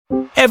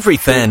Every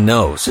fan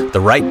knows the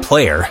right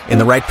player in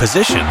the right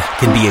position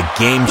can be a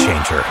game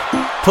changer.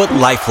 Put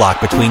LifeLock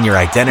between your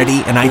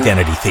identity and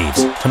identity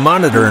thieves to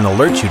monitor and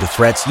alert you to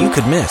threats you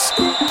could miss.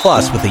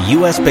 Plus, with a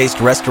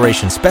U.S.-based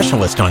restoration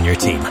specialist on your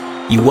team,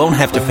 you won't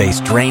have to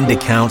face drained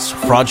accounts,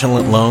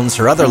 fraudulent loans,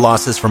 or other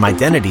losses from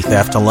identity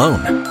theft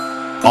alone.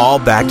 All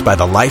backed by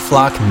the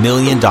LifeLock $1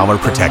 Million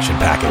Protection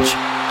Package.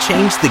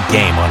 Change the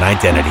game on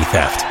identity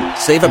theft.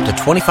 Save up to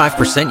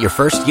 25% your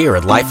first year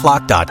at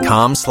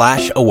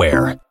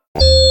LifeLock.com/aware.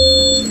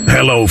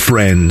 Hello,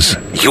 friends.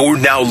 You're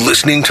now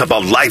listening to the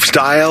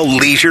lifestyle,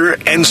 leisure,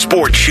 and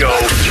sports show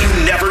you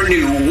never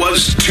knew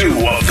was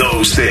two of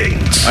those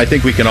things. I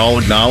think we can all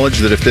acknowledge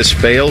that if this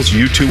fails,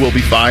 you two will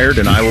be fired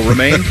and I will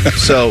remain.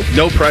 So,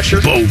 no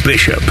pressure. Bo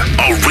Bishop,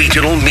 a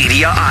regional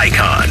media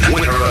icon,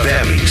 winner of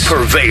Emmys,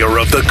 purveyor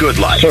of the good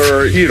life.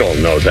 Sir, you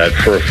don't know that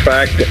for a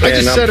fact. I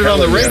just said it on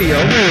the radio.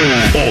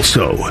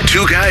 Also,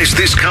 two guys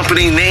this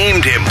company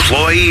named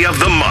Employee of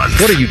the Month.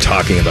 What are you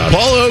talking about?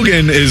 Paul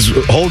Hogan is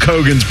Hulk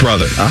Hogan's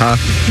brother.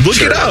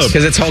 Look it up.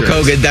 Because it's Hulk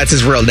Hogan. That's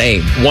his real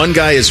name. One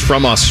guy is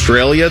from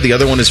Australia. The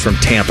other one is from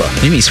Tampa.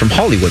 Maybe he's from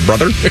Hollywood,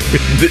 brother.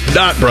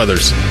 Not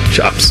brothers.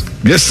 Chops.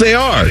 Yes, they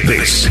are.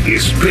 This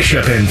is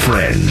Bishop and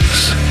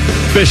Friends.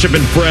 Bishop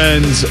and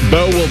Friends.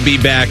 Bo will be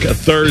back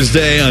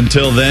Thursday.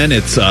 Until then,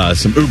 it's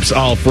some Oops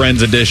All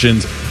Friends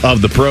editions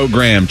of the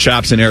program.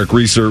 Chops and Eric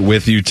Reeser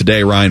with you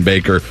today. Ryan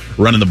Baker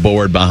running the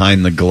board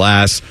behind the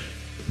glass.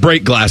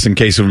 Break glass in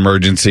case of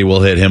emergency. We'll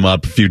hit him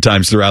up a few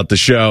times throughout the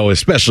show,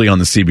 especially on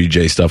the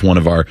CBJ stuff. One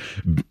of our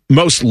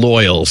most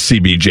loyal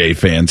CBJ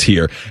fans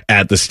here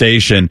at the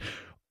station.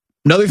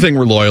 Another thing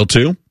we're loyal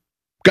to,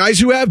 guys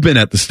who have been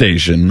at the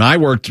station. I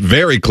worked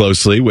very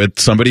closely with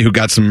somebody who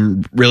got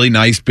some really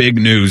nice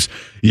big news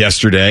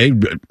yesterday.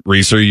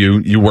 Reeser,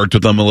 you worked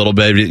with him a little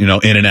bit,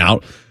 in and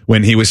out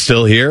when he was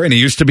still here, and he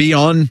used to be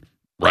on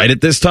right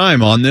at this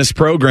time on this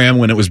program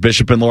when it was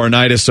Bishop and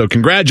Laurinitis. So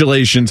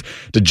congratulations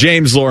to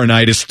James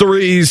Laurinitis,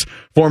 Three's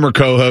former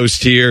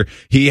co-host here.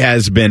 He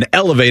has been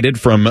elevated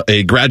from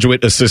a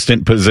graduate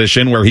assistant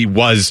position where he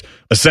was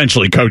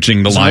essentially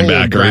coaching the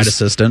linebackers. Grad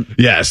assistant.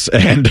 Yes,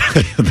 and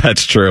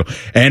that's true.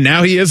 And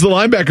now he is the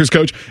linebackers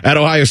coach at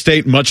Ohio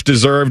State, much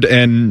deserved,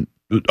 and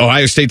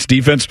Ohio State's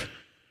defense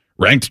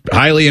ranked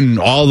highly in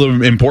all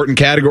the important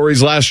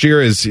categories last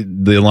year, as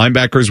the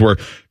linebackers were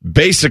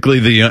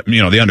basically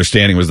the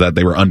understanding was that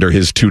they were under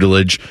his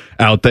tutelage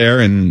out there,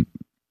 and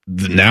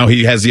now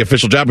he has the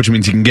official job, which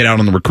means he can get out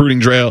on the recruiting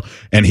trail,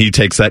 and he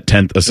takes that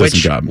 10th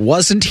assistant job.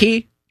 Wasn't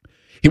he?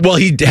 Well,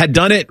 he had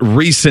done it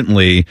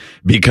recently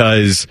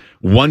because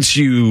once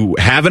you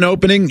have an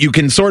opening, you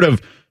can sort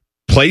of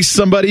place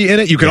somebody in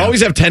it. You can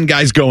always have 10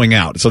 guys going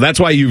out. So that's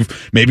why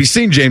you've maybe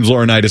seen James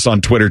Laurinitis on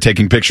Twitter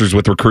taking pictures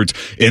with recruits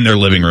in their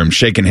living room,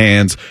 shaking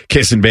hands,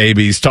 kissing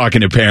babies,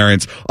 talking to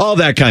parents, all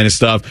that kind of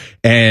stuff.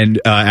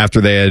 And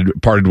after they had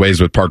parted ways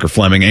with Parker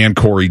Fleming and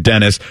Corey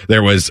Dennis,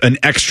 there was an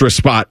extra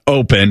spot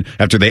open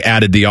after they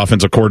added the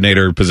offensive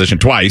coordinator position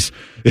twice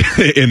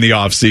in the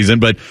offseason.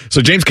 But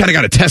so James kind of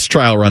got a test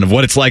trial run of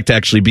what it's like to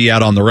actually be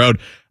out on the road.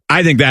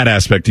 I think that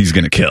aspect he's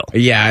going to kill.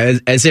 Yeah,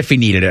 as if he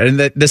needed it. And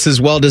this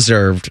is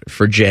well-deserved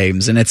for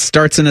James. And it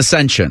starts an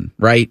ascension,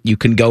 right? You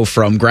can go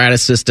from grad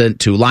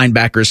assistant to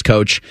linebackers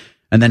coach,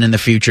 and then in the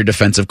future,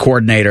 defensive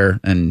coordinator,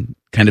 and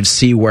kind of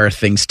see where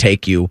things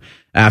take you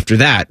after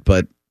that.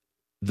 But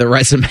the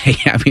resume,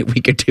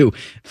 we could do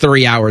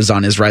 3 hours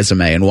on his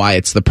resume and why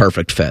it's the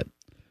perfect fit.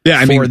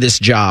 Yeah, for this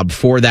job,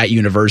 for that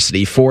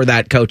university, for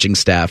that coaching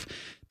staff,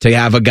 to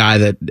have a guy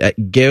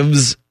that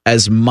gives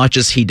as much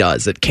as he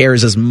does, that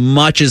cares as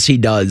much as he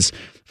does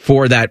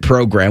for that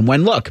program.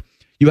 When, look,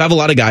 you have a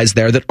lot of guys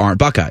there that aren't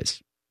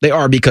Buckeyes. They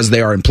are because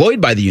they are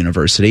employed by the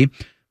university,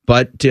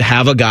 but to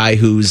have a guy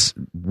who's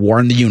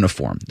worn the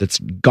uniform, that's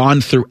gone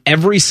through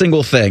every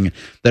single thing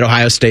that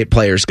Ohio State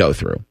players go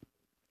through,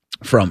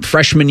 from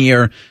freshman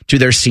year to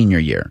their senior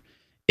year,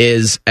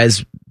 is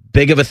as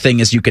big of a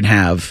thing as you can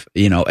have,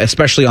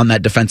 especially on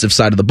that defensive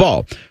side of the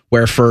ball,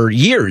 where for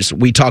years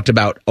we talked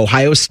about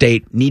Ohio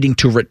State needing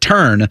to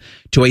return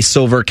to a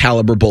silver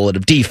caliber bullet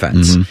of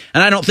defense. Mm-hmm.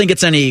 And I don't think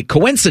it's any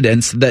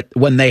coincidence that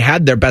when they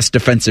had their best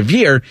defensive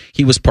year,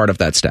 he was part of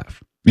that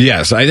staff.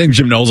 Yes, I think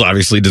Jim Knowles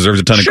obviously deserves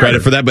a ton of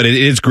credit for that, but it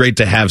is great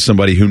to have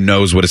somebody who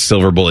knows what a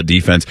silver bullet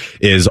defense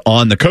is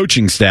on the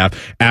coaching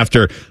staff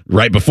after,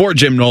 right before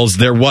Jim Knowles,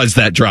 there was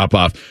that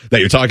drop-off that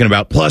you're talking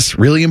about. Plus,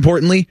 really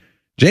importantly,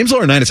 James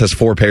Laurinitis has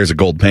 4 pairs of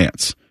gold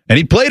pants, and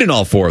he played in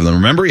all 4 of them.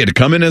 Remember, he had to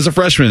come in as a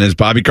freshman, as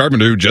Bobby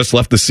Carpenter, who just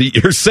left the seat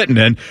you're sitting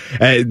in,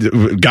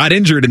 got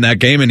injured in that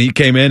game, and he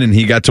came in and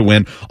he got to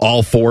win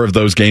all 4 of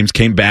those games,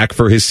 came back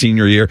for his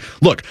senior year.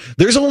 Look,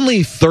 there's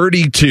only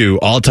 32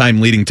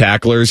 all-time leading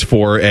tacklers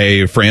for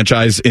a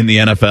franchise in the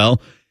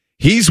NFL.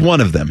 He's one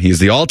of them. He's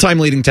the all-time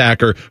leading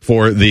tackler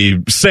for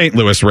the St.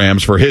 Louis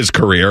Rams for his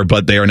career,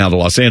 but they are now the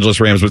Los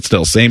Angeles Rams, but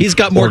still same. He's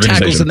got more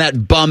tackles than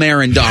that bum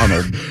Aaron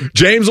Donald.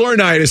 James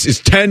Laurinitis is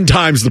 10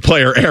 times the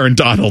player Aaron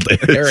Donald is.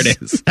 There it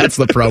is. That's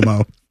the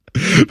promo.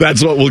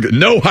 That's what we'll get.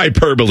 No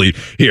hyperbole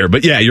here.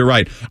 But yeah, you're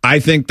right. I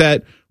think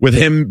that with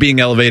him being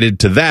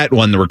elevated to that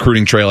one, the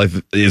recruiting trail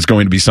is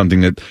going to be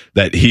something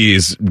that he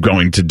is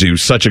going to do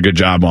such a good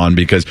job on,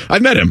 because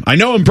I've met him. I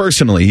know him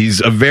personally.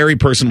 He's a very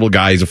personable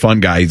guy. He's a fun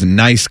guy. He's a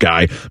nice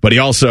guy. But he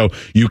also,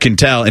 you can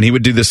tell, and he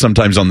would do this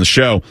sometimes on the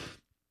show,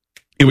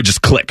 it would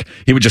just click.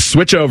 He would just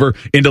switch over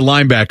into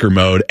linebacker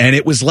mode, and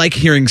it was like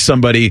hearing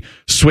somebody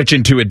switch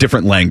into a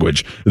different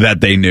language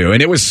that they knew.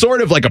 And it was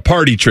sort of like a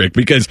party trick,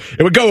 because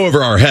it would go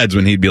over our heads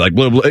when he'd be like,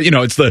 blah, blah,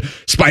 it's the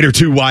Spider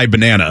 2Y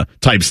banana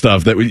type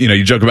stuff that,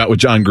 you joke about with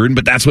John Gruden,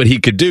 but that's what he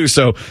could do.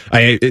 So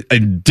I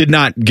did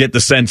not get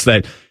the sense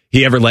that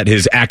he ever let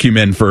his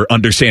acumen for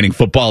understanding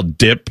football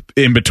dip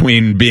in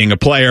between being a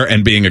player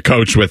and being a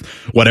coach with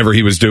whatever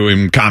he was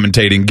doing,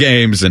 commentating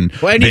games and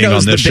and being he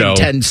knows on this the show.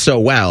 Big Ten so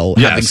well,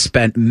 Yes. having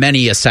spent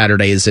many a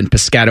Saturdays in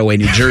Piscataway,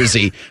 New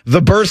Jersey,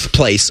 the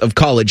birthplace of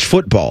college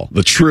football.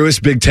 The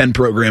truest Big Ten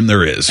program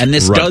there is. And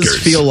this Rutgers. does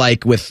feel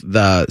like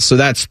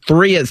that's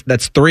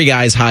three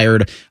guys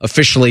hired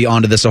officially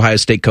onto this Ohio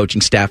State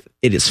coaching staff.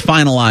 It is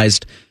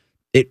finalized.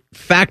 It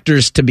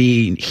factors to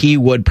be he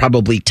would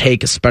probably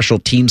take special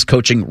teams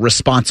coaching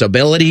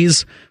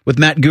responsibilities with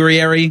Matt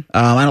Gurrieri.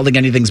 I don't think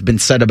anything's been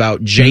said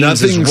about James'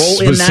 Nothing role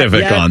specific in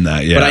that yet, on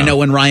that, yeah. But I know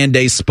when Ryan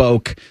Day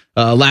spoke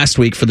last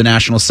week for the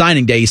National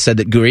Signing Day, he said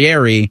that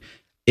Gurrieri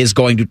is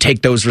going to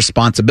take those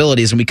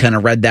responsibilities, and we kind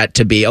of read that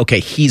to be, okay,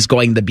 he's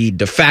going to be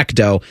de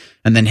facto,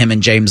 and then him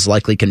and James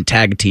likely can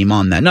tag team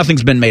on that.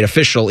 Nothing's been made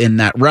official in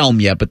that realm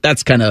yet, but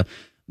that's kind of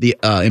the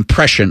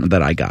impression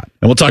that I got.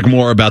 And we'll talk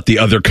more about the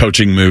other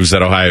coaching moves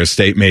that Ohio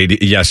State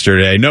made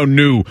yesterday. No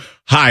new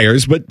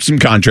hires, but some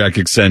contract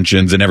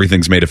extensions, and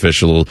everything's made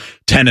official.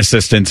 10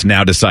 assistants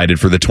now decided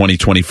for the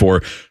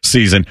 2024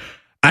 season.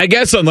 I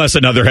guess unless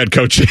another head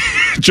coach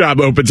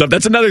job opens up.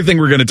 That's another thing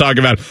we're going to talk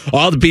about.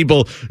 All the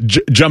people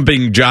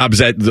jumping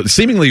jobs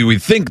seemingly we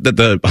think that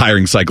the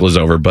hiring cycle is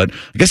over, but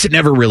I guess it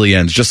never really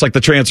ends. Just like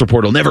the transfer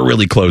portal never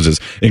really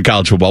closes in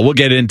college football. We'll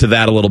get into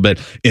that a little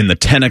bit in the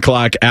 10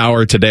 o'clock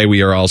hour. Today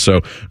we are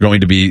also going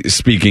to be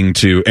speaking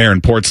to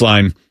Aaron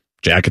Portzline.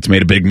 Jackets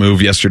made a big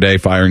move yesterday,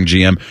 firing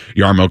GM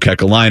Jarmo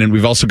Kekalainen.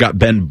 We've also got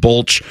Ben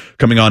Bolch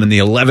coming on in the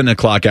 11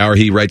 o'clock hour.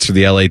 He writes for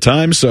the LA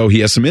Times, so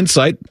he has some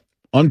insight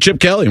on Chip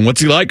Kelley and what's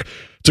he like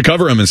to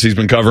cover him, as he's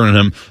been covering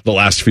him the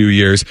last few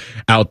years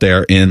out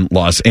there in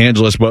Los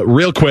Angeles. But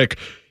real quick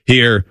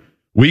here,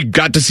 we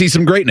got to see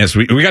some greatness.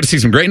 We got to see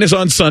some greatness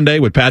on Sunday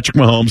with Patrick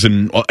Mahomes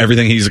and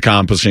everything he's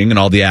accomplishing and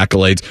all the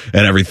accolades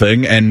and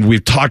everything. And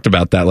we've talked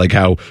about that, like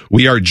how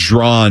we are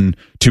drawn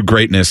to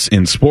greatness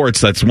in sports.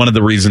 That's one of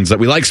the reasons that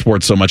we like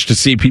sports so much, to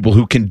see people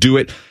who can do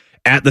it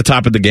at the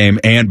top of the game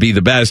and be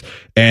the best.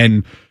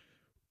 And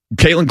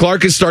Caitlin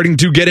Clark is starting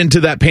to get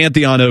into that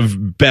pantheon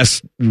of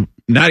best,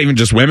 not even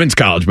just women's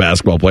college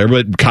basketball player,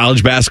 but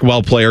college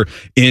basketball player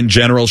in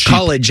general.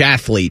 College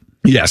athlete.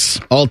 Yes.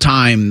 All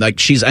time. Like,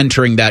 she's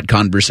entering that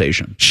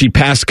conversation. She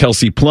passed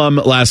Kelsey Plum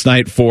last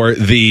night for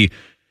the...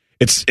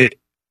 It's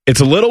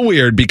a little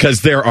weird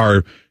because there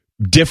are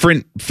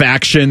different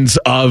factions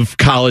of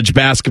college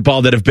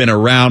basketball that have been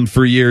around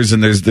for years,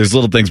 and there's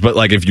little things, but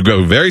like if you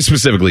go very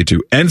specifically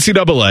to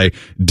NCAA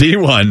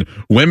D1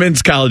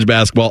 women's college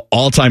basketball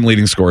all-time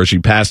leading scorer, she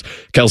passed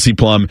Kelsey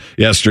Plum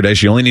yesterday.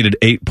 She only needed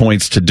 8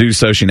 points to do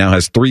so. She now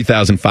has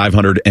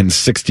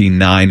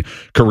 3,569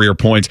 career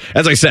points.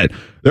 As I said,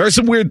 there are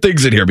some weird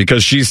things in here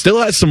because she still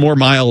has some more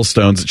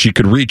milestones that she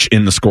could reach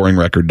in the scoring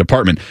record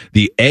department.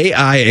 The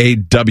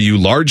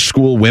AIAW large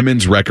school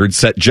women's record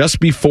set just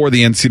before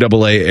the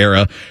NCAA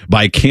era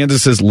by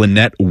Kansas's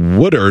Lynette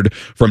Woodard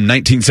from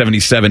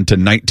 1977 to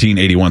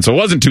 1981. So it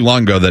wasn't too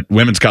long ago that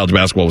women's college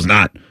basketball was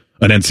not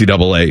an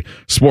NCAA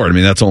sport. I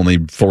mean, that's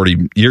only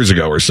 40 years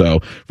ago or so,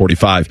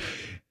 45.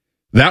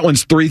 That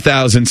one's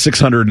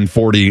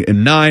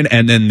 3,649,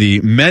 and then the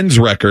men's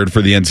record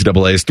for the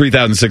NCAA is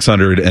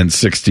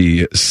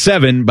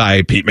 3,667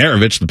 by Pete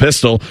Maravich, the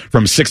Pistol,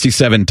 from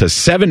 67 to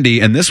 70,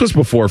 and this was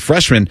before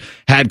freshmen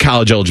had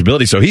college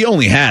eligibility, so he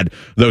only had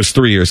those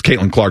 3 years,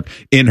 Caitlin Clark,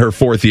 in her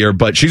fourth year,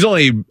 but she's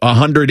only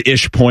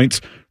 100-ish points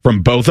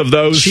from both of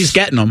those. She's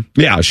getting them.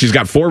 Yeah, she's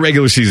got 4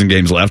 regular season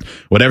games left,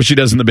 whatever she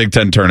does in the Big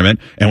Ten tournament,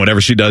 and whatever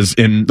she does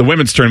in the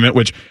women's tournament,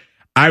 which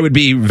I would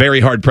be very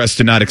hard-pressed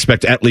to not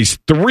expect at least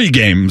 3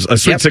 games. A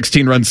Sweet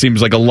 16 run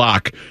seems like a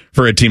lock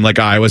for a team like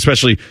Iowa,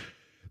 especially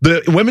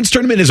the women's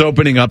tournament is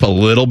opening up a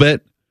little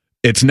bit.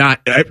 It's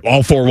not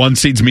all 4 1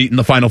 seeds meet in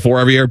the Final Four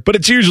every year, but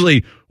it's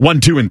usually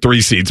 1, 2, and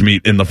 3 seeds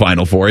meet in the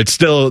Final Four. It's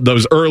still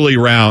those early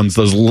rounds,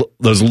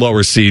 those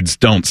lower seeds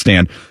don't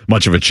stand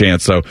much of a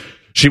chance. So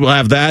she will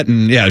have that,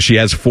 and yeah, she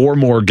has 4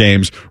 more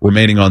games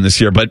remaining on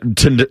this year. But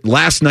to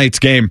last night's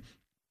game,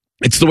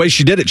 it's the way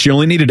she did it. She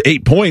only needed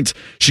 8 points.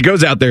 She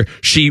goes out there.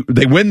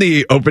 They win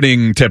the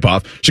opening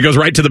tip-off. She goes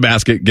right to the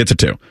basket, gets a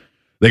 2.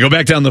 They go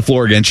back down the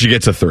floor again. She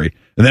gets a 3.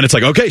 And then it's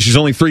like, okay, she's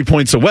only 3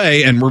 points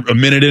away, and we're a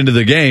minute into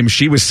the game.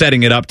 She was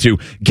setting it up to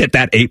get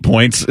that 8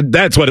 points.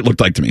 That's what it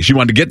looked like to me. She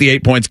wanted to get the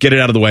 8 points, get it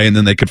out of the way, and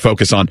then they could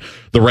focus on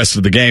the rest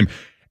of the game.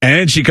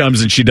 And she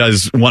comes and she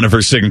does one of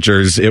her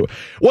signatures. It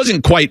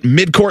wasn't quite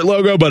mid-court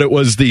logo, but it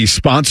was the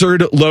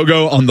sponsored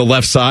logo on the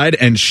left side,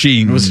 and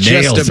she was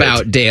nails just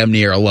about damn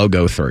near a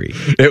logo 3.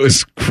 It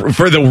was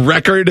for the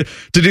record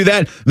to do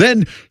that.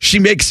 Then she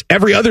makes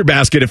every other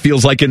basket, it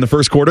feels like, in the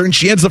first quarter, and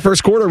she ends the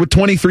first quarter with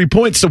 23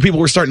 points, so people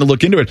were starting to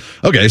look into it.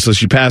 Okay, so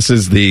she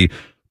passes the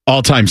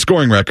all-time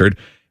scoring record.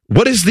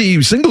 What is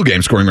the single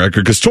game scoring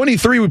record? Because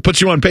 23 would put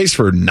you on pace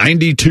for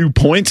 92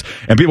 points,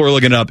 and people were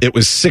looking it up. It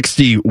was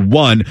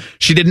 61.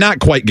 She did not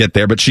quite get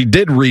there, but she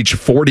did reach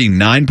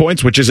 49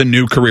 points, which is a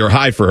new career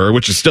high for her,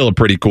 which is still a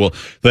pretty cool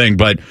thing.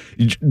 But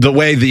the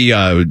way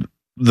the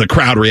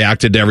crowd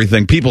reacted to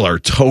everything, people are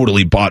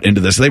totally bought into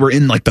this. They were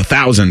in like the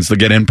thousands, the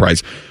get-in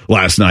price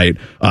last night.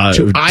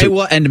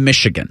 Iowa and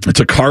Michigan.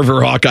 It's a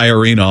Carver Hawkeye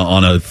Arena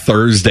on a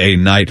Thursday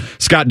night.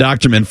 Scott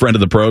Docterman, friend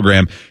of the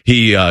program,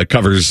 he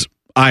covers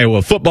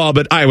Iowa football,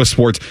 but Iowa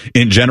sports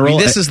in general. I mean,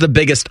 this is the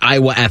biggest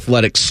Iowa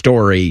athletic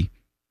story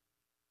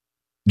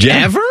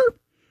ever?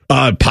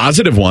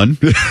 Positive one.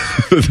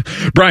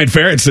 Brian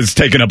Ferentz has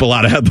taken up a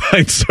lot of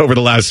headlines over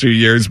the last few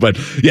years, but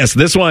yes,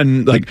 this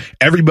one, like,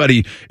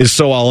 everybody is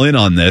so all in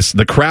on this.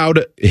 The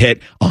crowd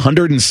hit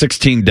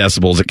 116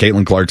 decibels at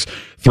Caitlin Clark's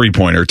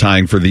three-pointer,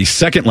 tying for the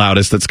second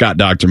loudest that Scott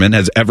Docterman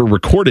has ever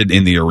recorded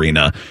in the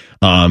arena.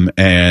 And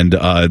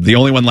the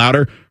only one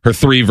louder, her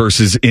 3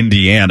 versus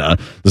Indiana.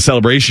 The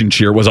celebration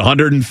cheer was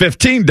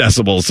 115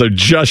 decibels, so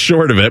just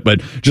short of it, but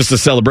just a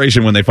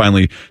celebration when they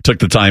finally took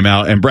the time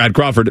out. And Brad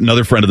Crawford,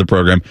 another friend of the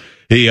program,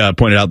 he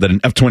pointed out that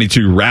an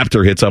F-22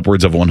 Raptor hits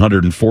upwards of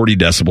 140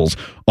 decibels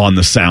on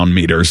the sound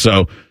meter.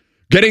 So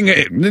getting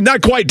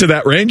not quite to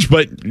that range,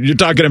 but you're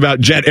talking about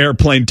jet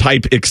airplane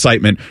type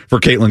excitement for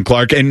Caitlin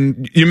Clark.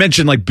 And you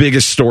mentioned like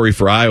biggest story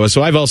for Iowa.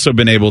 So I've also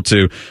been able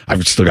to,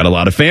 I've still got a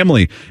lot of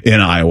family in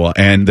Iowa,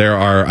 and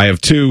I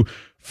have 2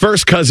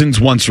 first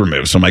cousins once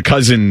removed. So my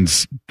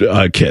cousins'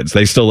 kids,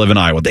 they still live in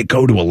Iowa. They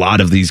go to a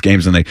lot of these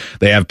games, and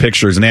they have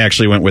pictures, and they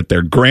actually went with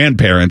their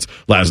grandparents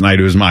last night,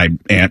 who was my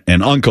aunt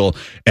and uncle,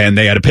 and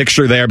they had a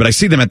picture there. But I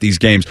see them at these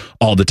games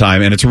all the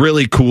time, and it's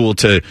really cool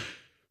to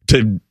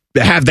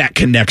have that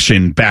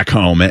connection back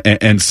home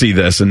and see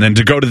this. And then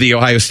to go to the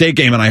Ohio State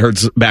game, and I heard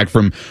back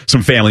from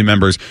some family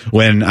members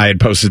when I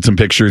had posted some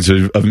pictures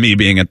of me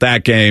being at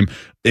that game.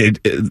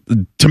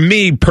 To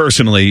me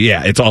personally,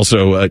 yeah, it's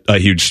also a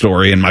huge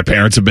story, and my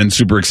parents have been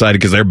super excited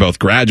because they're both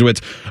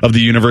graduates of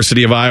the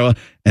University of Iowa.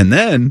 And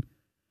then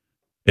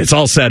it's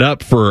all set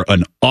up for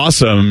an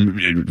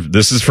awesome,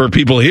 this is for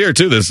people here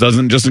too, this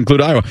doesn't just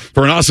include Iowa,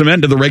 for an awesome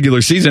end to the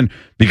regular season,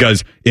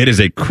 because it is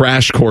a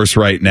crash course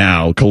right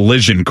now,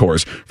 collision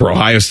course for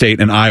Ohio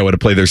State and Iowa to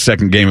play their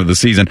second game of the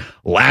season,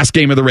 last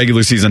game of the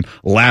regular season,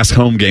 last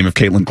home game of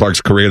Caitlin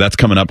Clark's career. That's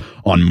coming up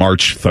on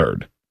March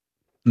 3rd.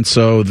 And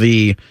so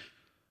the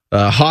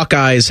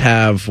Hawkeyes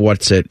have,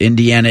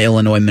 Indiana,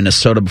 Illinois,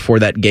 Minnesota before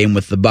that game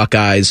with the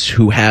Buckeyes,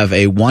 who have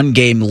a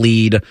 1-game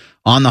lead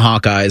on the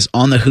Hawkeyes,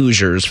 on the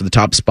Hoosiers for the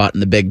top spot in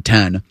the Big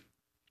Ten.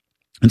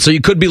 And so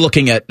you could be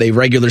looking at a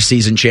regular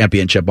season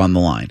championship on the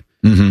line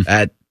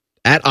at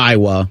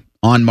Iowa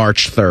on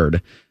March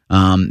 3rd.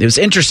 It was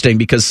interesting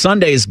because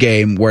Sunday's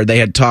game, where they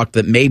had talked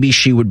that maybe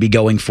she would be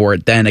going for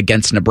it then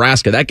against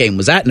Nebraska, that game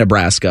was at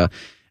Nebraska.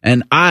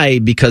 And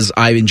because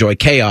I enjoy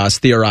chaos,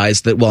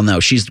 theorized that, well, no,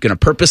 she's going to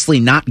purposely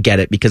not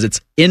get it because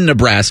it's in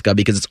Nebraska,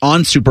 because it's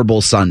on Super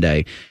Bowl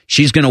Sunday.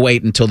 She's going to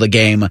wait until the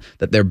game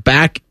that they're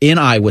back in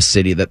Iowa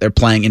City, that they're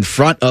playing in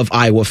front of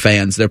Iowa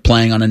fans. They're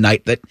playing on a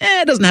night that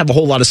doesn't have a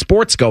whole lot of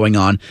sports going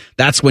on.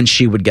 That's when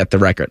she would get the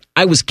record.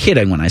 I was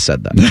kidding when I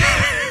said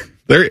that.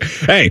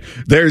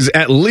 There's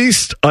at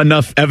least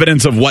enough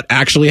evidence of what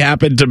actually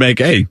happened to make,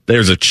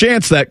 there's a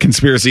chance that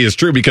conspiracy is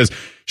true, because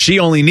she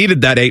only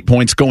needed that 8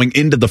 points going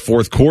into the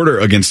fourth quarter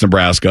against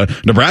Nebraska.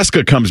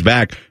 Nebraska comes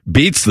back,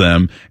 beats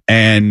them,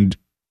 and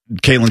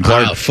Caitlin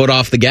Clark, foot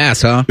off the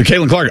gas, huh?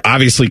 Caitlin Clark,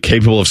 obviously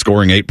capable of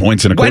scoring 8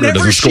 points in a quarter,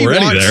 doesn't score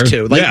any there.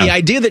 The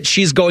idea that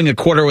she's going a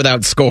quarter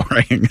without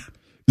scoring.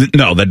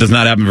 No, that does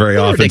not happen very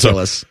often.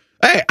 Ridiculous. So,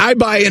 I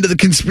buy into the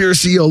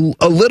conspiracy a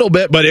little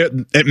bit, but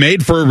it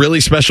made for a really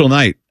special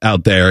night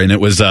out there, and it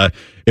was a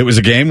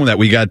game that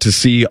we got to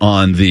see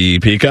on the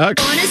Peacock.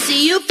 I want to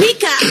see you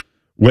Peacock,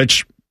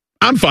 which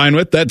I'm fine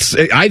with.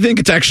 I think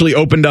it's actually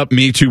opened up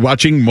me to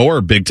watching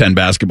more Big Ten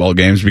basketball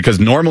games, because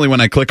normally when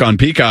I click on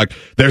Peacock,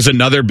 there's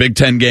another Big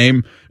Ten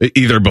game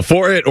either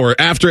before it or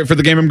after it for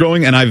the game I'm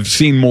going, and I've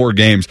seen more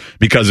games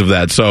because of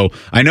that. So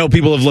I know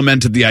people have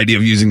lamented the idea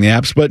of using the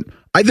apps, but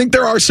I think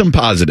there are some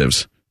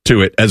positives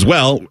to it as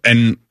well,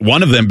 and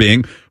one of them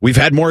being we've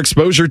had more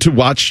exposure to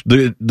watch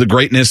the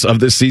greatness of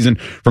this season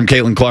from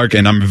Caitlin Clark,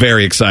 and I'm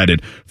very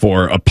excited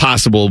for a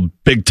possible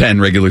Big Ten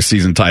regular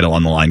season title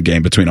on the line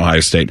game between Ohio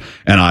State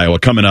and Iowa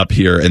coming up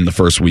here in the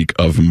first week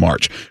of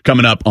March.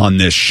 Coming up on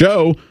this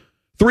show,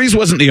 threes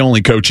wasn't the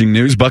only coaching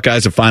news.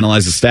 Buckeyes have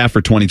finalized the staff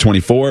for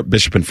 2024.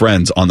 Bishop and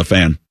Friends on the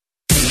Fan.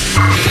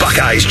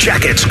 Buckeyes,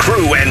 Jackets,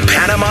 crew, and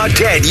Panama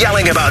Dead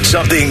yelling about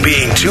something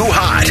being too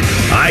hot.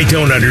 I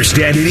don't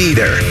understand it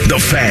either. The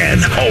Fan,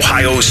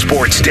 Ohio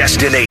sports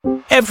destination.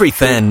 Every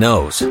fan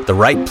knows the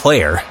right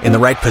player in the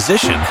right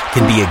position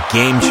can be a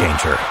game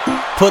changer.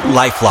 Put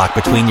LifeLock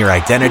between your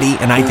identity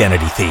and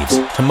identity thieves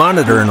to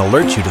monitor and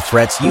alert you to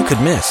threats you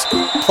could miss.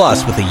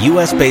 Plus, with a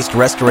U.S.-based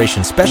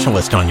restoration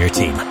specialist on your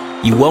team,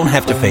 you won't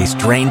have to face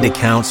drained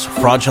accounts,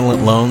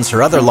 fraudulent loans,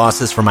 or other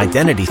losses from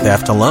identity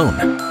theft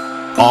alone.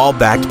 All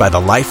backed by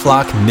the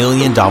LifeLock $1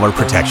 Million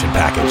Protection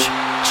Package.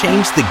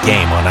 Change the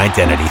game on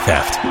identity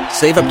theft.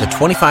 Save up to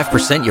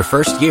 25% your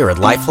first year at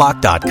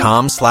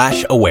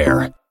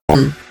LifeLock.com/aware.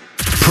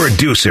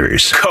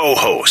 Producers,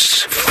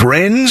 co-hosts,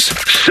 friends,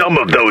 some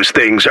of those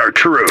things are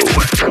true.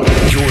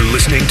 You're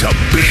listening to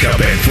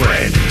Bishop and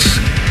Friends.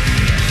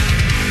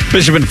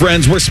 Bishop and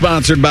Friends, we're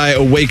sponsored by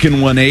Awaken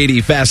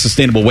 180, fast,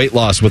 sustainable weight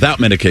loss without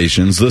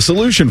medications. The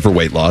solution for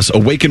weight loss,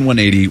 Awaken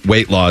 180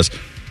 weight loss.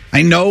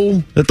 I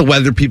know that the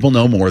weather people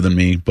know more than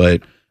me,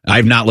 but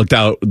I've not looked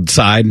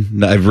outside.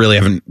 I really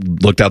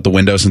haven't looked out the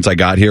window since I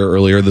got here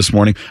earlier this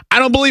morning. I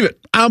don't believe it.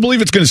 I don't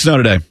believe it's going to snow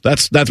today.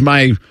 That's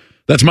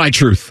my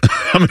truth.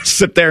 I'm going to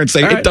sit there and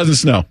say it doesn't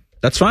snow.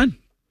 That's fine.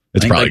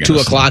 It's probably like 2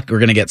 o'clock. We're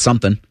going to get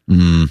something.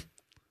 I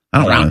don't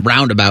know.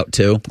 Roundabout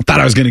 2. I thought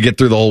I was going to get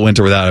through the whole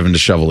winter without having to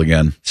shovel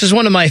again. This is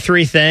one of my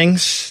 3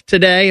 things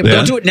today. Yeah.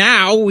 Don't do it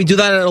now. We do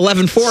that at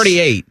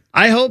 11:48.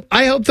 I hope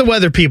the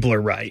weather people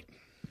are right.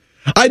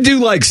 I do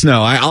like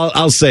snow.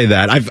 I'll say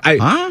that.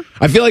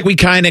 I feel like we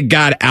kind of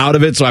got out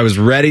of it, so I was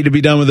ready to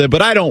be done with it.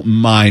 But I don't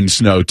mind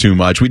snow too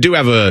much. We do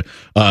have a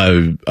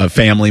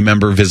family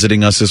member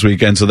visiting us this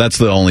weekend, so that's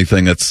the only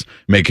thing that's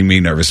making me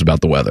nervous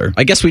about the weather.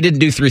 I guess we didn't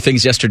do 3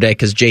 things yesterday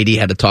because JD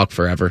had to talk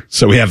forever.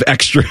 So we have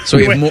extra. So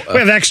we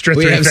have extra.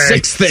 We 3 have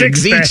things. 6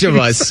 things each of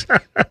us.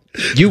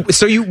 You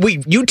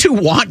two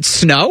want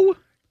snow?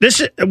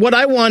 What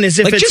I want is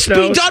if it just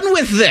snows, be done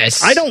with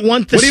this. I don't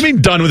want this. What do you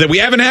mean done with it? We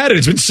haven't had it.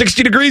 It's been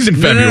 60 degrees in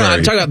February. No,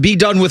 I'm talking about be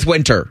done with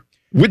winter.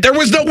 There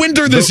was no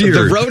winter this year.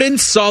 The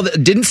rodents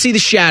didn't see the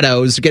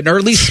shadows, get an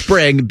early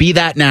spring, be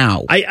that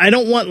now. I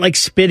don't want like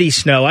spitty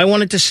snow. I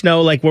want it to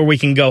snow like where we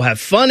can go have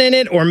fun in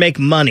it or make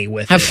money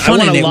with have it.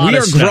 Fun in it. We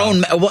are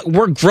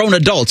we're grown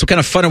adults. What kind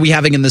of fun are we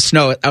having in the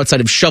snow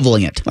outside of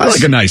shoveling it? I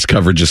like a nice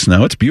coverage of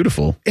snow. It's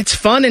beautiful. It's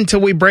fun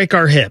until we break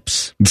our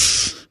hips.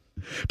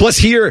 Plus,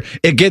 here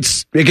it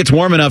gets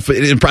warm enough.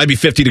 It'll probably be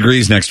 50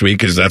 degrees next week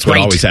because that's what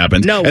always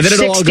happens. No, and then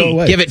 60. It'll all go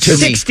away. Give it to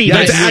 60 me.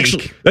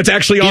 That's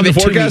actually on the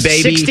forecast.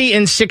 Me, baby. 60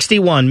 and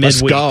 61 midweek.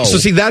 Let's go. So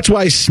see, that's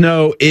why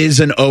snow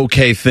is an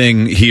okay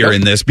thing here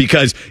in this,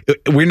 because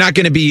we're not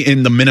going to be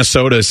in the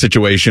Minnesota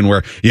situation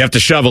where you have to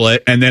shovel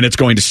it and then it's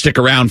going to stick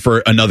around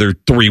for another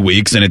 3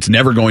 weeks and it's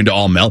never going to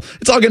all melt.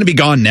 It's all going to be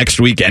gone next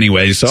week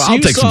anyway. So I'll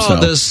take some snow.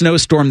 You saw the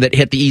snowstorm that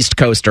hit the East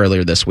Coast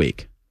earlier this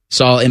week.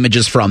 Saw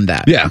images from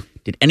that. Yeah.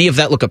 Did any of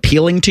that look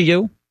appealing to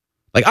you?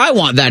 Like, I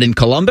want that in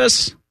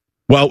Columbus.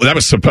 Well, that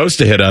was supposed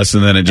to hit us,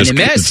 and then it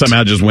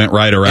somehow just went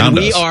right around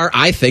us. And we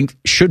I think,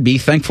 should be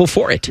thankful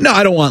for it. No,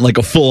 I don't want like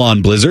a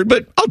full-on blizzard,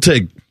 but I'll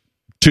take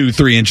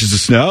 2-3 inches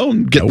of snow,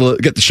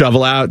 get the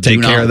shovel out,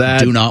 take care of that.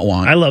 Do not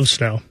want. I love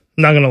snow.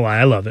 I'm not going to lie.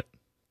 I love it.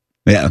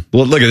 Yeah.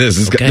 Well, look at this.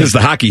 This is the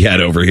hockey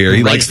head over here.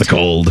 He likes the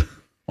cold.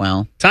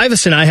 Well,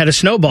 Tyvis and I had a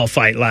snowball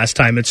fight last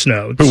time it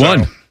snowed. Who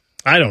won?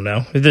 I don't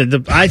know.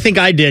 I think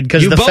I did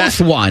because both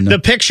won. The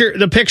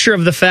picture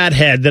of the fat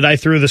head that I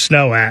threw the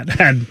snow at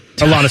had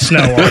a lot of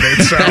snow on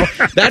it. So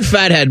that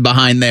fat head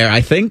behind there,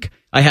 I think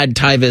I had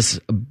Tyvis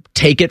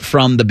take it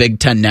from the Big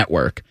Ten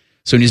Network.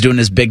 So when he's doing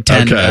his Big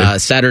Ten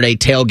Saturday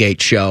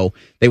tailgate show,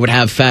 they would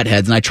have fat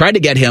heads, and I tried to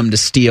get him to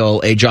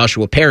steal a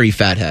Joshua Perry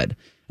fat head,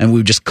 and we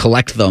would just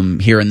collect them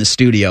here in the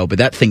studio. But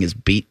that thing is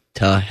beat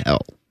to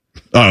hell.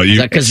 Oh,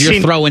 because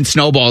you're throwing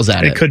snowballs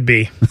at it. It could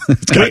be.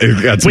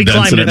 We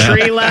climbed a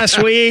tree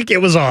last week. It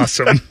was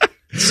awesome.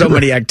 So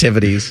many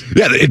activities.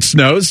 Yeah, it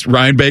snows.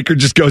 Ryan Baker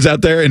just goes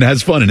out there and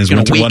has fun in his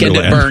winter weekend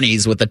wonderland. At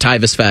Bernie's with the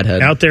Tyvis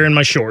fathead. Out there in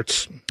my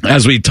shorts.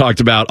 As we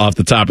talked about off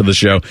the top of the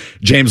show,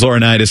 James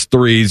Laurinitis,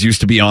 threes, used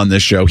to be on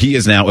this show. He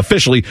is now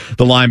officially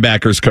the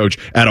linebackers coach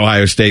at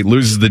Ohio State,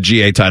 loses the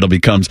GA title,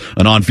 becomes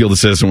an on-field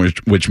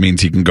assistant, which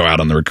means he can go out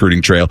on the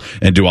recruiting trail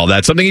and do all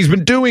that. Something he's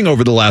been doing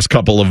over the last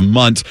couple of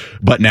months,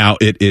 but now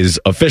it is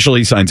official.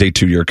 He signs a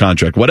 2-year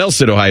contract. What else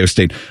did Ohio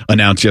State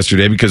announce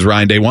yesterday? Because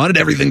Ryan Day wanted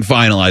everything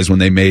finalized when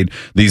they made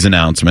these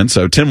announcements.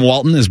 So Tim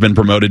Walton has been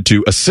promoted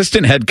to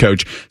assistant head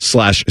coach /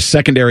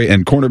 secondary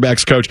and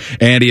cornerbacks coach,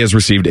 and he has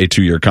received a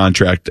 2-year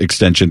contract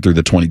extension through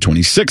the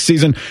 2026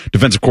 season.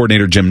 Defensive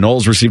coordinator Jim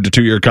Knowles received a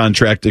 2-year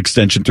contract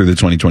extension through the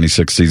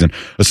 2026 season.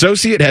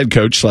 Associate head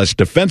coach /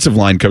 defensive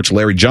line coach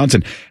Larry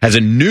Johnson has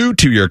a new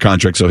 2-year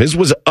contract. So his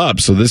was up.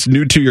 So this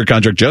new 2-year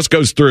contract just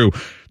goes through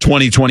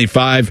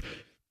 2025.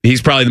 He's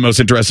probably the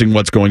most interesting in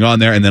what's going on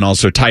there. And then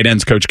also tight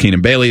ends coach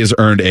Keenan Bailey has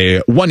earned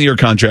a 1-year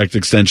contract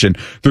extension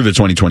through the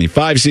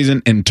 2025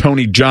 season. And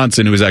Tony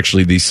Johnson, who is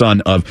actually the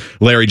son of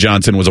Larry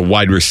Johnson, was a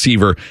wide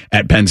receiver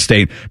at Penn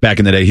State back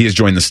in the day. He has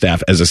joined the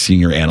staff as a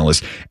senior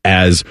analyst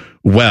as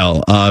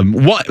well.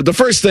 The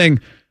first thing,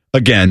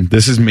 again,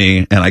 this is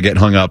me, and I get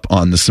hung up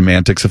on the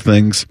semantics of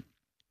things.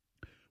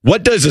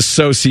 What does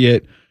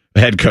associate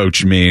head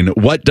coach mean?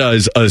 What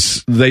does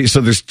so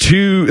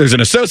there's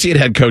an associate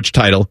head coach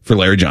title for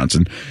Larry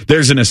Johnson.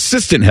 There's an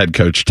assistant head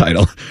coach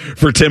title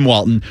for Tim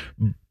Walton.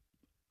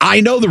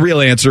 I know the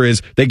real answer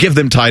is they give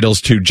them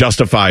titles to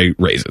justify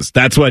raises.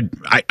 That's what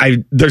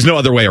there's no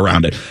other way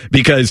around it,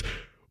 because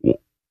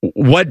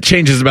what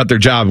changes about their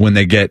job when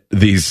they get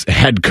these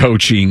head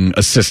coaching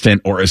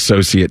assistant or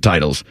associate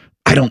titles?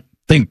 I don't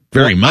think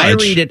very much. I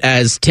read it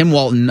as Tim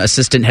Walton,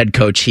 assistant head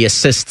coach. He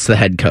assists the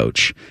head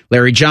coach.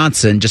 Larry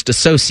Johnson just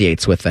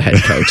associates with the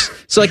head coach.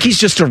 So he's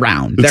just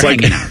around. They're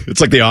hanging out.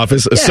 It's like The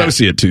Office,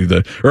 associate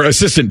to or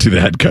assistant to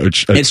the head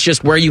coach. It's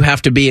just where you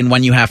have to be and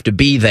when you have to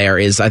be there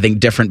is, I think,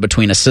 different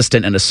between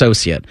assistant and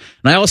associate.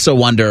 And I also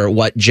wonder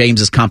what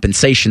James's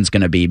compensation is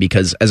going to be,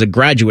 because as a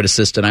graduate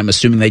assistant, I'm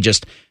assuming they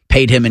just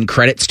paid him in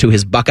credits to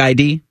his Buck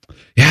ID.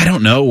 Yeah, I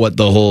don't know what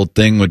the whole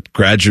thing with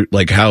graduate,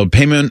 like how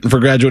payment for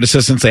graduate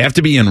assistants, they have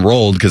to be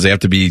enrolled because they have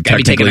to be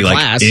technically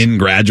in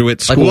graduate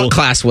school. Like, what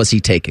class was he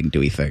taking, do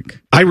we think?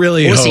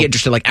 Was he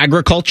interested, like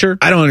agriculture?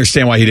 I don't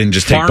understand why he didn't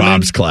just take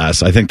Bob's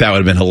class. I think that would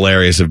have been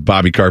hilarious if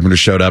Bobby Carpenter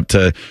showed up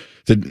to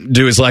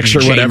do his lecture,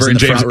 whatever, and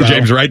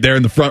James right there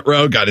in the front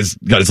row got his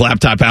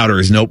laptop out or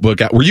his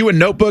notebook out. Were you a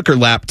notebook or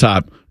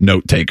laptop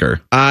note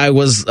taker? I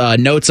was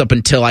notes up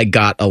until I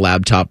got a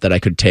laptop that I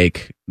could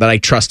take, that I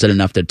trusted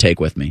enough to take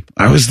with me.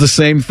 I was the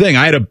same thing.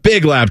 I had a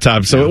big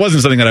laptop, so it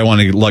wasn't something that I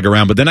wanted to lug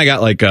around. But then I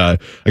got a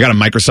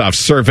Microsoft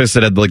Surface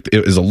that had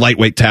it was a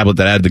lightweight tablet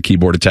that had the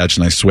keyboard attached,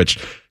 and I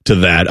switched to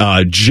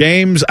that.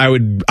 James, I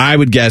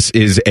would guess,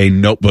 is a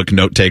notebook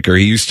note taker.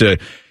 He used to,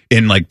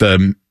 in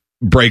the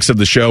breaks of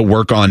the show,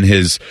 work on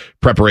his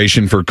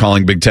preparation for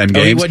calling Big Ten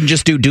games. He wouldn't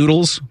just do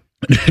doodles?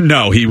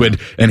 No, he would,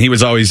 and he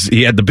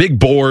had the big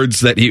boards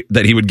that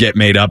he would get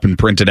made up and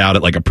printed out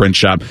at like a print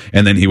shop,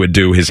 and then he would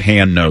do his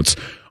hand notes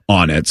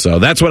on it. So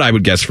that's what I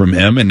would guess from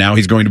him, and now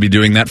he's going to be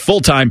doing that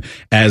full-time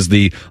as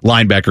the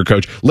linebacker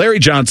coach. Larry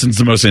Johnson's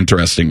the most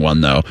interesting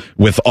one, though,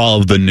 with all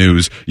of the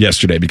news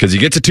yesterday, because he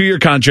gets a 2-year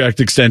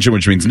contract extension,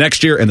 which means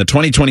next year and the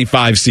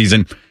 2025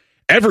 season,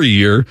 every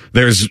year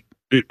there's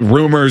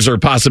rumors or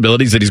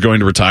possibilities that he's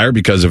going to retire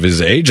because of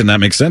his age, and that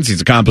makes sense.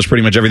 He's accomplished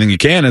pretty much everything he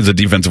can as a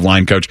defensive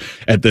line coach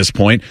at this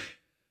point.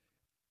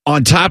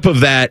 On top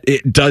of that,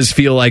 it does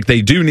feel like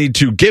they do need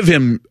to give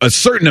him a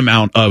certain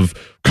amount of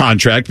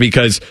contract,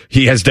 because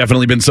he has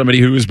definitely been somebody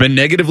who has been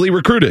negatively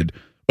recruited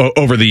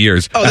over the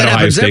years. Oh, that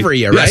happens every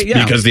year, right?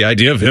 Yes, because the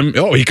idea of him,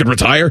 he could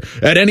retire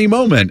at any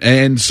moment.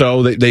 And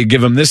so they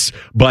give him this.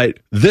 But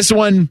this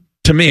one,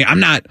 to me,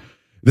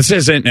 this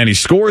isn't any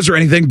scores or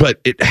anything, but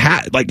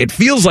it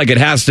feels like it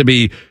has to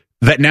be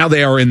that now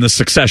they are in the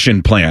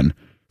succession plan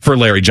for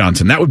Larry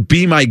Johnson. That would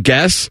be my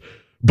guess,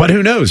 but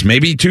who knows?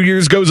 Maybe 2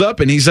 years goes up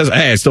and he says,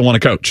 hey, I still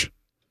want to coach.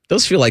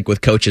 Those feel like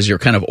with coaches, you're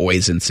kind of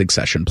always in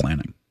succession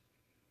planning.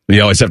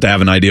 You always have to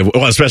have an idea of,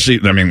 especially,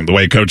 the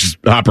way coaches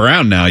hop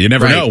around now, you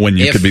never know when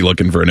you could be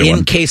looking for a new one.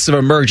 In case of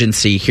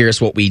emergency, here's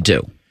what we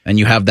do. And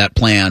you have that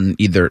plan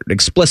either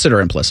explicit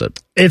or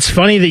implicit. It's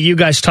funny that you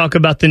guys talk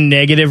about the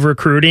negative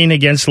recruiting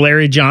against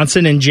Larry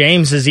Johnson, and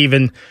James is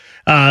even,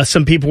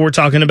 some people were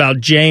talking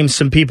about James.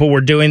 Some people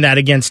were doing that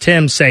against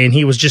him, saying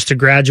he was just a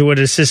graduate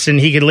assistant,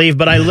 he could leave.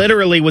 But I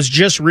literally was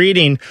just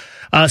reading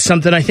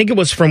something, I think it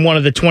was from one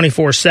of the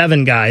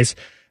 24/7 guys,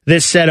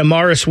 that said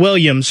Amaris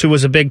Williams, who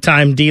was a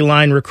big-time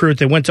D-line recruit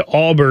that went to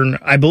Auburn,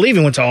 I believe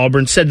he went to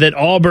Auburn, said that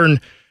Auburn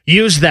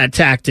used that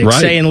tactic,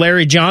 saying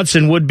Larry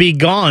Johnson would be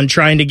gone,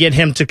 trying to get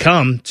him to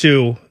come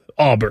to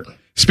Auburn.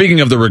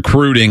 Speaking of the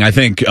recruiting, I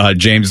think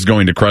James is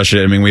going to crush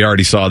it. We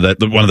already saw that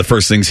one of the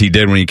first things he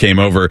did when he came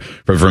over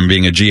from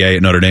being a GA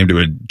at Notre Dame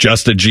to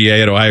just a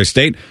GA at Ohio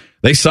State,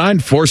 they signed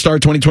 4-star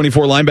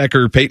 2024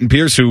 linebacker Peyton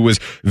Pierce, who was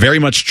very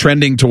much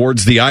trending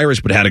towards the Irish,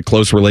 but had a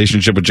close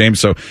relationship with James,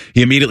 so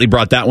he immediately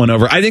brought that one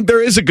over. I think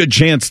there is a good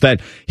chance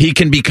that he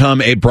can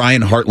become a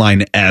Brian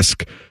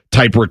Hartline-esque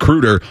type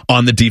recruiter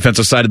on the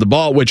defensive side of the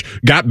ball, which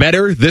got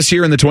better this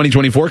year in the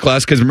 2024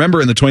 class, because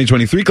remember, in the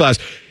 2023 class,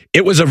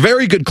 it was a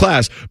very good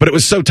class, but it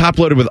was so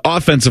top-loaded with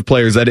offensive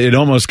players that it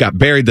almost got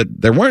buried,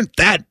 that there weren't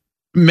that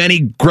many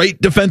great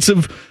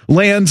defensive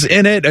lands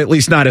in it, at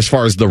least not as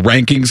far as the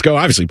rankings go.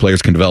 Obviously,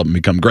 players can develop and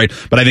become great,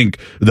 but I think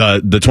the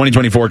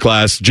 2024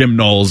 class, Jim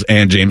Knowles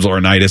and James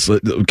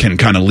Laurinitis can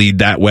kind of lead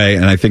that way,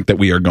 and I think that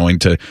we are going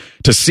to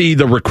see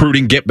the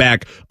recruiting get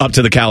back up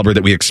to the caliber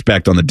that we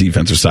expect on the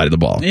defensive side of the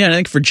ball. Yeah, I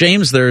think for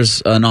James,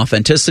 there's an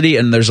authenticity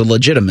and there's a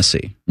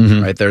legitimacy,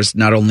 right? There's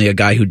not only a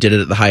guy who did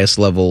it at the highest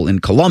level in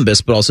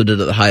Columbus, but also did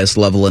it at the highest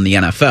level in the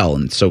NFL,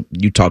 and so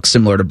you talk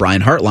similar to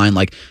Brian Hartline,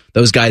 like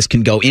those guys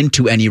can go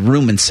into any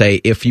room and say,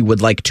 if you would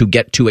like to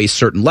get to a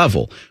certain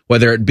level,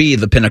 whether it be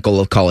the pinnacle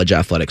of college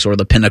athletics or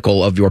the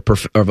pinnacle of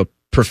a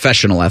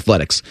professional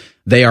athletics,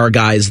 they are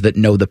guys that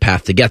know the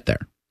path to get there.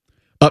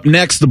 Up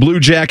next, the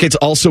Blue Jackets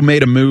also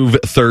made a move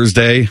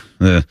Thursday.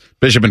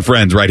 Bishop and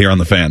Friends right here on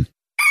The Fan.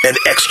 An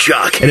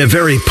ex-jock and a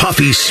very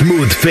puffy,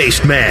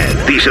 smooth-faced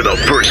man. These are the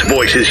first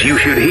voices you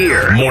should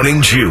hear.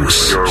 Morning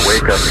Juice. Your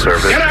wake-up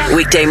service.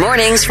 Weekday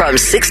mornings from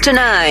 6 to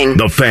 9.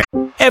 The Fan.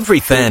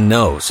 Every fan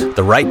knows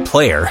the right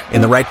player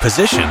in the right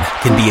position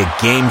can be a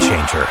game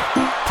changer.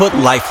 Put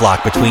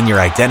LifeLock between your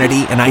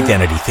identity and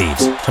identity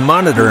thieves to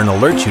monitor and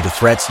alert you to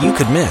threats you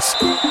could miss.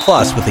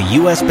 Plus, with a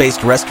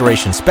U.S.-based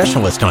restoration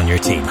specialist on your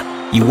team,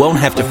 you won't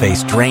have to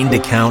face drained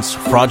accounts,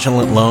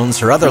 fraudulent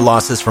loans, or other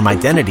losses from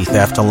identity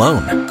theft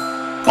alone.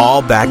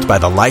 All backed by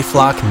the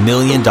LifeLock $1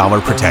 Million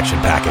Protection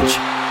Package.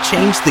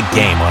 Change the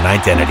game on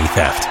identity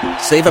theft.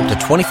 Save up to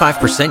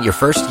 25% your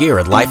first year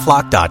at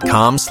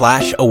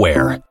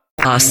LifeLock.com/aware.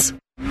 Us.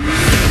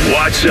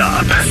 What's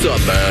up? What's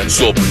up, man? What's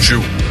up with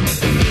you?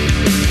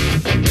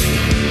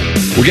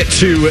 We'll get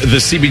to the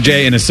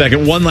CBJ in a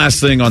second. One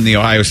last thing on the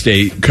Ohio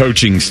State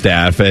coaching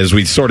staff, as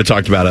we sort of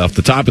talked about off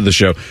the top of the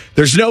show.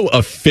 There's no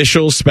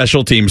official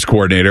special teams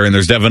coordinator, and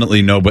there's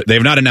definitely no, but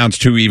they've not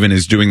announced who even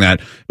is doing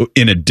that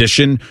in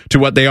addition to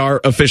what they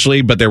are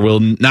officially, but there will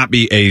not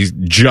be a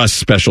just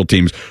special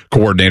teams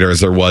coordinator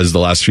as there was the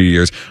last few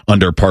years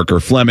under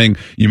Parker Fleming.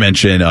 You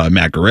mentioned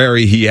Matt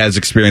Guerreri. He has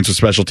experience with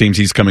special teams.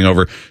 He's coming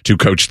over to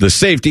coach the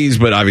safeties,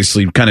 but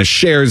obviously kind of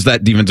shares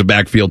that defensive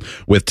backfield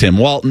with Tim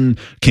Walton.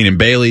 Keenan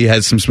Bailey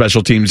has some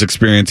special teams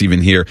experience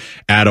even here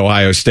at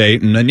Ohio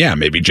State. And then, yeah,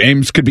 maybe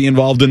James could be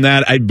involved in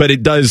that. But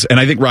it does, and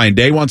I think Ryan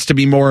Day wants to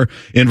be more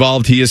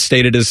involved. He has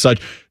stated as such.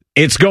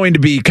 It's going to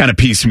be kind of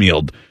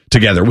piecemealed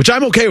together, which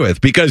I'm okay with,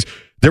 because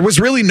there was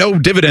really no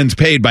dividends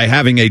paid by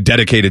having a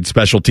dedicated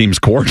special teams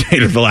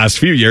coordinator the last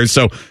few years.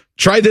 So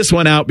try this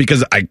one out,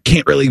 because I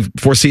can't really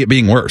foresee it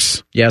being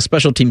worse. Yeah,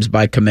 special teams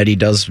by committee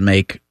does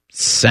make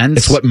sense.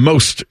 It's what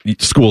most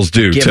schools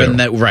do, given too.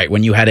 that, right,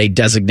 when you had a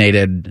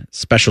designated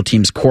special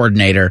teams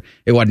coordinator,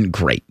 it wasn't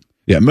great.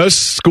 Yeah,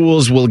 most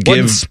schools will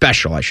give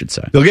special, I should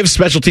say. They'll give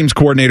special teams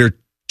coordinator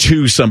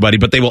to somebody,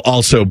 but they will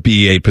also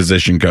be a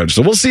position coach.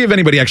 So we'll see if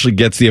anybody actually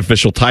gets the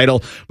official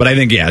title. But I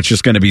think, yeah, it's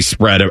just going to be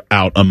spread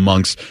out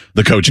amongst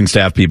the coaching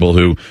staff, people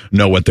who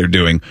know what they're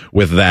doing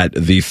with that,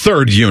 the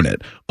third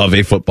unit of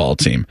a football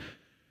team.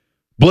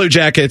 Blue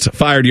Jackets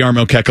fired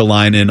Jarmo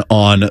Kekalainen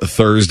on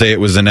Thursday. It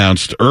was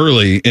announced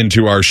early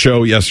into our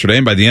show yesterday,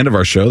 and by the end of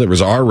our show, there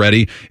was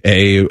already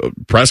a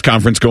press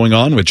conference going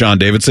on with John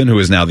Davidson, who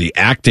is now the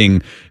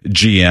acting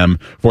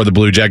GM for the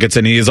Blue Jackets,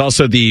 and he is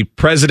also the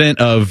president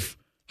of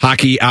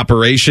hockey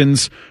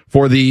operations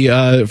for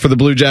the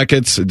Blue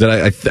Jackets.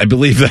 I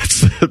believe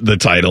that's the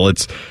title.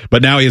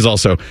 But now he is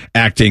also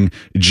acting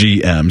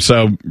GM.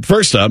 So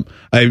first up,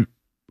 I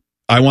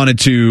wanted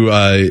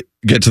to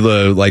get to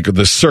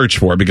the search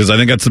for it, because I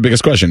think that's the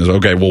biggest question is,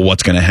 okay, well,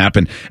 what's going to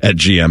happen at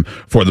GM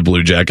for the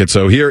Blue Jackets?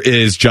 So here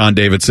is John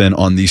Davidson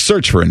on the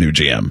search for a new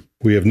GM.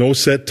 We have no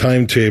set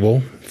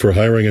timetable for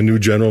hiring a new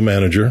general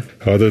manager,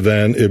 other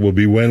than it will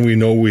be when we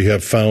know we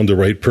have found the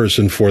right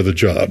person for the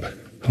job.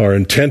 Our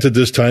intent at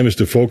this time is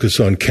to focus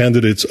on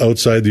candidates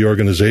outside the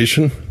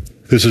organization.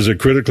 This is a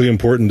critically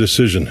important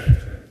decision.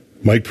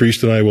 Mike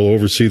Priest and I will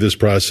oversee this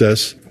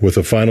process, with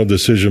a final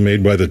decision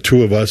made by the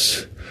two of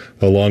us,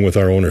 along with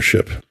our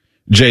ownership.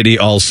 JD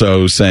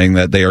also saying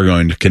that they are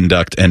going to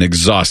conduct an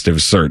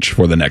exhaustive search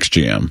for the next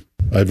GM.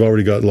 I've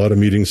already got a lot of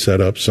meetings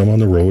set up, some on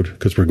the road,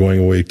 because we're going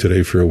away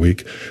today for a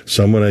week.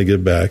 Some when I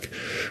get back.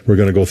 We're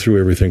going to go through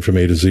everything from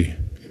A to Z.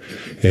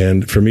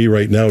 And for me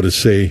right now to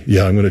say,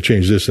 yeah, I'm going to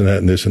change this and that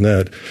and this and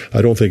that,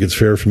 I don't think it's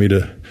fair for me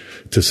to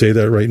say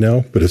that right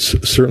now, but it's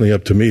certainly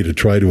up to me to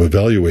try to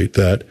evaluate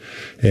that.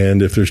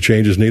 And if there's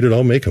changes needed,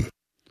 I'll make them.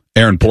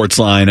 Aaron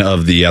Portzline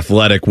of The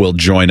Athletic will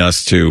join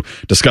us to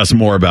discuss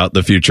more about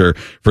the future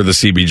for the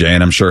CBJ,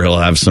 and I'm sure he'll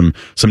have some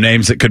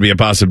names that could be a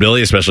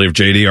possibility, especially if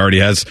JD already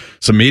has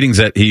some meetings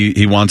that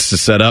he wants to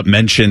set up.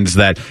 Mentions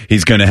that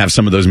he's going to have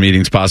some of those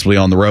meetings possibly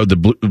on the road. The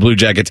Blue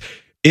Jackets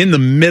in the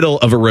middle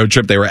of a road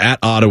trip. They were at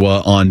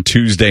Ottawa on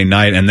Tuesday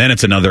night, and then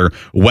it's another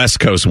West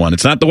Coast one.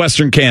 It's not the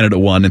Western Canada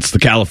one. It's the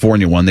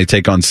California one. They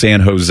take on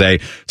San Jose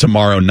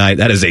tomorrow night.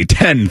 That is a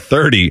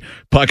 10:30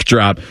 puck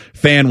drop.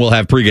 Fan will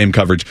have pregame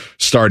coverage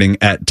starting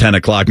at 10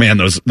 o'clock. Man,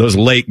 those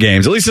late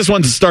games. At least this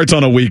one starts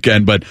on a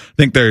weekend, but I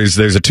think there's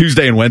a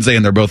Tuesday and Wednesday,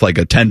 and they're both like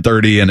a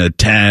 10:30 and a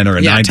 10 or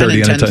a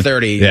 9:30 and a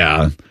 10:30.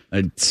 Yeah.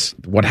 It's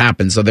what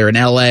happens. So they're in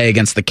LA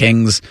against the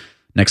Kings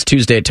next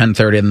Tuesday at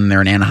 10:30, and then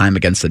they're in Anaheim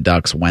against the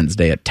Ducks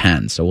Wednesday at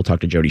 10. So we'll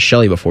talk to Jody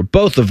Shelley before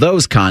both of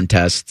those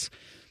contests.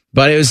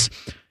 But it was,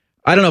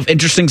 I don't know if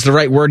interesting is the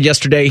right word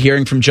yesterday,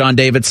 hearing from John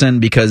Davidson,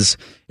 because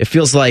it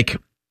feels like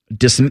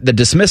the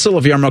dismissal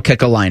of Jarmo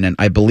Kekalainen,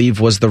 I believe,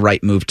 was the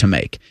right move to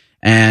make.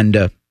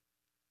 And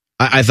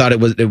I thought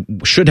it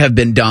should have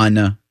been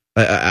done.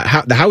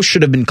 The house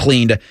should have been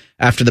cleaned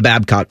after the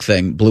Babcock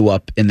thing blew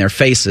up in their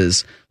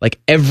faces.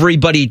 Like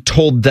everybody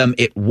told them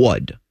it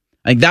would.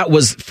 I think that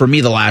was, for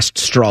me, the last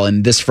straw,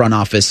 and this front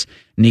office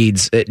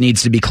needs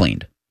to be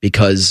cleaned,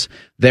 because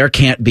there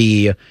can't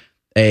be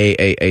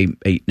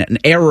an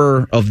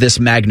error of this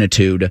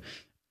magnitude,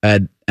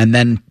 and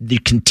then you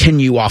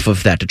continue off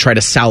of that to try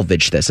to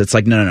salvage this. It's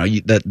like, no.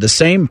 The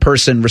same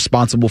person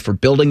responsible for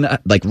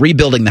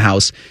rebuilding the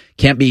house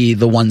can't be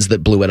the ones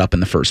that blew it up in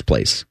the first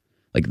place.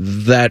 Like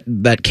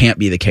that can't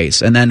be the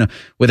case. And then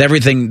with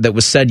everything that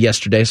was said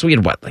yesterday, so we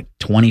had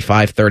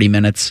 25, 30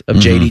 minutes of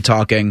JD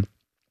talking.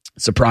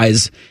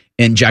 Surprise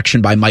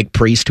injection by Mike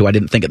Priest, who I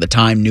didn't think at the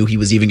time knew he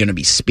was even going to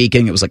be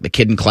speaking. It was like the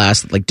kid in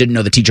class that didn't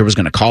know the teacher was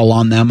going to call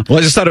on them. Well,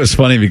 I just thought it was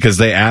funny because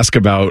they ask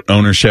about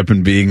ownership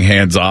and being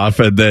hands off,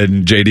 and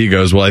then JD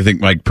goes, "Well, I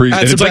think Mike Priest."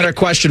 That's a better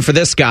question for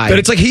this guy. But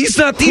it's like he's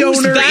not the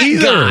owner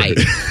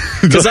either.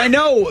 Because I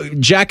know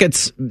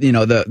Jackets,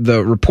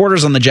 the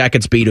reporters on the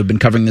Jackets beat who've been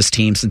covering this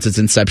team since its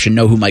inception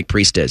know who Mike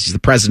Priest is. He's the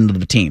president of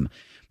the team.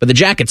 But the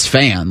Jackets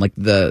fan, like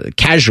the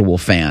casual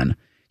fan,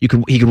 he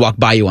could walk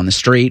by you on the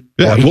street,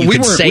 or he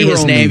could say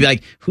his name, be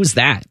like, "Who's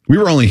that?" We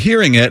were only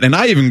hearing it, and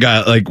I even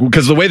got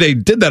because the way they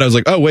did that, I was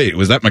like, "Oh wait,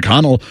 was that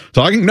McConnell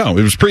talking?" No,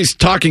 it was Priest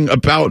talking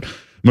about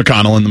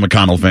McConnell and the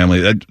McConnell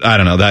family. I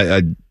don't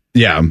know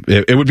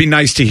it would be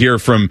nice to hear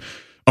from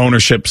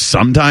ownership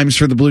sometimes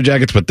for the Blue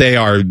Jackets, but they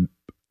are.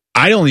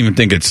 I don't even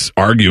think it's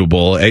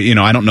arguable.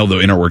 I don't know the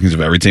inner workings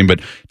of every team,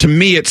 but to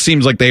me, it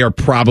seems like they are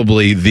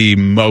probably the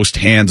most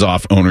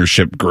hands-off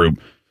ownership group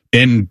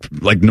in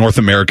North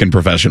American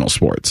professional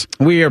sports.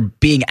 We are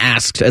being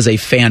asked as a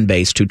fan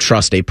base to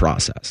trust a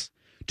process,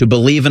 to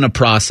believe in a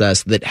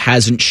process that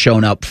hasn't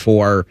shown up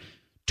for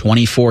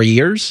 24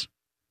 years,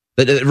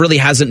 that it really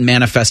hasn't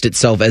manifested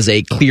itself as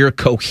a clear,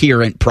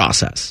 coherent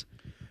process.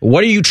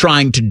 What are you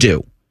trying to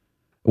do?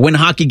 Win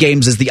hockey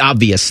games is the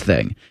obvious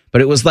thing,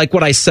 but it was like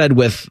what I said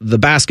with the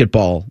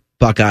basketball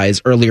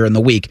Buckeyes earlier in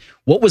the week.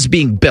 What was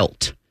being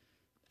built?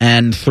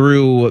 And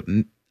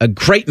through a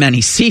great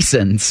many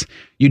seasons,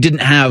 you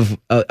didn't have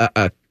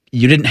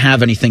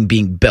anything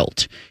being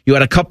built. You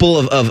had a couple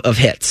of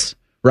hits,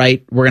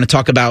 right? We're going to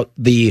talk about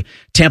the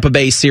Tampa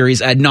Bay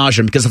series ad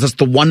nauseum because that's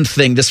the one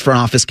thing this front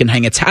office can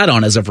hang its hat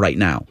on as of right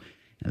now.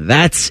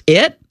 That's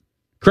it.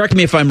 Correct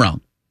me if I'm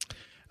wrong.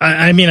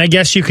 I mean, I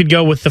guess you could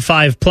go with the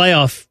 5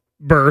 playoff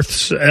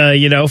berths, 4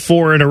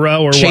 in a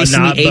row or chasing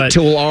whatnot. Chasing the 8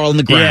 tool all on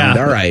the ground.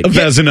 Yeah. All right.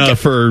 Vezina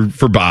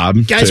for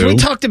Bob. Guys, too. we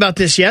talked about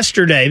this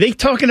yesterday. They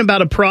talking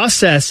about a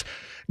process.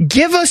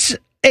 Give us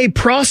a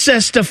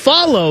process to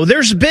follow.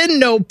 There's been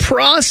no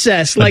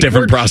process. A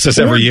different process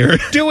every year.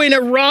 Doing a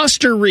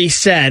roster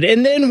reset,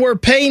 and then we're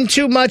paying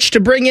too much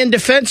to bring in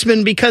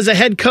defensemen because a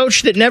head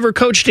coach that never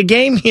coached a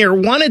game here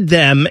wanted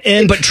them.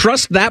 But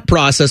trust that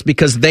process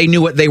because they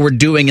knew what they were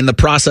doing in the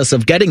process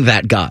of getting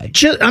that guy.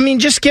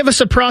 Just give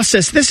us a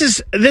process. This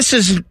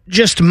is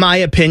just my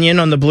opinion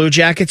on the Blue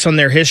Jackets, on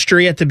their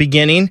history at the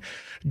beginning.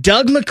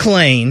 Doug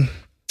McClain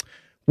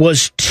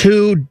was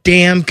too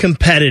damn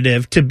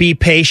competitive to be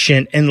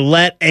patient and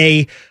let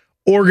a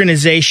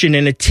organization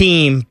and a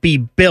team be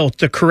built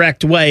the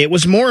correct way. It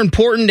was more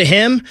important to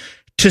him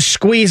to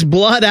squeeze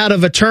blood out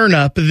of a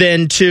turnip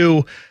than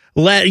to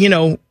let,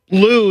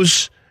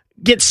 lose,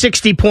 get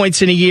 60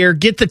 points in a year,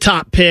 get the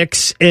top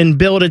picks, and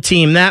build a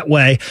team that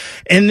way.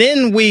 And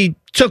then we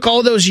took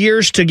all those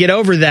years to get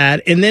over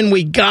that, and then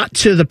we got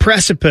to the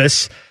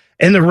precipice,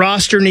 and the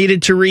roster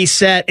needed to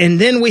reset. And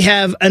then we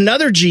have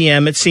another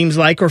GM, it seems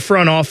like, or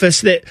front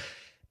office that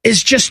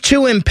is just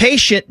too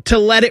impatient to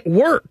let it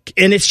work.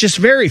 And it's just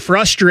very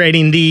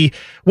frustrating,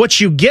 what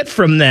you get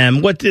from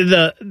them, what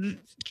the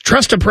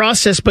trust a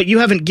process, but you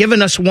haven't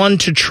given us one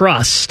to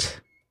trust.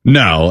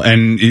 No,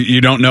 and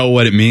you don't know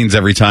what it means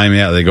every time.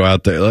 Yeah, they go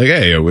out there like,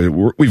 hey,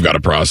 we've got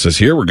a process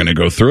here. We're going to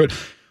go through it.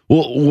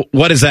 Well,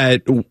 what is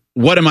that?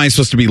 What am I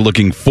supposed to be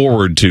looking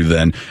forward to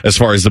then as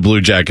far as the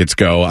Blue Jackets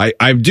go?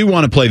 I do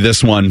want to play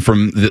this one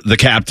from the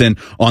captain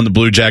on the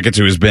Blue Jackets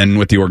who has been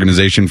with the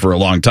organization for a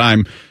long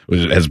time,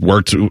 has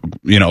worked, around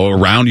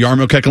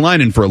Jarmo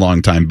Kekalainen for a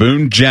long time,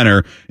 Boone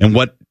Jenner, and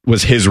what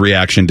was his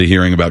reaction to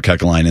hearing about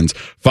Kekalainen's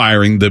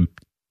firing. The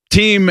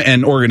team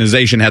and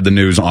organization had the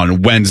news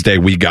on Wednesday.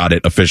 We got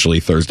it officially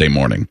Thursday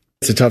morning.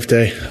 It's a tough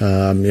day.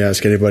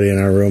 Ask anybody in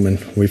our room,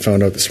 and we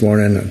found out this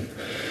morning and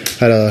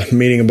had a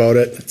meeting about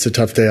it. It's a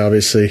tough day,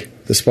 obviously.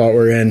 The spot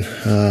we're in,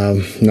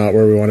 not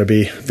where we want to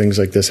be. Things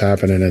like this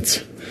happen, and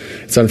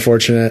it's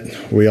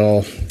unfortunate. We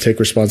all take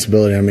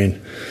responsibility. I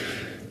mean,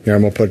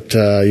 Jarmo put,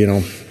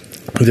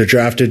 either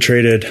drafted,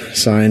 traded,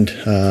 signed,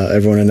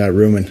 everyone in that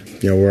room, and,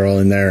 we're all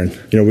in there.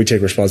 And, we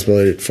take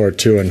responsibility for it,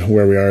 too, and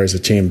where we are as a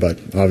team. But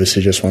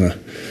obviously just want to,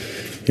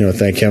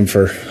 thank him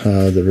for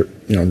the,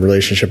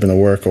 relationship and the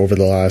work over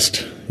the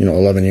last,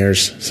 11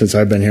 years since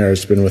I've been here.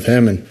 I've been with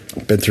him and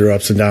been through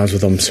ups and downs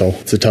with him. So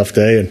it's a tough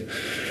day. And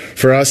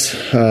for us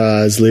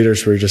as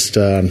leaders, we just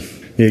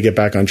need to get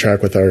back on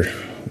track with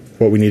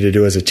what we need to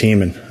do as a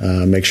team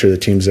and make sure the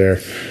team's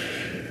there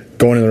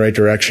going in the right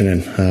direction.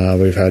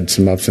 And we've had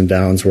some ups and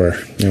downs where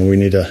we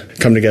need to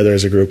come together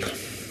as a group,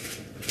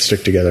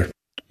 stick together.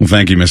 Well,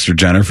 thank you, Mr.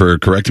 Jenner, for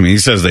correcting me. He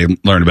says they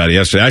learned about it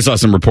yesterday. I saw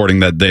some reporting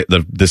that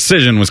the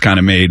decision was kind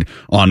of made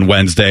on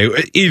Wednesday.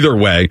 Either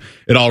way,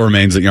 it all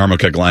remains that Jarmo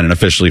Kekalainen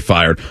officially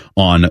fired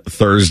on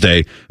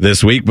Thursday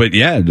this week. But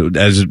yeah,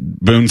 as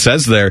Boone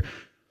says there,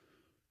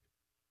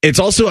 it's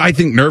also, I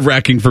think,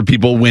 nerve-wracking for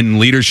people when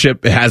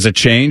leadership has a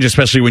change,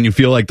 especially when you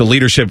feel like the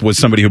leadership was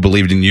somebody who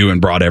believed in you and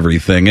brought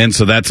everything in.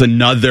 So that's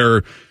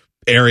another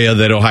area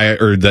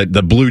that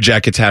the Blue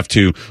Jackets have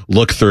to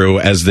look through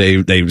as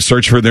they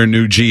search for their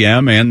new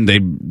GM and they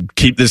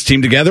keep this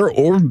team together,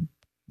 or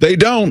they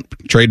don't.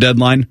 Trade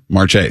deadline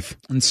March 8th.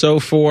 And so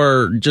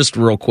for just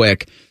real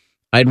quick,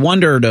 I'd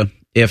wondered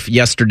if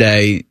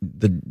yesterday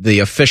the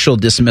official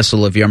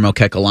dismissal of Jarmo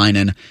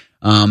Kekalainen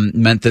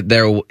meant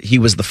that he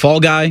was the fall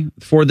guy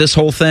for this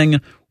whole thing,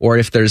 or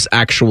if there's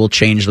actual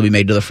change that we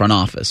made to the front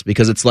office.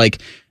 Because it's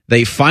like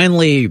they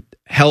finally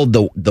held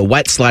the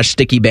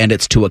wet/sticky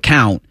bandits to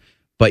account,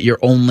 but you're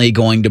only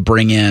going to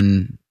bring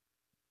in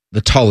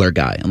the taller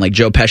guy. And like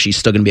Joe Pesci's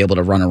still going to be able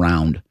to run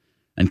around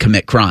and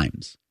commit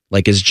crimes.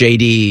 Like, is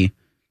JD,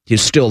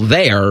 he's still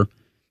there,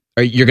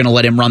 or you're going to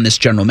let him run this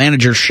general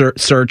manager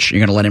search? You're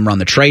going to let him run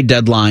the trade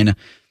deadline?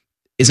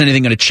 Is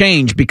anything going to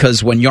change?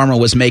 Because when Jarmo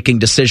was making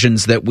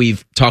decisions that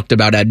we've talked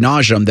about ad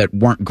nauseum that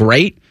weren't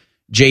great,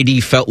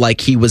 JD felt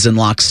like he was in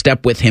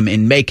lockstep with him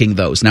in making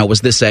those. Now,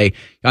 was this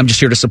I'm just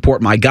here to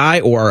support my guy,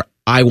 or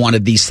I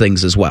wanted these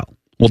things as well?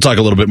 We'll talk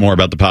a little bit more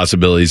about the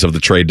possibilities of the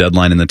trade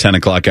deadline in the 10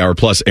 o'clock hour.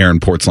 Plus, Aaron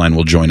Portzline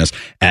will join us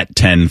at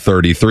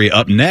 10:33.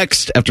 Up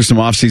next, after some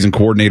offseason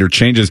coordinator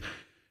changes,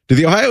 do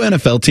the Ohio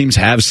NFL teams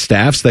have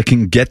staffs that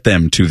can get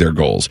them to their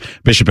goals?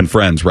 Bishop and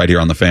Friends, right here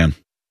on The Fan.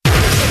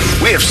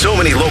 We have so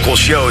many local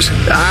shows,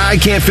 I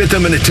can't fit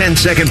them in a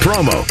 10-second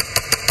promo.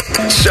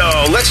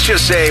 So let's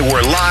just say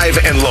we're live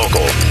and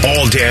local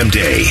all damn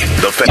day.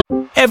 The Fan.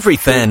 Every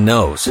fan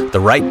knows the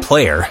right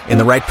player in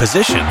the right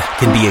position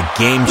can be a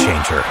game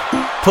changer.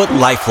 Put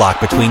LifeLock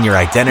between your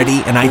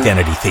identity and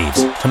identity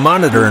thieves to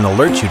monitor and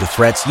alert you to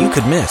threats you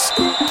could miss.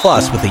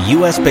 Plus, with a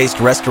U.S.-based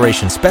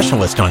restoration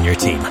specialist on your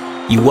team,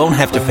 you won't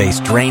have to face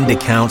drained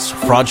accounts,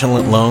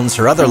 fraudulent loans,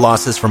 or other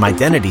losses from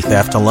identity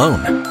theft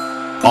alone.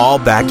 All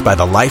backed by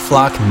the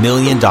LifeLock $1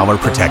 Million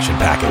Protection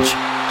Package.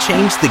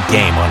 Change the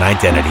game on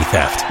identity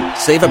theft.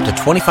 Save up to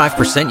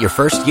 25% your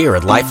first year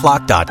at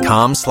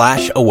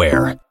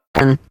LifeLock.com/aware.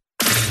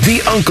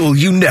 The uncle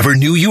you never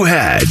knew you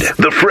had.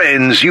 The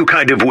friends you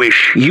kind of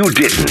wish you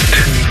didn't.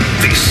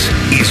 This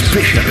is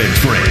Bishop and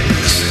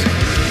Friends.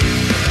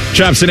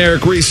 Chops and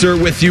Eric Reeser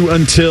with you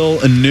until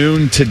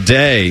noon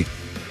today.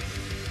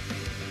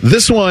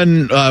 This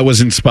one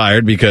was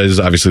inspired because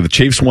obviously the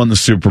Chiefs won the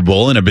Super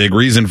Bowl, and a big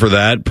reason for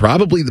that,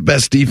 probably the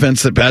best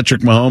defense that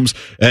Patrick Mahomes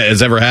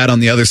has ever had on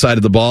the other side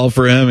of the ball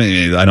for him.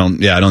 I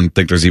don't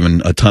think there's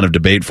even a ton of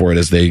debate for it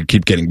as they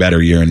keep getting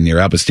better year in and year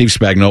out. But Steve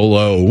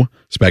Spagnuolo,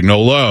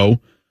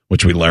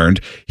 which we learned,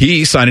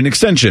 he signed an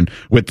extension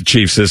with the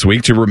Chiefs this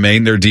week to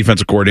remain their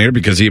defensive coordinator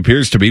because he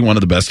appears to be one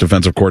of the best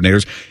defensive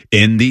coordinators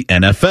in the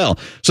NFL.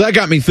 So that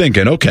got me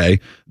thinking, okay,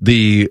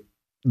 the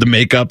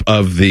makeup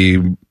of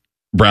the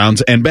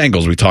Browns and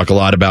Bengals. We talk a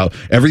lot about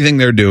everything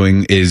they're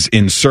doing is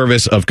in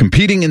service of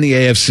competing in the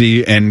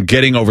AFC and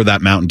getting over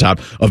that mountaintop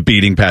of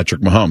beating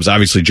Patrick Mahomes.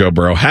 Obviously, Joe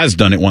Burrow has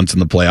done it once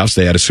in the playoffs.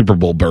 They had a Super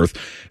Bowl berth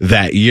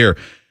that year.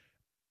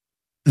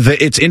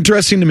 It's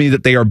interesting to me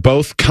that they are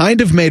both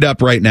kind of made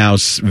up right now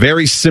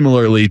very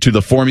similarly to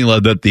the formula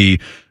that the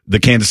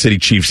Kansas City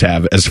Chiefs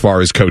have as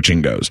far as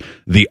coaching goes.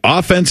 The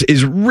offense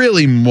is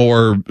really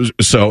more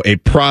so a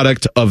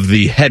product of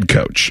the head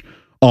coach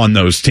on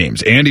those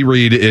teams. Andy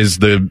Reid is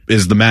the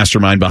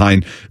mastermind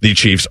behind the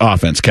Chiefs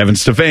offense. Kevin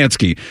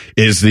Stefanski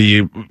is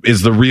the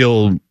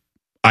real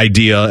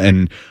idea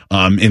and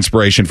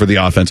inspiration for the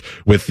offense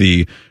with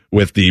the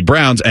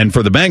Browns. And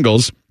for the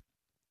Bengals,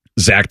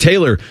 Zach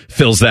Taylor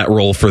fills that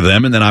role for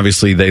them. And then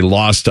obviously they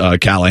lost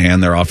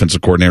Callahan, their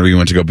offensive coordinator. He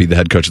went to go be the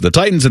head coach of the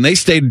Titans, and they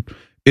stayed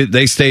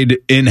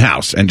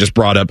in-house and just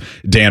brought up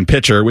Dan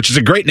Pitcher, which is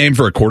a great name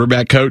for a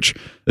quarterback coach.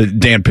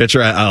 Dan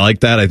Pitcher, I like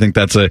that. I think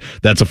that's a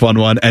fun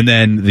one. And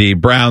then the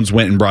Browns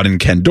went and brought in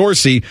Ken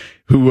Dorsey,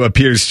 who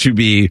appears to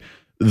be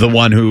the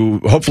one who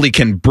hopefully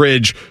can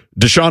bridge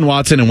Deshaun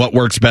Watson and what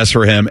works best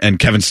for him and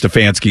Kevin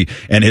Stefanski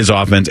and his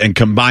offense and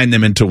combine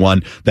them into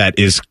one that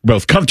is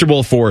both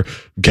comfortable for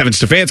Kevin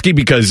Stefanski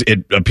because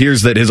it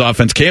appears that his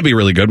offense can be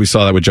really good. We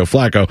saw that with Joe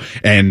Flacco,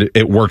 and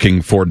it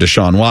working for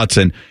Deshaun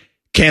Watson.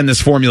 Can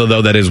this formula,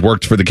 though, that has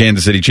worked for the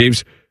Kansas City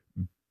Chiefs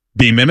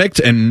be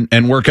mimicked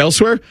and work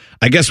elsewhere?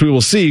 I guess we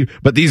will see,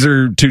 but these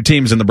are two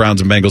teams in the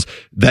Browns and Bengals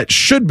that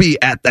should be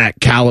at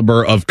that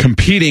caliber of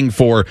competing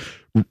for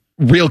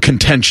real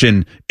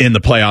contention in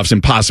the playoffs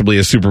and possibly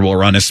a Super Bowl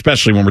run,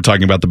 especially when we're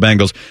talking about the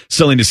Bengals.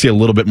 Still need to see a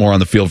little bit more on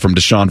the field from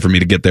Deshaun for me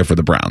to get there for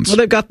the Browns. Well,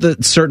 they've got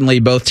certainly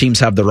both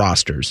teams have the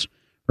rosters,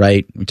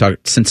 right? We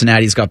talked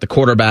Cincinnati's got the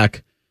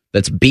quarterback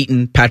that's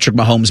beaten Patrick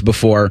Mahomes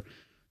before.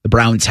 The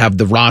Browns have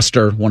the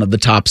roster, one of the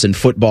tops in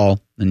football,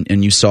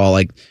 and you saw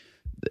with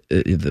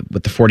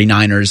the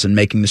 49ers and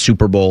making the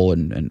Super Bowl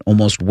and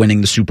almost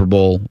winning the Super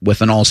Bowl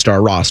with an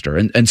all-star roster.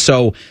 And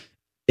so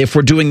if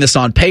we're doing this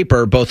on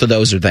paper, both of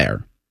those are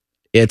there.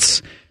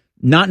 It's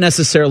not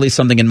necessarily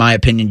something, in my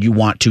opinion, you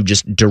want to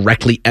just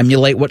directly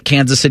emulate what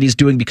Kansas City's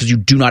doing because you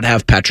do not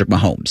have Patrick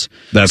Mahomes.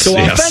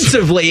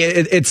 Offensively,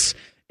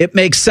 it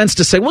makes sense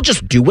to say, well,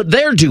 just do what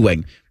they're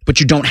doing,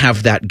 but you don't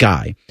have that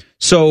guy.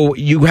 So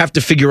you have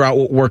to figure out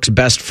what works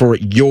best for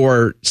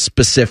your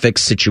specific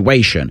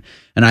situation.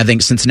 And I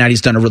think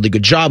Cincinnati's done a really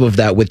good job of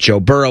that with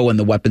Joe Burrow and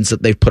the weapons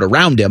that they've put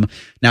around him.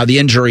 Now, the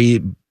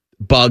injury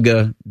bug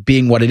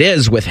being what it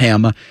is with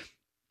him, I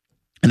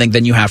think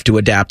then you have to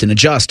adapt and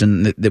adjust.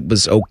 And it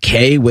was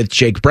okay with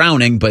Jake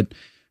Browning, but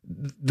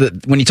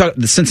when you talk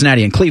the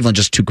Cincinnati and Cleveland,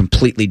 just two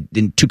completely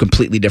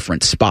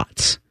different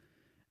spots,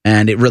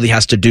 and it really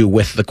has to do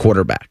with the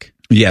quarterback.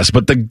 Yes,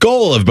 but the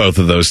goal of both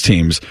of those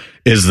teams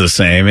is the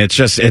same. It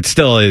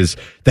still is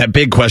that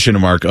big question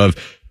mark of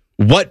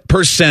what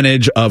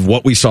percentage of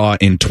what we saw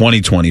in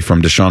 2020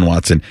 from Deshaun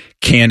Watson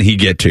can he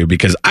get to?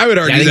 Because I would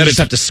argue that you just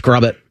have to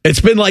scrub it.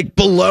 It's been like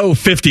below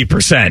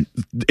 50%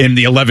 in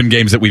the 11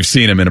 games that we've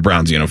seen him in a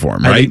Browns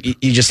uniform, right?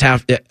 You just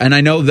have, and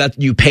I know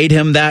that you paid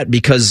him that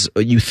because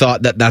you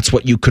thought that that's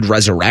what you could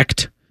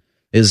resurrect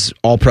is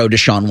All-Pro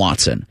Deshaun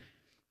Watson.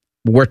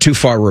 We're too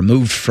far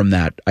removed from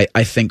that,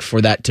 I think, for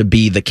that to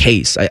be the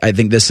case. I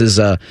think this is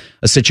a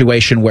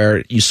situation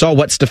where you saw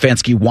what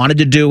Stefanski wanted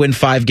to do in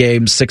 5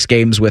 games, 6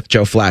 games with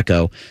Joe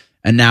Flacco,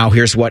 and now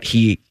here's what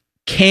he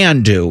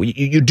can do.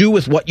 You do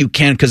with what you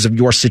can because of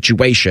your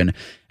situation,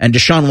 and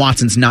Deshaun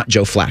Watson's not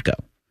Joe Flacco.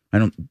 I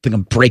don't think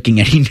I'm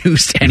breaking any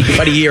news to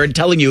anybody here and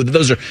telling you that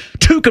those are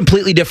two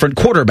completely different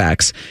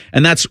quarterbacks.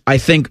 And that's, I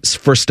think,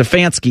 for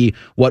Stefanski,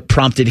 what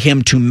prompted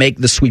him to make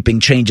the sweeping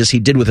changes he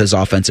did with his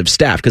offensive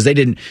staff. Because they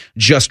didn't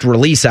just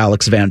release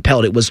Alex Van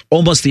Pelt. It was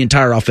almost the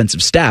entire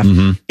offensive staff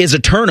is a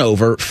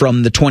turnover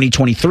from the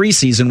 2023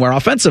 season where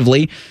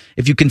offensively,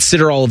 if you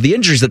consider all of the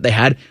injuries that they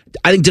had,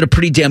 I think did a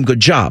pretty damn good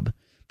job.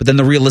 But then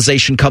the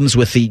realization comes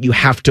with you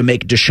have to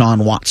make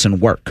Deshaun Watson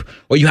work,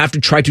 or you have to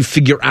try to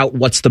figure out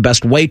what's the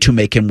best way to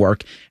make him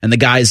work. And the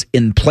guys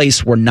in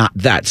place were not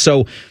that.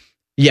 So,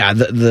 yeah,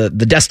 the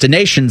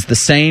destination's the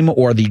same,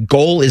 or the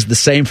goal is the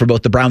same for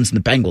both the Browns and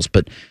the Bengals.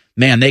 But,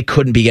 man, they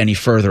couldn't be any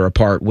further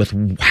apart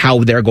with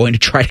how they're going to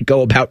try to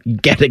go about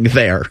getting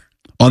there.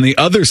 On the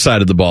other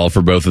side of the ball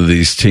for both of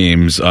these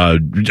teams,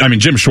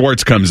 Jim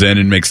Schwartz comes in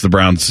and makes the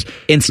Browns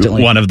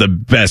instantly one of the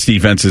best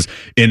defenses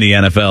in the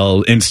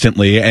NFL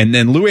instantly. And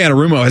then Louis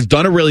Anarumo has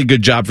done a really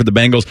good job for the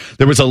Bengals.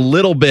 There was a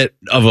little bit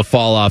of a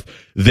fall off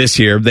this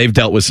year. They've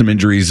dealt with some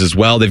injuries as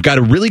well. They've got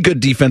a really good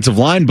defensive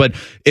line, but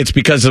it's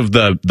because of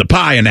the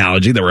pie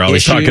analogy that we're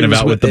always talking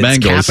about with the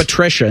Bengals. Cap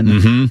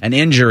attrition and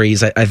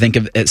injuries, I think,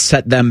 it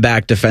set them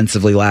back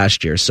defensively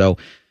last year. So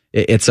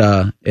whereas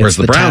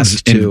the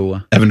Browns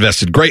have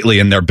invested greatly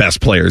in their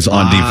best players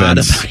on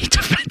defense.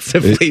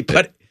 Defensively,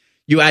 but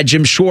you add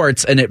Jim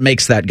Schwartz and it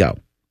makes that go.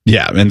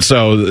 Yeah, and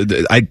so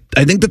I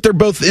think that they're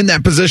both in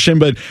that position,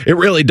 but it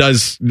really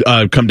does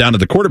come down to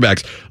the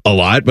quarterbacks a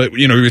lot. But,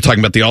 we were talking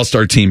about the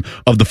all-star team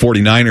of the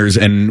 49ers,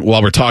 and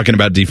while we're talking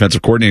about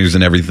defensive coordinators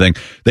and everything,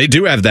 they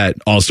do have that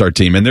all-star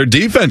team, and their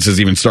defense is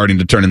even starting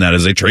to turn in that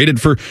as they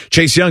traded for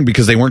Chase Young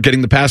because they weren't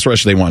getting the pass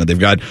rush they wanted. They've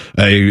got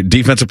a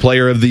defensive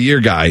player of the year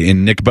guy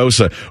in Nick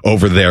Bosa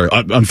over there.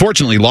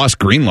 Unfortunately, lost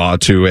Greenlaw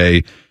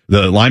to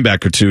the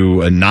linebacker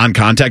to a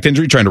non-contact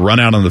injury, trying to run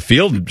out on the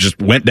field,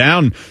 just went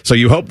down. So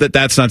you hope that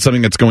that's not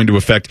something that's going to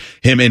affect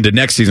him into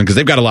next season because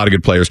they've got a lot of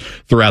good players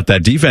throughout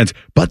that defense.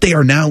 But they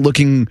are now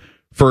looking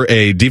for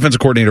a defensive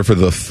coordinator for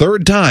the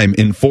third time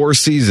in 4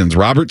 seasons.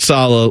 Robert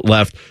Saleh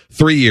left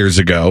 3 years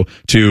ago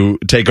to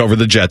take over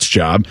the Jets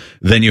job.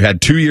 Then you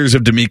had 2 years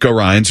of DeMeco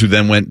Ryans, who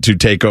then went to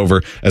take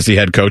over as the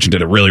head coach and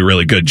did a really,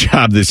 really good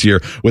job this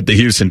year with the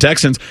Houston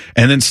Texans.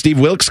 And then Steve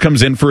Wilkes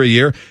comes in for a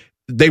year.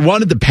 They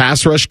wanted the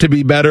pass rush to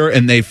be better,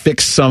 and they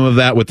fixed some of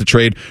that with the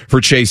trade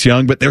for Chase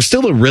Young, but they're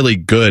still a really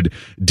good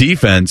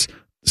defense.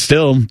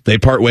 Still, they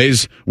part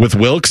ways with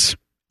Wilkes.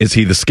 Is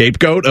he the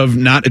scapegoat of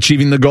not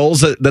achieving the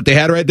goals that they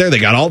had right there? They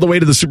got all the way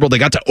to the Super Bowl. They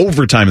got to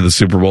overtime in the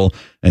Super Bowl,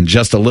 and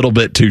just a little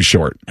bit too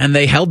short. And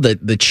they held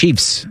the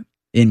Chiefs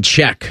in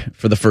check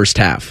for the first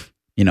half.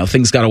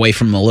 Things got away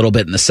from them a little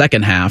bit in the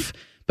second half,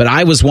 but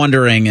I was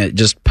wondering,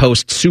 just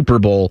post-Super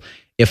Bowl,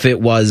 if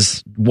it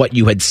was what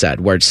you had said,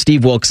 where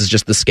Steve Wilkes is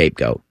just the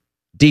scapegoat.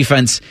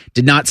 Defense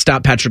did not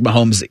stop Patrick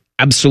Mahomes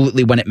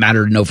absolutely when it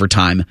mattered in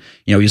overtime.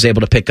 He was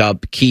able to pick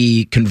up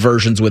key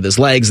conversions with his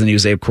legs, and he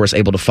was, of course,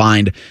 able to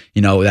find,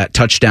 that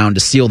touchdown to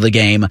seal the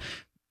game.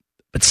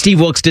 But Steve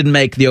Wilkes didn't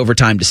make the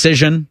overtime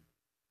decision.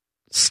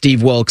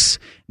 Steve Wilkes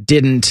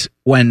didn't,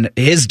 when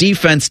his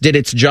defense did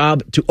its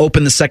job to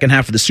open the second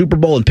half of the Super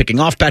Bowl and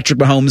picking off Patrick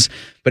Mahomes,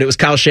 but it was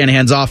Kyle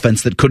Shanahan's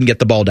offense that couldn't get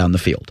the ball down the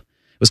field.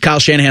 It was Kyle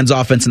Shanahan's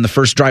offense in the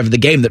first drive of the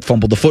game that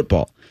fumbled the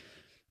football.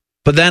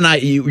 But then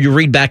you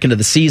read back into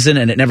the season,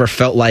 and it never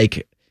felt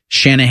like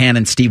Shanahan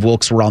and Steve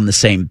Wilkes were on the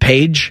same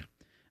page.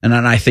 And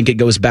then I think it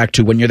goes back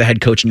to when you're the head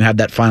coach and you have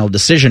that final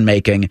decision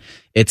making,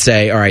 it's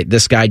all right,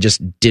 this guy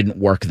just didn't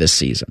work this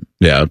season.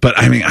 Yeah, but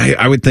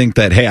I would think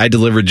that, hey, I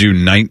delivered you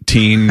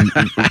 19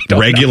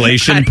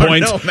 regulation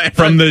points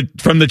from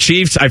the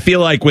Chiefs. I feel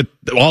like with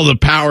all the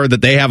power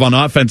that they have on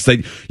offense,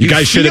 that you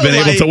guys should have been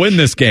able to win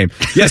this game.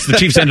 Yes, the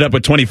Chiefs ended up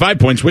with 25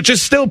 points, which is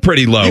still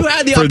pretty low. You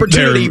had the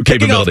opportunity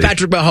picking off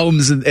Patrick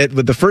Mahomes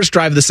with the first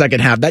drive of the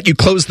second half. That you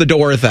closed the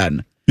door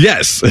then.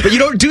 Yes. But you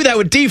don't do that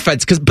with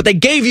defense, but they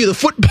gave you the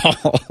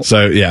football.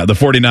 So, yeah, the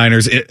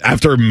 49ers,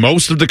 after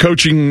most of the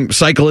coaching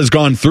cycle has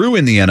gone through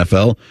in the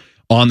NFL,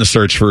 on the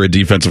search for a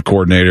defensive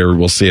coordinator.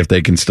 We'll see if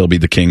they can still be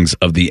the kings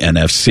of the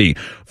NFC.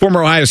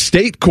 Former Ohio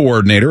State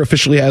coordinator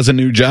officially has a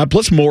new job,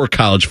 plus more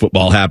college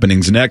football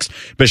happenings next.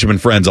 Bishop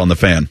and Friends on the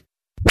Fan.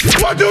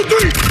 1, 2, 3.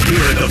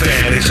 Here at the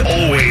Fan, it's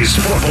always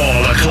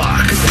football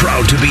o'clock.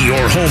 Proud to be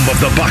your home of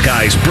the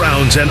Buckeyes,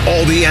 Browns, and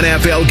all the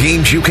NFL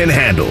games you can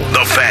handle.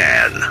 The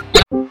Fan.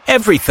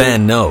 Every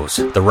fan knows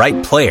the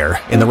right player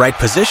in the right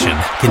position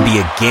can be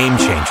a game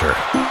changer.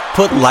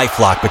 Put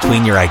LifeLock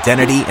between your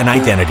identity and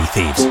identity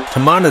thieves to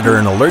monitor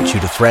and alert you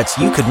to threats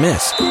you could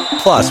miss.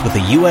 Plus, with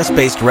a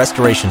U.S.-based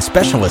restoration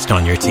specialist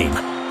on your team,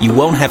 you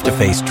won't have to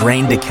face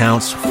drained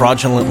accounts,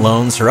 fraudulent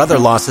loans, or other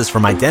losses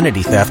from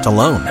identity theft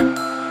alone.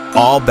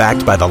 All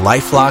backed by the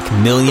LifeLock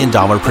 $1 Million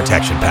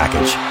Protection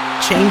Package.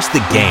 Change the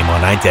game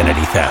on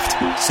identity theft.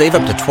 Save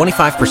up to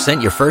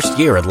 25% your first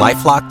year at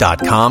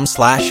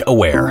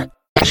LifeLock.com/aware.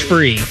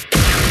 Free.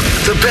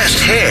 The best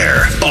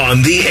hair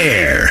on the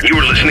air.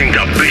 You're listening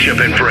to Bishop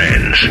and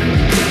Friends.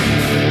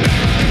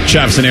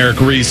 Chaps and Eric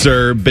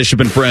Reeser,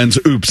 Bishop and Friends,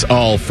 Oops,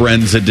 All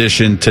Friends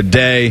edition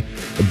today.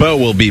 Bo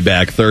will be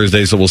back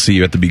Thursday, so we'll see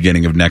you at the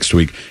beginning of next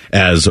week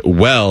as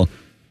well.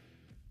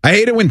 I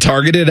hate it when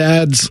targeted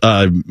ads,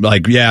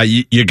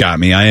 you got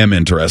me. I am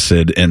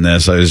interested in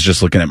this. I was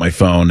just looking at my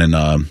phone,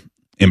 and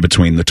in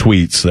between the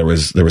tweets, there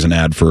was an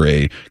ad for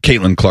a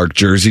Caitlin Clark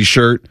jersey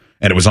shirt,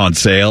 and it was on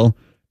sale.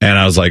 And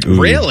I was like,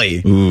 ooh.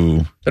 Really?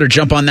 Ooh. Better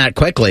jump on that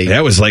quickly. Yeah,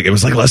 it was like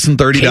less than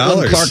 $30.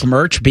 Caitlin Clark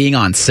merch being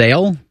on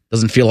sale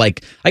doesn't feel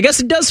like, I guess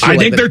it does feel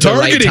like they're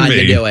targeting the right time me.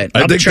 to do it.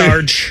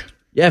 Upcharge.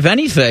 Yeah, if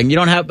anything, you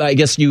don't have, I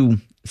guess you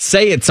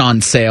say it's on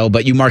sale,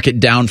 but you mark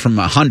it down from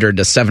 100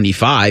 to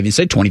 75. You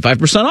say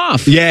 25%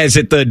 off. Yeah, is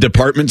it the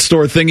department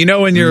store thing? You know,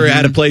 when you're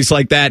at a place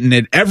like that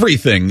and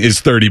everything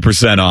is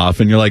 30% off,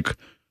 and you're like,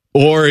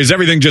 or is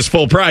everything just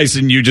full price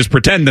and you just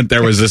pretend that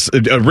there was this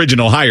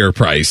original higher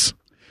price?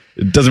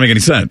 It doesn't make any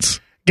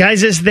sense.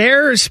 Guys,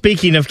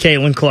 speaking of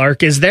Caitlin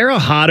Clark, is there a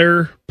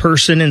hotter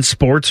person in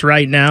sports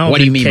right now? What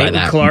do you mean by Caitlin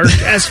that? Clark,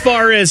 as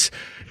far as,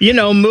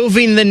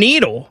 moving the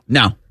needle?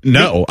 No,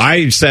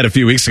 I said a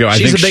few weeks ago,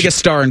 she's the biggest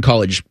star in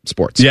college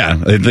sports. Yeah,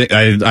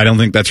 I don't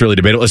think that's really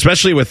debatable,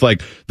 especially with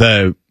like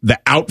the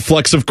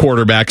outflux of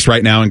quarterbacks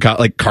right now, and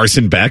like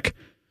Carson Beck.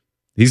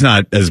 He's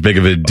not as big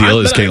of a deal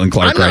as Caitlin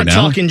Clark right now. I'm not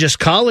talking just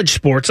college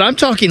sports. I'm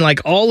talking like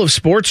all of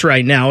sports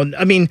right now.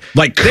 I mean,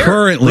 like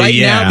currently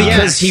now,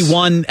 because he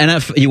won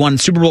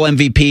Super Bowl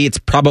MVP. It's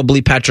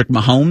probably Patrick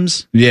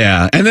Mahomes.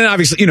 Yeah, and then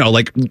obviously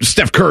like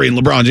Steph Curry and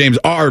LeBron James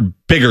are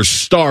bigger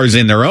stars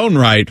in their own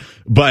right,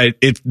 but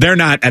they're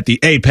not at the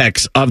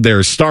apex of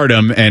their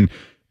stardom, and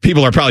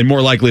people are probably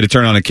more likely to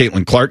turn on a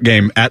Caitlin Clark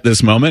game at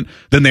this moment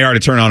than they are to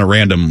turn on a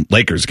random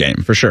Lakers game,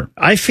 for sure.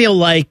 I feel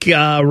like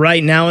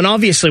right now, and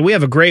obviously we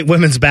have a great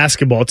women's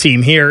basketball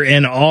team here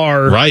in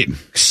our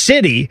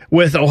city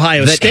with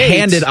Ohio State. That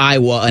handed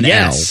Iowa an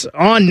L.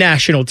 On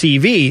national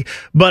TV.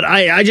 But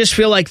I just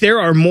feel like there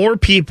are more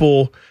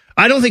people.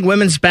 I don't think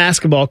women's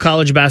basketball,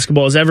 college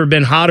basketball, has ever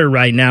been hotter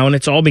right now, and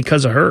it's all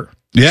because of her.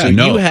 Yeah,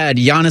 you had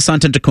Giannis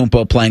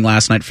Antetokounmpo playing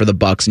last night for the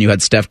Bucks, and you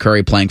had Steph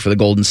Curry playing for the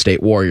Golden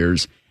State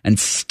Warriors. And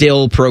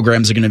still,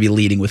 programs are going to be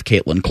leading with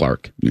Caitlin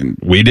Clark.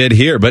 We did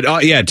here, but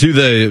to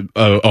the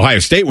Ohio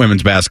State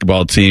women's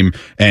basketball team,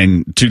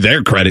 and to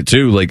their credit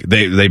too, like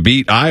they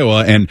beat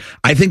Iowa, and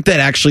I think that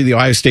actually the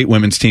Ohio State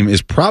women's team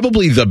is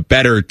probably the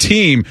better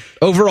team,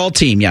 overall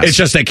team. Yes, it's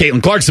just that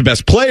Caitlin Clark's the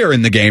best player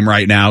in the game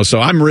right now, so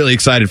I'm really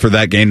excited for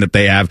that game that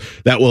they have.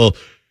 That will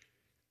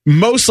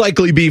most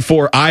likely be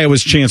for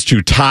Iowa's chance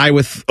to tie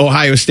with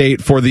Ohio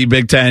State for the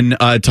Big Ten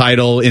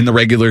title in the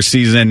regular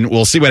season.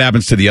 We'll see what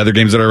happens to the other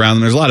games that are around.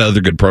 There's a lot of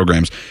other good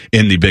programs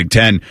in the Big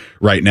Ten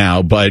right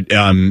now, but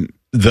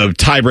the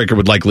tiebreaker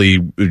would likely,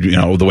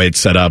 the way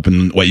it's set up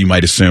and what you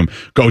might assume,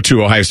 go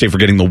to Ohio State for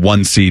getting the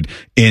 1 seed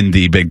in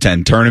the Big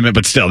Ten tournament.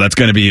 But still, that's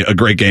going to be a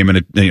great game,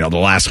 and the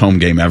last home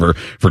game ever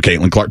for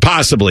Caitlin Clark.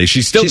 Possibly,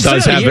 she does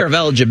have a year of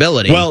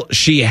eligibility. Well,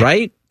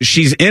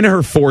 she's in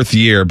her 4th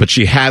year, but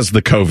she has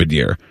the COVID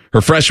year.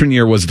 Her freshman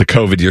year was the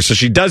COVID year, so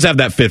she does have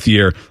that 5th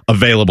year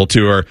available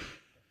to her.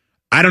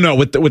 I don't know,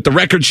 with the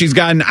record she's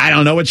gotten, I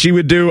don't know what she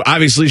would do.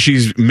 Obviously,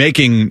 she's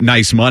making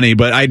nice money,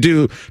 but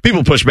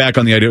people push back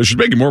on the idea she's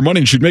making more money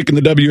than she'd make in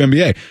the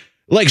WNBA.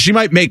 Like, she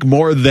might make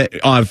more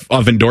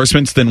of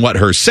endorsements than what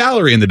her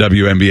salary in the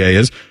WNBA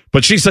is,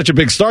 but she's such a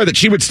big star that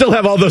she would still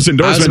have all those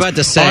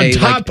endorsements on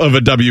top of a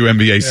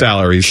WNBA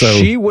salary.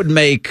 So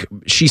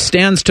she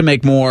stands to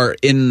make more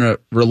in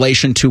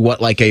relation to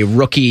what like a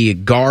rookie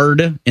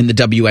guard in the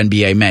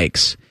WNBA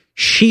makes.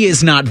 She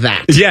is not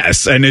that.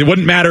 Yes, and it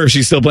wouldn't matter if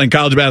she's still playing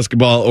college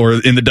basketball or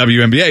in the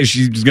WNBA.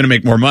 She's going to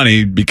make more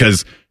money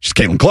because she's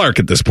Caitlin Clark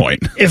at this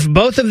point. If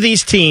both of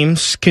these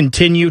teams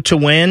continue to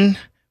win,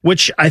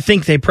 which I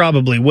think they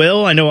probably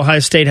will. I know Ohio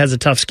State has a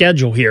tough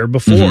schedule here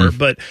before,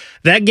 but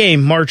that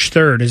game, March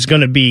 3rd, is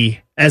going to be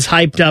as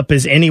hyped up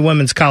as any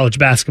women's college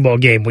basketball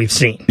game we've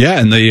seen. Yeah,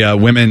 and the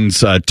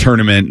women's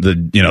tournament,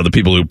 the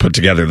people who put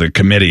together the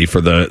committee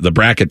for the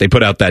bracket, they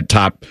put out that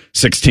top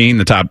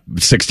 16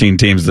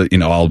 teams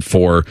that, all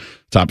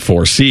top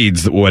 4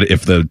 seeds. What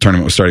if the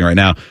tournament was starting right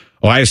now?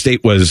 Ohio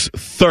State was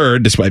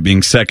 3rd, despite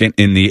being 2nd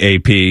in the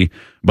AP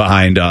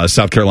behind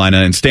South Carolina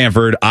and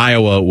Stanford.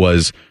 Iowa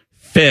was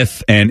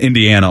 5th, and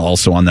Indiana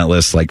also on that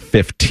list, like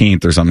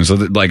 15th or something. So,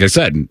 like I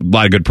said, a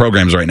lot of good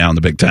programs right now in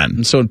the Big Ten.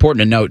 And so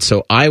important to note,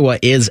 so Iowa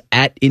is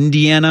at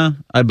Indiana,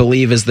 I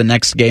believe, is the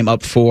next game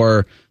up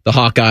for the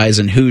Hawkeyes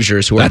and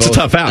Hoosiers, who are That's both a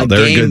tough out.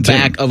 They're game a good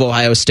back team of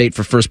Ohio State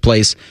for first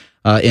place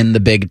in the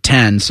Big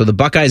Ten. So the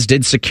Buckeyes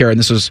did secure, and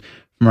this was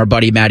from our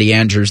buddy Matty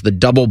Andrews, the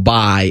double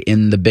bye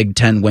in the Big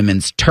Ten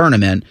women's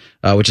tournament,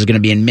 which is going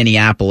to be in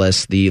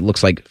Minneapolis,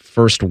 looks like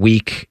first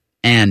week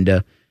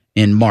and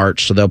in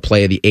March. So they'll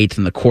play the 8th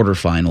in the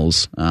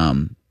quarterfinals.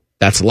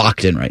 That's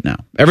locked in right now.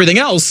 Everything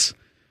else,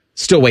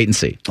 still wait and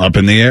see. Up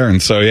in the air.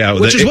 And so, yeah.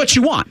 Which is what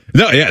you want.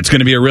 No, yeah, it's going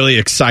to be a really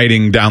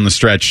exciting down the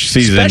stretch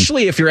season.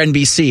 Especially if you're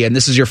NBC and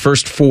this is your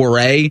first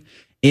foray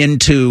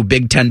into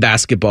Big Ten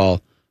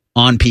basketball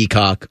on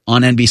Peacock,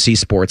 on NBC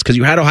Sports, because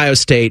you had Ohio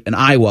State and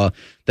Iowa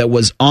that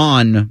was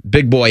on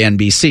Big Boy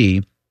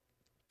NBC,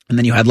 and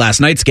then you had last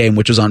night's game,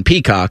 which was on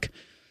Peacock.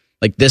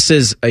 Like, this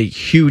is a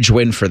huge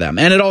win for them.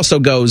 And it also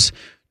goes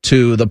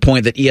to the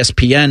point that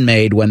ESPN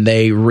made when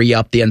they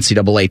re-upped the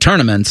NCAA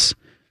tournaments,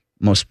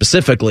 most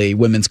specifically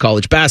women's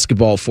college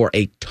basketball, for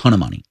a ton of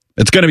money.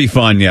 It's going to be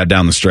fun, yeah,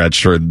 down the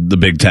stretch for the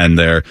Big Ten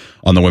there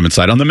on the women's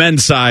side. On the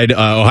men's side,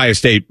 Ohio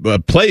State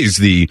plays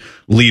the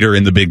leader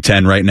in the Big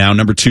Ten right now.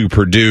 Number 2,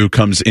 Purdue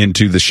comes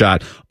into the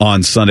shot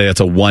on Sunday.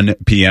 That's a 1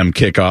 p.m.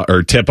 kickoff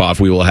or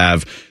tip-off. We will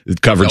have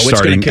coverage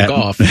starting at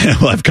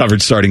we'll have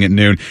coverage starting at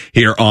noon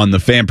here on the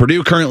Fan.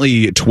 Purdue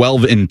currently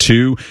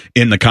 12-2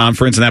 in the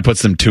conference, and that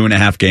puts them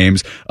 2.5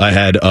 games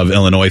ahead of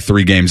Illinois,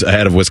 3 games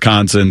ahead of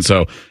Wisconsin.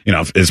 So,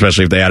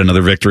 especially if they add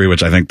another victory,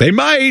 which I think they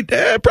might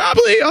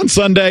probably on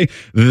Sunday.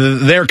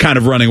 They're kind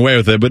of running away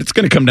with it, but it's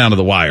going to come down to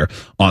the wire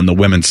on the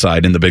women's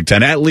side in the Big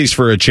Ten, at least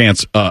for a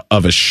chance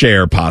of a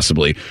share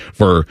possibly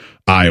for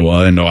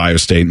Iowa and Ohio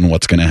State and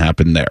what's going to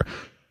happen there.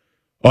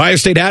 Ohio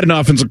State had an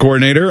offensive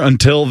coordinator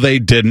until they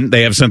didn't.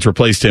 They have since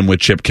replaced him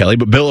with Chip Kelley,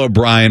 but Bill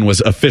O'Brien was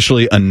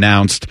officially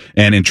announced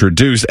and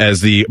introduced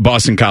as the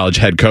Boston College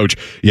head coach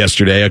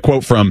yesterday. A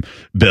quote from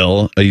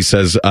Bill, he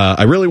says,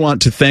 I really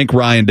want to thank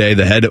Ryan Day,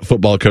 the head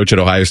football coach at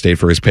Ohio State,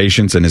 for his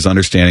patience and his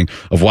understanding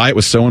of why it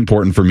was so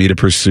important for me to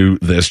pursue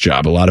this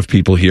job. A lot of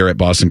people here at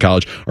Boston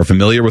College are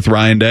familiar with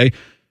Ryan Day.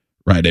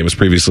 Ryan Day was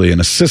previously an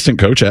assistant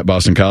coach at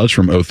Boston College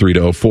from 03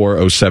 to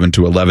 04, 07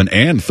 to 11,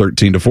 and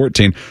 13 to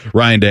 14.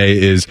 Ryan Day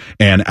is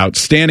an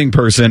outstanding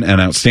person, an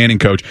outstanding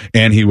coach,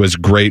 and he was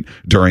great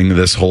during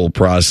this whole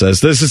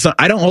process.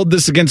 I don't hold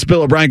this against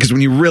Bill O'Brien, because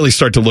when you really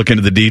start to look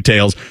into the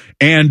details,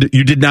 and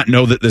you did not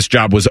know that this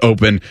job was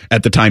open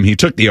at the time he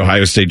took the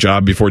Ohio State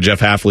job, before Jeff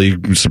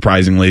Hafley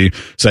surprisingly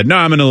said, no,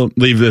 I'm going to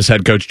leave this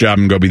head coach job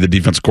and go be the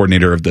defense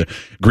coordinator of the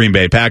Green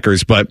Bay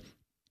Packers. But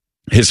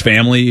his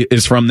family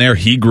is from there.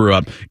 He grew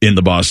up in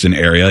the Boston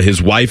area.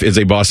 His wife is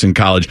a Boston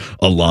College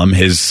alum.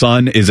 His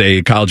son is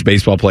a college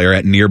baseball player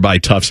at nearby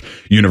Tufts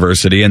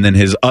University. And then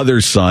his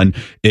other son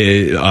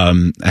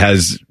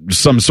has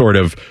some sort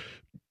of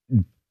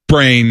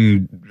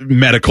brain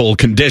medical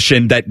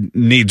condition that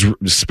needs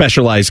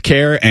specialized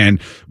care. And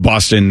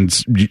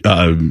Boston's,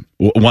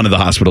 one of the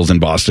hospitals in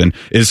Boston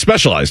is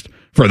specialized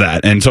for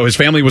that. And so his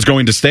family was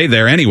going to stay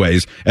there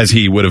anyways, as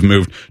he would have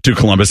moved to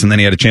Columbus, and then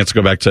he had a chance to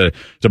go back to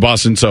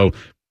Boston. So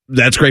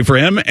that's great for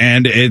him,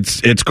 and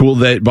it's cool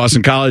that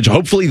Boston College,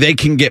 hopefully they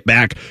can get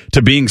back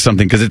to being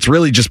something, because it's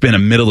really just been a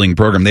middling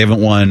program. They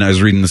haven't won, I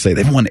was reading this, they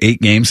haven't won 8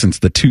 games since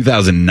the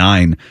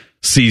 2009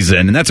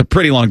 season, and that's a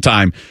pretty long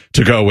time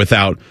to go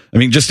without. I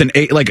mean, just an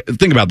 8, like,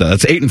 think about that.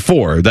 That's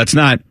 8-4. That's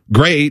not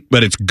great,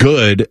 but it's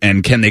good.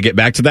 And can they get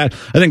back to that?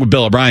 I think with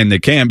Bill O'Brien they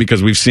can,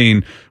 because we've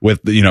seen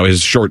with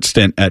his short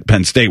stint at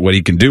Penn State what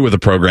he can do with a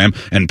program.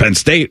 And Penn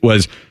State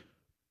was,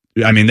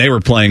 I mean, they were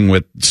playing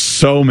with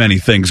so many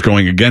things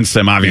going against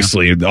them,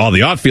 obviously, all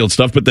the off-field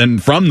stuff, but then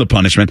from the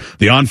punishment,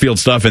 the on-field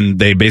stuff, and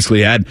they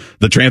basically had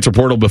the transfer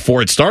portal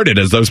before it started,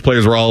 as those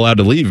players were all allowed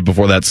to leave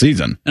before that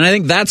season. And I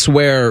think that's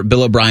where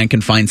Bill O'Brien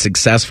can find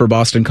success for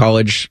Boston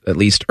College, at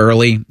least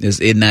early, is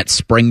in that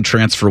spring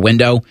transfer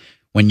window,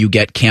 when you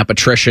get camp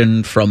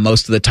attrition from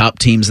most of the top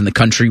teams in the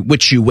country,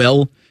 which you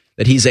will,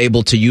 that he's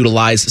able to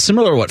utilize,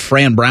 similar to what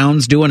Fran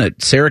Brown's doing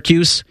at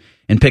Syracuse,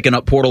 and picking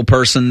up portal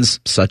persons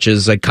such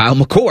as Kyle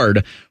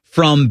McCord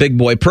from big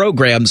boy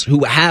programs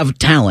who have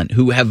talent,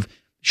 who have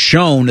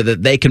shown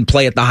that they can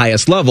play at the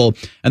highest level,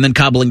 and then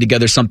cobbling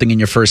together something in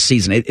your first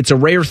season. It's a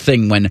rare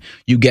thing when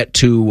you get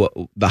to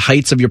the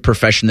heights of your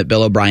profession that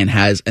Bill O'Brien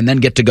has, and then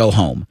get to go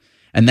home,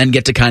 and then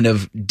get to kind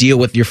of deal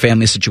with your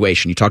family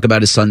situation. You talk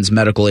about his son's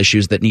medical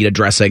issues that need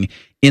addressing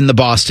in the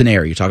Boston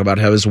area. You talk about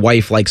how his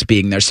wife likes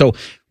being there. So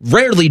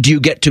rarely do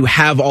you get to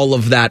have all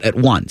of that at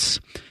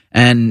once.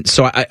 And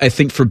so I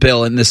think for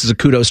Bill, and this is a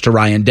kudos to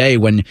Ryan Day,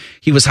 when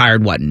he was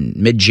hired, in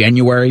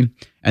mid-January,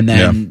 and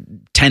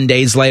then 10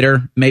 days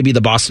later, maybe the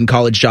Boston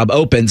College job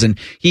opens, and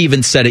he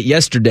even said it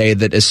yesterday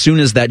that as soon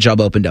as that job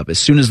opened up, as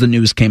soon as the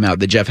news came out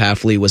that Jeff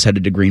Hafley was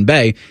headed to Green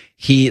Bay,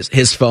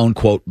 his phone,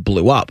 quote,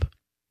 blew up,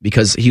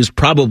 because he was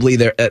probably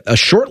there at a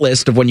short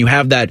list of when you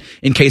have that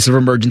in case of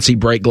emergency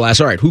break glass.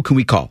 All right, who can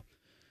we call?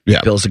 Yeah.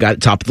 Bill's the guy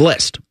at the top of the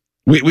list.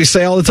 We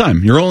say all the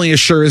time, you're only as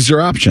sure as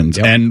your options.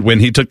 Yep. And when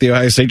he took the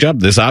Ohio State job,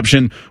 this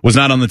option was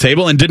not on the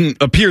table and didn't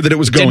appear that it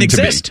was going to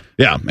exist.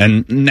 Be. Yeah,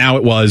 and now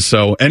it was.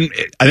 So, and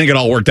I think it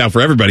all worked out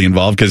for everybody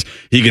involved because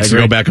he gets to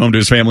go back home to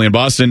his family in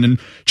Boston. And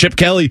Chip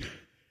Kelley,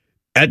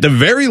 at the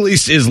very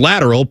least, is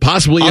lateral,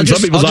 possibly in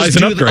some people's eyes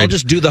an upgrade. I'll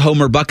just do the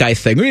Homer Buckeye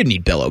thing. We didn't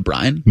need Bill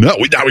O'Brien. No,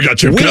 now we got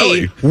Chip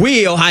Kelley.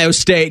 We, Ohio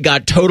State,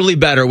 got totally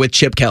better with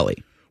Chip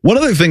Kelley. One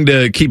other thing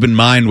to keep in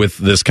mind with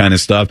this kind of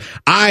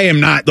stuff, I am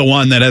not the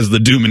one that has the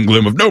doom and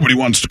gloom of nobody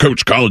wants to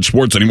coach college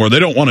sports anymore. They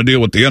don't want to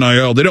deal with the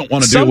NIL. They don't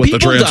want to deal with the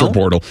transfer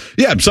portal.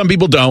 Yeah, some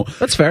people don't.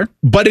 That's fair.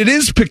 But it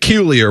is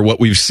peculiar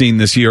what we've seen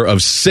this year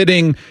of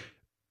sitting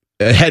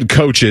head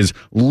coaches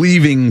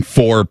leaving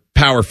for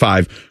Power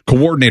 5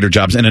 coordinator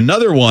jobs. And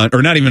another one,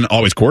 or not even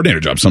always coordinator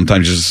jobs,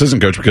 sometimes just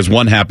assistant coach, because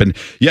one happened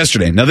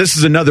yesterday. Now, this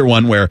is another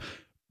one where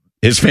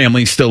his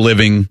family's still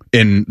living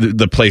in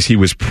the place he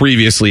was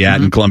previously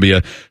at in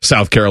Columbia,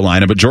 South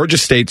Carolina. But Georgia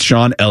State's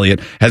Sean Elliott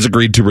has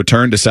agreed to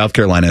return to South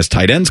Carolina as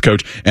tight ends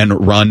coach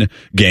and run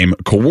game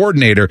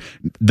coordinator.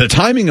 The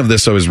timing of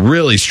this, though, is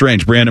really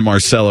strange. Brandon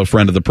Marcello,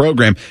 friend of the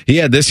program, he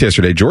had this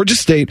yesterday. Georgia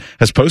State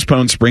has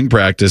postponed spring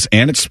practice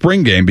and its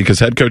spring game because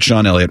head coach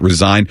Sean Elliott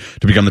resigned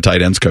to become the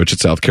tight ends coach at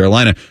South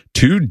Carolina.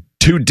 Two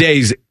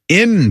days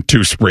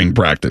into spring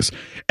practice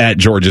at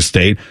Georgia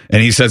State,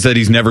 and he says that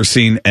he's never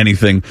seen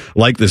anything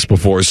like this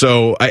before.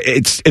 So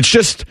it's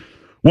just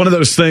one of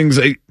those things.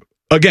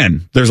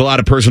 Again, there's a lot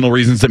of personal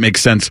reasons that make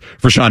sense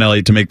for Sean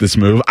Elliott to make this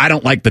move. I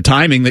don't like the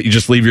timing that you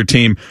just leave your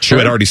team who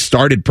had already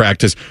started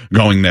practice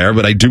going there,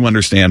 but I do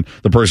understand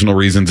the personal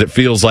reasons. It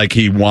feels like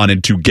he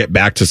wanted to get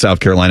back to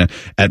South Carolina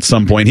at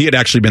some point. He had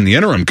actually been the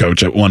interim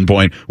coach at one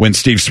point when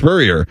Steve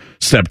Spurrier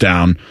stepped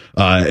down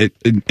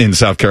in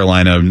South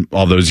Carolina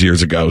all those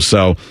years ago.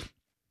 So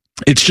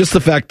it's just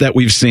the fact that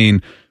we've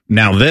seen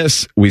now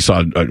this. We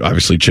saw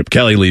obviously Chip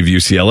Kelley leave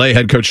UCLA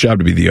head coach job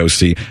to be the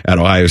OC at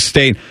Ohio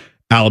State.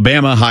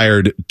 Alabama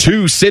hired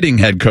two sitting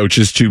head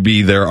coaches to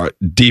be their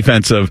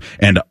defensive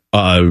and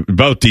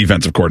both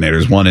defensive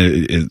coordinators.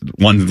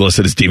 One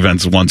listed as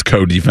defensive, one's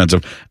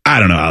co-defensive.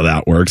 I don't know how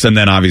that works. And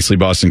then obviously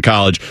Boston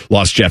College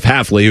lost Jeff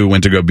Hafley, who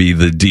went to go be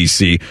the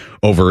DC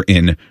over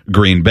in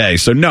Green Bay.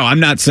 So no, I'm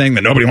not saying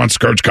that nobody wants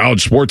to coach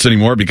college sports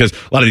anymore because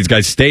a lot of these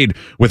guys stayed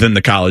within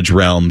the college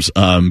realms.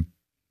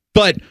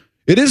 But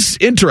it is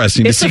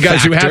interesting to see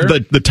guys who have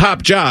the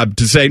top job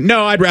to say,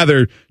 no, I'd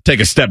rather take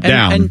a step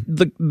down. And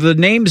the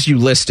names you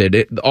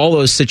listed, all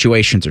those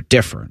situations are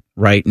different,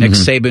 right? Nick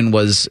Saban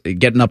was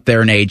getting up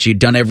there in age. He'd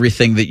done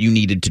everything that you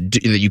needed to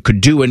do, that you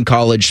could do in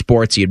college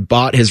sports. He had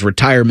bought his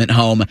retirement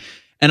home.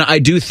 And I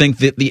do think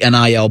that the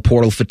NIL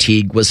portal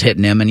fatigue was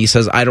hitting him, and he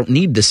says, I don't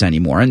need this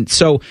anymore. And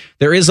so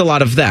there is a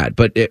lot of that.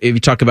 But if you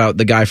talk about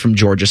the guy from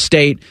Georgia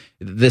State,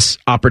 this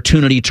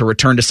opportunity to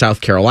return to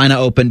South Carolina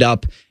opened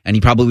up, and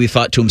he probably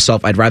thought to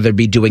himself, I'd rather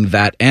be doing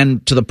that.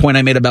 And to the point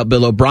I made about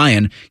Bill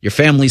O'Brien, your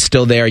family's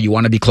still there. You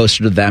want to be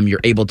closer to them.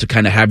 You're able to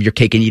kind of have your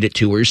cake and eat it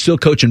too, where you're still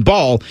coaching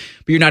ball,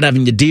 but you're not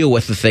having to deal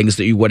with the things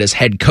that you would as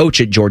head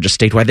coach at Georgia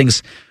State, who I think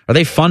are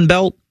they Fun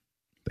Belt?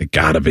 They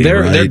gotta be.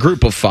 They're a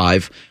group of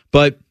 5,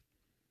 but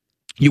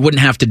you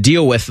wouldn't have to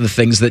deal with the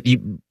things that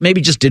you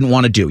maybe just didn't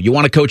want to do. You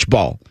want to coach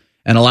ball.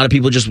 And a lot of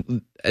people just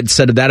had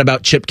said that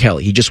about Chip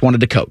Kelley. He just wanted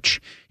to coach.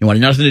 He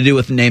wanted nothing to do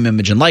with name,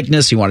 image, and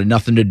likeness. He wanted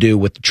nothing to do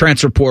with the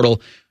transfer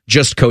portal,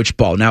 just coach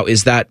ball. Now,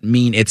 does that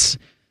mean it's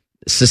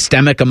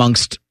systemic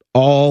amongst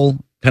all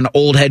kind of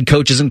old head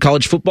coaches in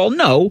college football?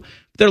 No.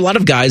 There are a lot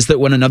of guys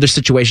that when another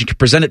situation can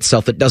present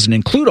itself that doesn't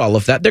include all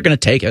of that, they're going to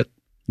take it.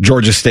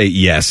 Georgia State,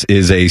 yes,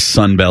 is a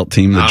Sun Belt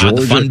team.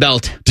 The Fun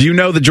Belt. Do you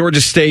know the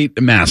Georgia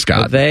State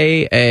mascot? Are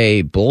they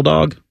a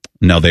bulldog?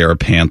 No, they are a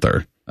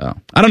panther. Oh.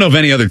 I don't know if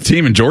any other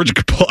team in Georgia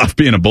could pull off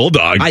being a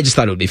bulldog. I just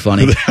thought it would be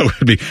funny. That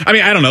would be. I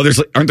mean, I don't know.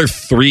 Aren't there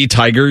 3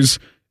 tigers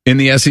in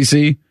the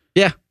SEC?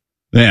 Yeah.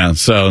 Yeah,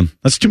 so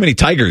that's too many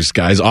Tigers,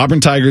 guys.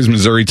 Auburn Tigers,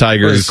 Missouri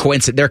Tigers.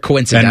 They're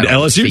coincidental. And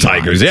LSU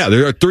Tigers. Yeah,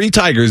 there are 3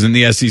 Tigers in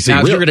the SEC.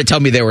 Now, if you're going to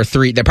tell me there were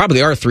 3, there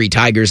probably are 3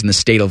 Tigers in the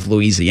state of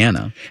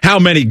Louisiana. How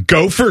many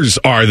Gophers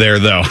are there,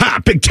 though?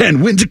 Ha! Big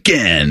Ten wins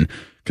again.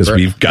 Because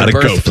we've got a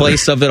Gopher. The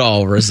birthplace of it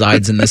all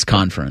resides in this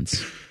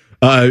conference.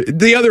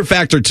 The other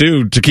factor,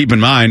 too, to keep in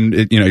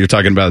mind, you're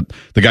talking about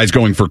the guys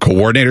going for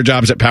coordinator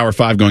jobs at Power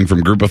 5, going from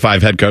Group of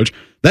 5 head coach.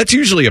 That's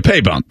usually a pay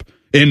bump.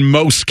 In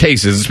most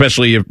cases,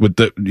 especially with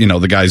the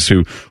guys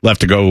who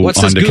left to go on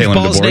to Kalen DeBoer's.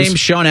 What's his name?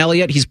 Sean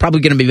Elliott. He's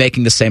probably going to be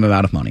making the same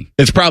amount of money.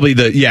 It's probably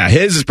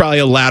his is probably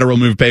a lateral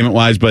move payment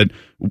wise, but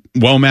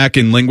Womack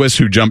and Linguist,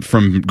 who jumped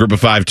from Group of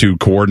 5 to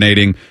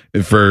coordinating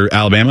for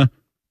Alabama,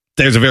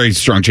 there's a very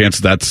strong chance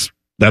that's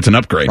an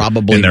upgrade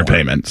probably in their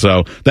payment.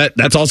 So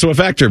that's also a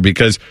factor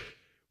because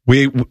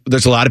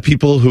there's a lot of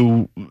people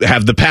who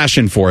have the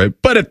passion for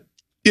it, but at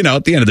the end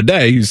of the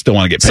day, you still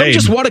want to get paid. Some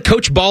just want to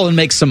coach ball and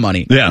make some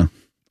money. Yeah.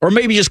 Or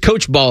maybe just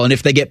coach ball, and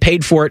if they get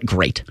paid for it,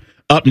 great.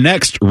 Up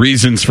next,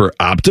 reasons for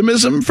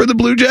optimism for the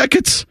Blue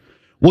Jackets.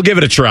 We'll give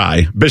it a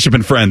try. Bishop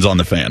and Friends on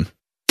the Fan.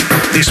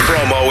 This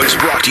promo is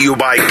brought to you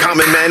by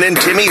Common Man and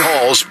Timmy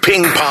Hall's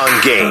Ping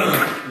Pong Game.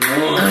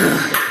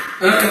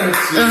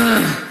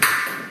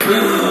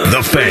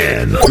 The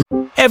Fan.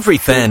 Every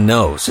fan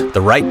knows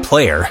the right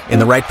player in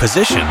the right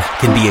position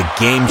can be a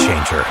game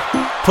changer.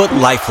 Put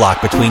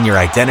LifeLock between your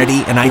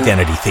identity and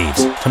identity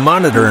thieves to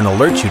monitor and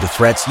alert you to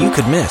threats you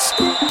could miss.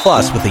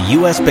 Plus, with a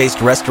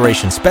U.S.-based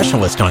restoration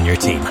specialist on your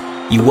team,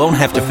 you won't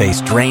have to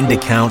face drained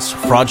accounts,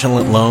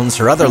 fraudulent loans,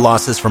 or other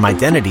losses from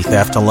identity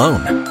theft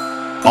alone.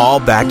 All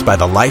backed by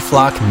the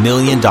LifeLock $1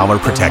 Million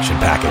Protection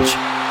Package.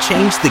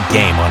 Change the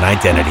game on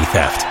identity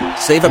theft.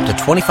 Save up to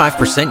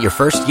 25% your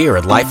first year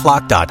at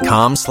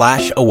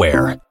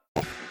LifeLock.com/aware.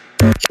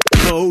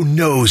 Bo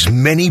knows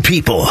many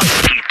people.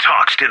 He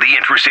talks to the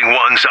interesting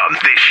ones on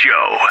this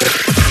show.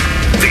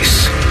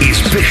 This is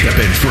Bishop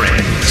and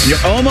Friends. You're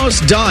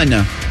almost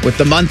done with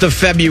the month of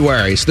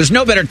February, so there's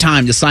no better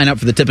time to sign up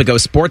for the Tipico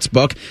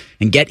Sportsbook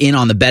and get in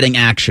on the betting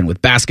action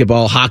with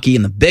basketball, hockey,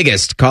 and the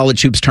biggest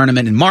college hoops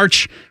tournament in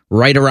March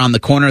right around the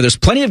corner. There's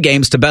plenty of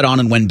games to bet on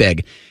and win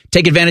big.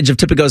 Take advantage of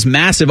Tipico's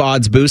massive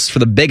odds boosts for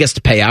the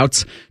biggest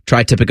payouts.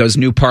 Try Tipico's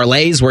new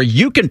parlays where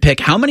you can pick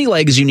how many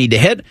legs you need to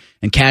hit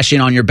and cash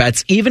in on your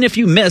bets even if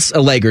you miss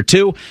a leg or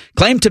two.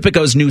 Claim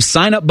Tipico's new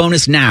sign-up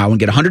bonus now and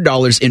get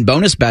 $100 in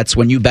bonus bets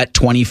when you bet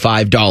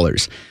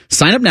 $25.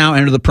 Sign up now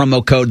and enter the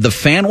promo code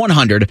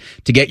TheFan100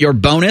 to get your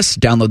bonus.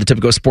 Download the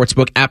Tipico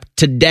Sportsbook app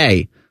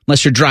today.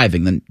 Unless you're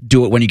driving, then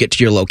do it when you get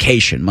to your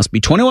location. Must be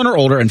 21 or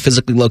older and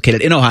physically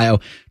located in Ohio.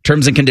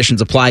 Terms and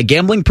conditions apply.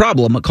 Gambling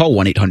problem? Call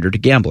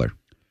 1-800-GAMBLER.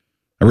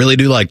 I really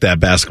do like that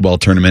basketball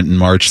tournament in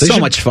March. So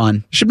much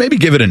fun. Should maybe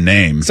give it a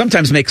name.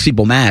 Sometimes makes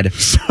people mad.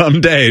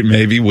 Someday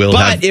maybe we'll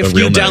have a real name. But if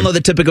you download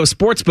the Tipico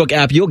Sportsbook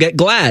app, you'll get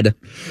glad.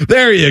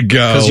 There you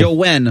go. Because you'll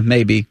win,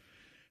 maybe.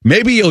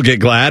 Maybe you'll get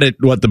glad at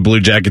what the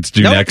Blue Jackets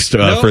do next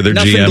for their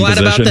GM glad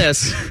position. About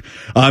this.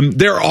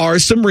 There are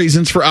some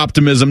reasons for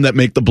optimism that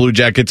make the Blue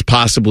Jackets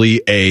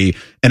possibly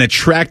an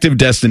attractive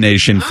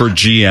destination for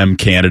GM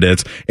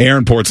candidates.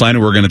 Aaron Portzline,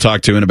 who we're going to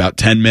talk to in about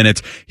 10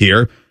 minutes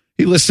here,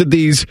 he listed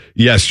these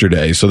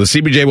yesterday. So the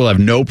CBJ will have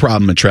no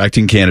problem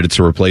attracting candidates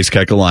to replace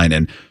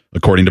Kekalainen.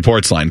 According to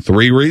Portzline,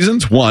 3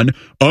 reasons. 1,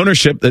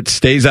 ownership that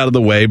stays out of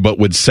the way but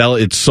would sell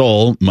its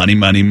soul, money,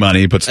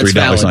 puts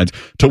 $3 signs,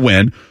 to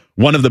win.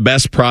 One of the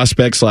best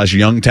prospects /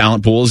 young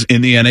talent pools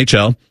in the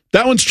NHL.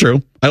 That one's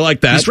true. I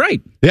like that. He's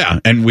right. Yeah,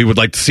 and we would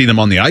like to see them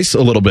on the ice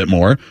a little bit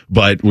more,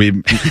 but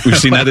we've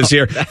seen that this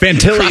year.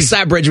 Cross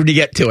that bridge when you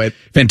get to it.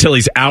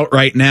 Fantilli's out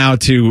right now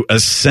to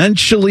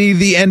essentially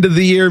the end of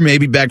the year,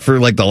 maybe back for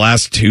like the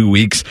last 2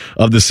 weeks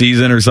of the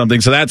season or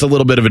something. So that's a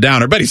little bit of a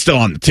downer, but he's still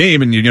on the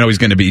team, and you know he's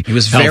going to be He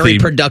was healthy. Very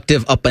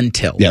productive up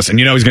until. Yes, and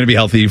you know he's going to be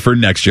healthy for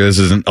next year. This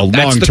isn't a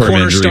long-term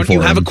injury for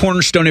him. You have a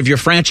cornerstone of your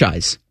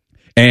franchise.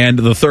 And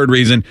the third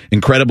reason,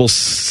 incredible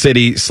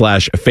city /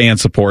 fan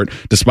support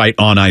despite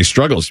on-ice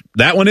struggles.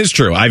 That one is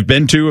true. I've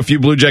been to a few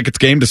Blue Jackets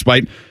games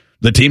despite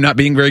the team not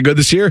being very good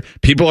this year.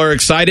 People are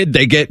excited.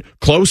 They get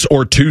close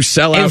or to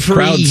sellout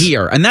crowds. Every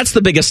year. And that's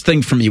the biggest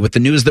thing for me with the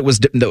news that was,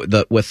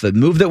 with the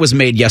move that was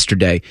made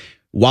yesterday.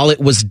 While it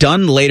was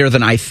done later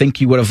than I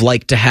think you would have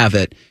liked to have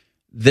it,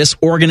 this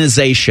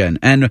organization,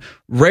 and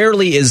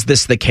rarely is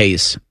this the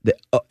case,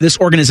 this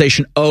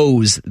organization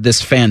owes this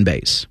fan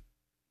base.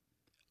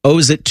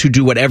 Owes it to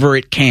do whatever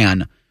it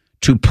can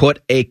to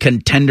put a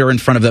contender in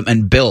front of them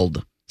and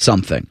build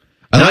something.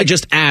 Not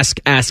just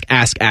ask.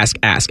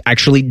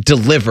 Actually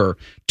deliver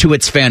to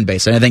its fan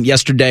base. And I think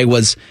yesterday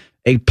was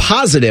a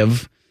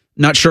positive.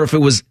 Not sure if it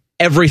was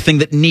everything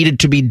that needed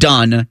to be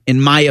done, in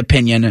my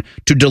opinion,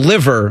 to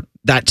deliver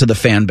that to the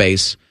fan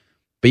base.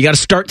 But you got to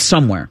start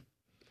somewhere.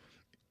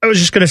 I was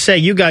just going to say,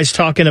 you guys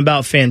talking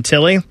about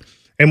Fantilli,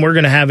 and we're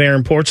going to have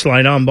Aaron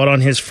Portzline on, but on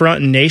his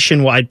Front and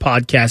Nationwide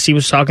podcast, he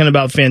was talking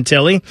about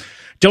Fantilli.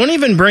 Don't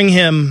even bring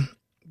him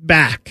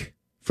back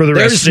for the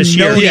rest of this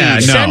year.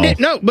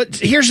 But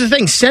here's the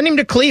thing. Send him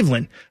to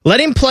Cleveland.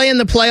 Let him play in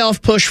the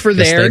playoff push for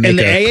there in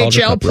the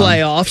AHL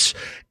playoffs.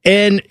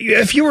 And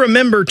if you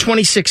remember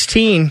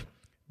 2016,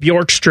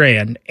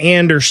 Bjorkstrand,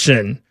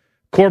 Anderson,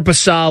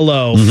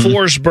 Korpisalo,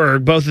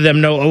 Forsberg, both of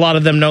them, a lot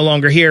of them no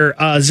longer here,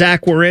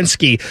 Zach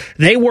Werenski,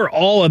 they were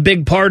all a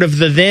big part of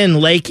the then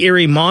Lake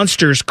Erie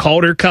Monsters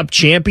Calder Cup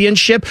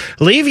Championship.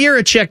 Leave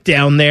Jiricek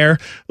down there.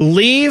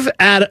 Leave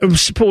Adam,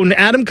 when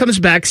Adam comes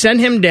back, send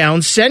him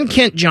down, send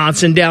Kent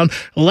Johnson down.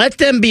 Let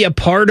them be a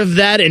part of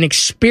that and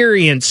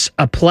experience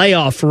a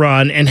playoff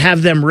run and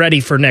have them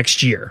ready for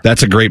next year.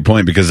 That's a great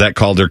point, because that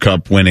Calder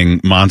Cup winning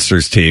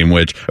Monsters team,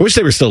 which I wish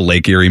they were still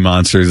Lake Erie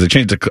Monsters. They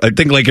changed I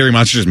think Lake Erie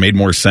Monsters made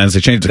more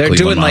sense. They're Cleveland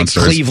doing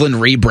Monsters. Like Cleveland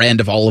rebrand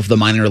of all of the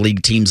minor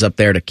league teams up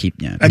there to keep.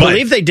 I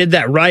believe they did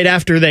that right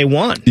after they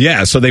won.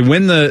 Yeah, so they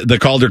win the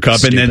Calder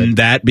Cup, and then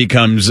that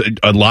becomes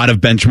a lot of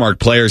benchmark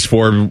players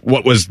for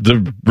what was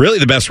really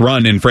the best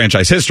run in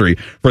franchise history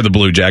for the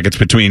Blue Jackets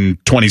between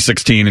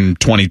 2016 and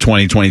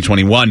 2020,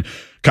 2021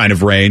 kind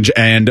of range.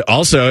 And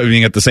also, I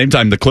mean, at the same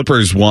time, the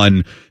Clippers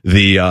won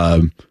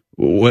the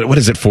what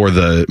is it for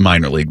the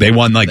minor league? They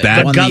won like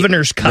that. The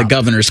Governor's Cup. The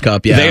Governor's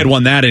Cup, yeah. They had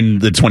won that in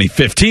the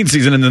 2015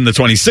 season, and then the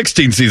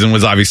 2016 season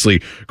was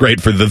obviously great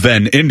for the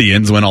then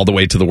Indians, went all the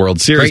way to the World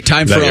Series. Great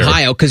time for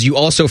Ohio, because you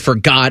also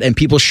forgot, and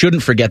people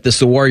shouldn't forget this,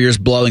 the Warriors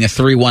blowing a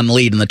 3-1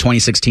 lead in the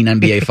 2016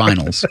 NBA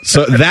Finals.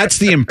 So that's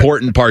the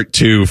important part,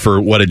 too,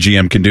 for what a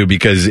GM can do,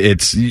 because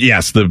it's,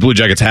 yes, the Blue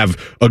Jackets have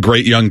a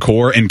great young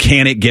core, and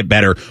can it get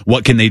better?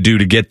 What can they do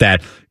to get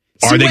that?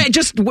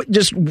 Just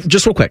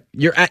real quick.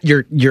 You're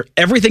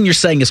everything you're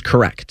saying is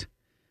correct.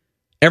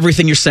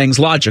 Everything you're saying is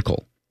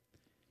logical.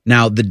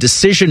 Now, the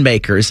decision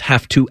makers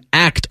have to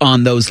act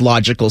on those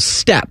logical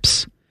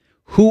steps.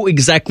 Who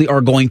exactly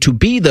are going to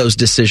be those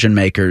decision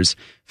makers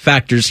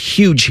factors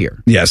huge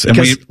here. Yes, and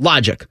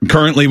logic.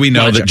 Currently, we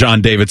know that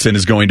John Davidson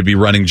is going to be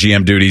running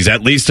GM duties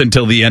at least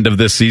until the end of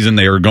this season.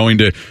 They are going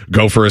to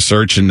go for a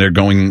search, and they're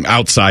going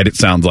outside, it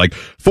sounds like,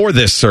 for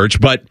this search,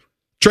 but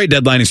trade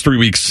deadline is 3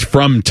 weeks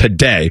from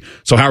today.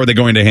 So how are they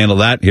going to handle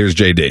that? Here's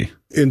JD.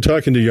 In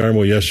talking to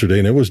Jarmo yesterday,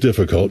 and it was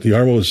difficult,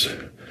 Jarmo's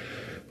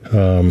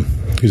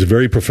he's a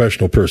very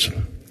professional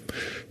person.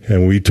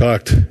 And we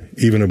talked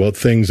even about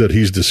things that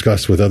he's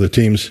discussed with other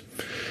teams.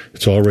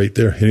 It's all right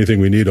there.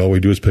 Anything we need, all we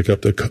do is pick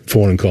up the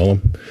phone and call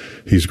him.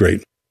 He's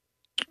great.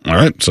 All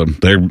right, so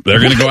they're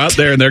going to go out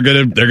there and they're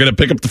going to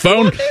pick up the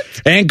phone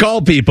and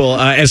call people.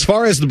 As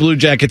far as the Blue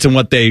Jackets and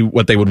what they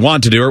would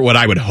want to do, or what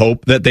I would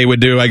hope that they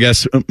would do, I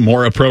guess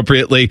more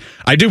appropriately,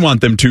 I do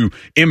want them to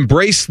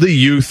embrace the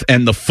youth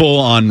and the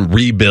full-on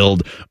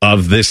rebuild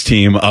of this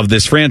team, of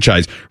this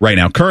franchise right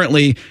now.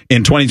 Currently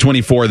in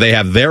 2024, they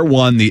have their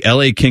 1, the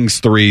LA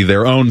Kings 3,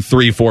 their own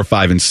 3, 4,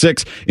 5, and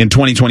 6. In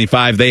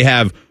 2025, they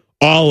have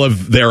all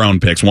of their own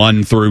picks,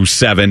 1 through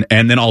 7,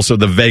 and then also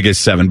the Vegas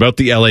 7. Both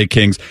the LA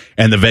Kings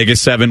and the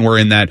Vegas 7 were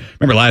in that.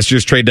 Remember last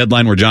year's trade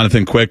deadline where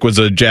Jonathan Quick was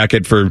a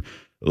Jacket for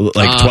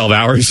like 12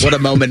 hours? What a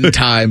moment in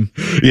time.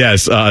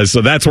 Yes,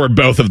 so that's where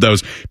both of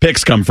those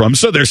picks come from.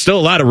 So there's still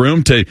a lot of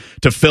room to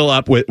fill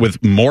up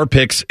with more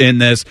picks in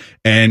this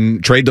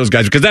and trade those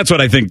guys, because that's what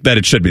I think that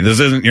it should be.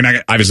 This isn't,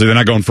 obviously they're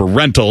not going for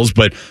rentals,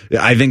 but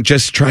I think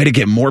just try to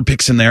get more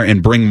picks in there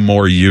and bring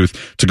more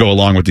youth to go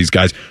along with these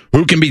guys.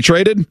 Who can be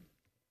traded?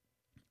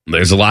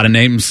 There's a lot of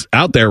names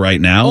out there right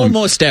now.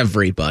 Almost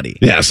everybody.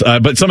 Yes,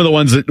 but some of the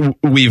ones that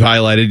we've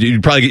highlighted,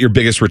 you'd probably get your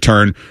biggest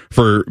return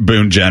for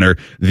Boone Jenner.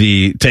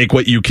 The take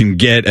what you can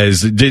get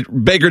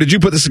Baker, did you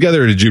put this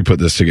together or did you put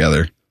this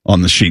together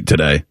on the sheet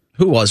today?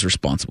 Who was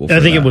responsible for that?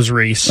 I think it was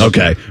Reese.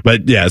 Okay,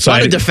 but yeah. So a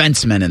lot of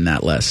defensemen in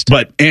that list.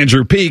 But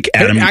Andrew Peak,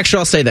 Adam... Actually,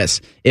 I'll say this.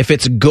 If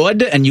it's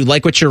good and you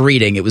like what you're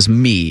reading, it was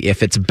me.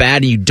 If it's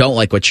bad and you don't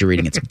like what you're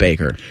reading, it's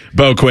Baker.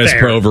 Boquist,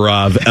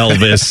 Provorov,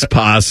 Elvis,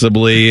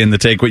 possibly, and the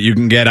take what you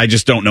can get. I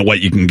just don't know what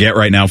you can get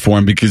right now for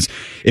him, because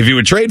if you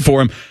would trade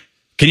for him,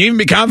 can you even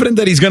be confident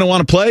that he's going to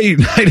want to play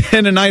night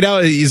in and night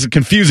out? He's a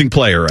confusing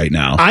player right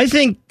now. I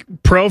think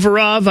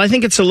Provorov, I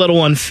think it's a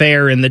little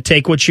unfair in the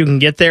take what you can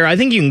get there. I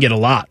think you can get a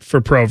lot for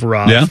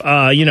Provorov.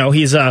 Yeah.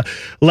 He's a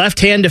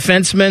left-hand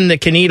defenseman that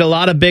can eat a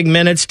lot of big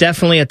minutes,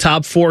 definitely a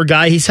top 4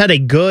 guy. He's had a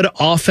good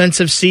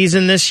offensive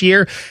season this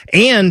year.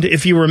 And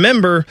if you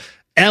remember,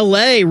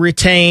 LA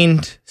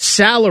retained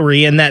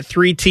salary in that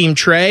 3-team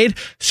trade,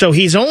 so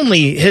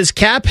his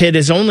cap hit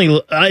is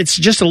only it's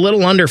just a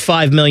little under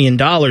 $5 million,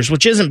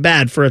 which isn't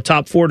bad for a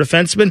top 4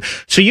 defenseman.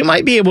 So you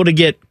might be able to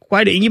get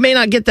you may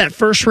not get that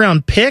first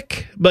round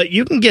pick, but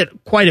you can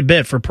get quite a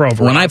bit for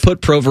Provorov. When I put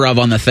Provorov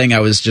on the thing, I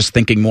was just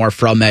thinking more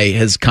from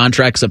his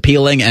contract's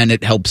appealing and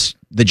it helps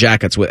the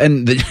Jackets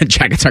and the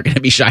Jackets aren't going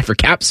to be shy for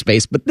cap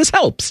space, but this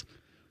helps.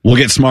 We'll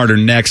get smarter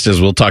next as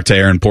we'll talk to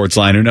Aaron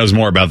Portzline, who knows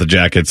more about the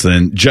Jackets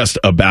than just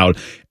about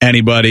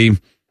anybody.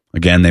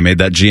 Again, they made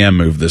that GM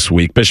move this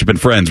week. Bishop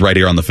and Friends right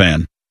here on The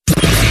Fan.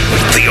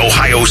 The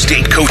Ohio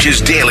State Coaches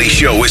Daily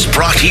Show is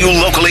brought to you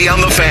locally on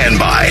The Fan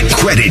by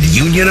Credit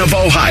Union of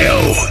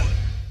Ohio.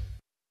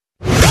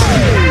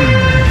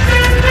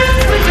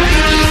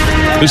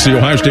 This is the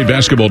Ohio State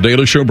Basketball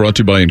Daily Show, brought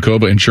to you by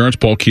Incoba Insurance.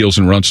 Paul Keels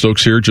and Ron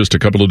Stokes here, just a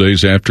couple of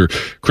days after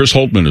Chris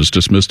Holtmann is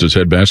dismissed as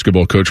head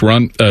basketball coach.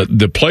 Ron,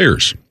 the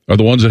players are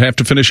the ones that have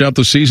to finish out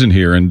the season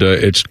here, and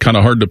it's kind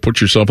of hard to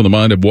put yourself in the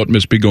mind of what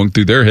must be going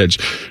through their heads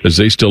as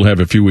they still have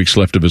a few weeks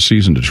left of a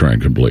season to try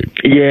and complete.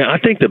 Yeah, I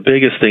think the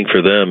biggest thing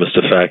for them is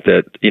the fact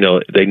that,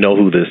 they know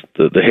who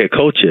the head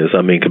coach is.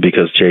 I mean,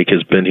 because Jake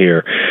has been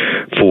here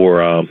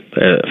for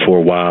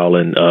a while,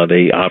 and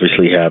they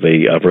obviously have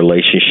a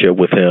relationship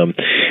with him.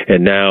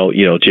 And now,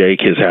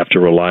 Jake has have to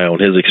rely on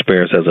his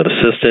experience as an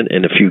assistant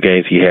and a few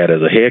games he had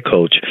as a head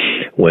coach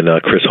when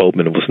Chris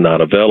Holtmann was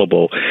not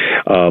available.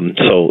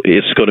 So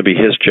it's going to be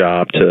his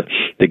job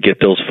to get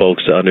those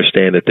folks to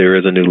understand that there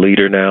is a new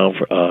leader now,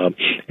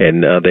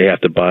 and they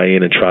have to buy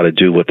in and try to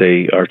do what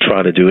they are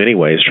trying to do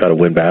anyways, try to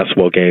win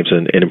basketball games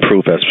and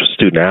improve as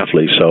student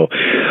athletes. So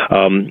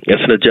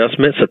it's an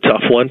adjustment. It's a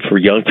tough one for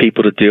young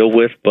people to deal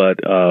with, but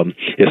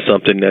it's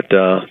something that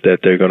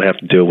they're going to have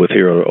to deal with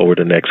here over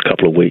the next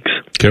couple of weeks.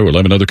 Okay, we'll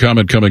have another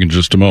comment coming in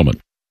just a moment.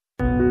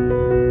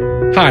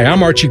 Hi,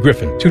 I'm Archie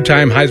Griffin,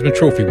 2-time Heisman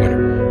Trophy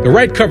winner. The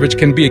right coverage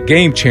can be a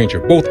game changer,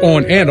 both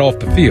on and off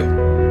the field.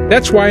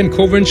 That's why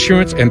Encova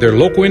Insurance and their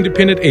local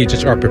independent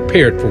agents are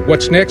prepared for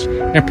what's next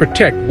and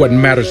protect what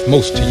matters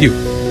most to you.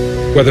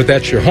 Whether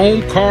that's your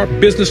home, car,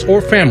 business,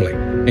 or family,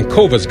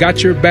 Encova's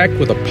got your back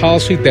with a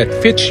policy that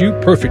fits you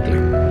perfectly.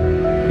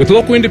 With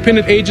local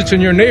independent agents in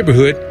your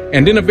neighborhood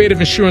and innovative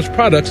insurance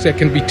products that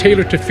can be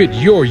tailored to fit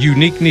your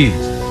unique needs,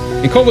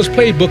 Encova's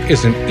playbook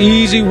is an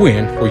easy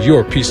win for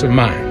your peace of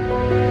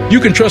mind. You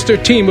can trust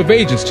their team of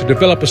agents to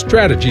develop a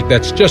strategy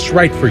that's just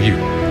right for you.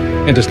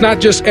 And it's not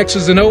just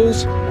X's and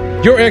O's.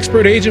 Your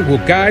expert agent will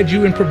guide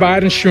you and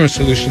provide insurance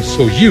solutions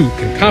so you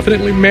can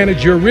confidently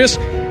manage your risk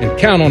and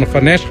count on a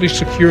financially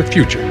secure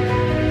future.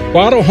 For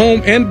auto,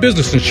 home, and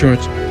business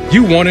insurance,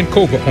 you want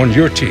Encova on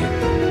your team.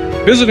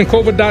 Visit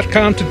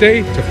Encova.com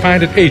today to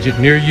find an agent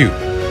near you.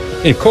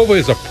 Encova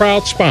is a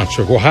proud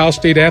sponsor of Ohio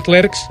State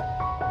Athletics.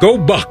 Go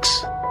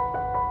Bucks!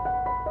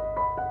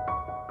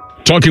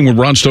 Talking with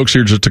Ron Stokes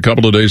here just a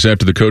couple of days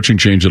after the coaching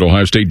change at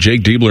Ohio State.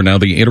 Jake Diebler now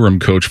the interim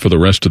coach for the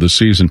rest of the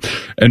season.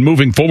 And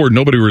moving forward,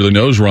 nobody really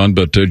knows, Ron,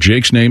 but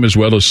Jake's name as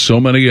well as so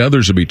many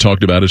others will be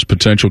talked about as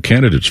potential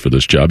candidates for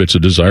this job. It's a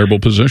desirable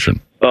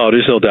position. Oh,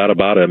 there's no doubt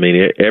about it. I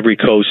mean, every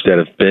coach that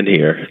has been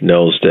here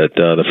knows that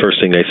the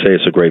first thing they say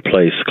is a great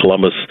place.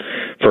 Columbus,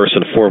 first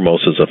and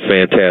foremost, is a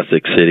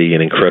fantastic city,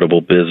 an incredible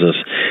business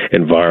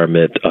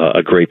environment,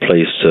 a great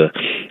place to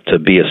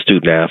be a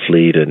student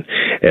athlete, and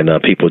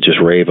people just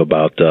rave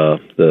about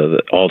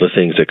all the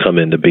things that come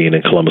into being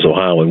in Columbus,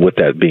 Ohio. And with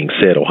that being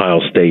said,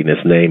 Ohio State and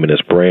its name and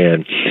its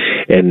brand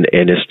and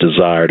its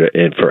desire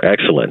for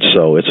excellence.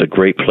 So it's a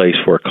great place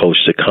for a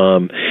coach to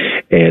come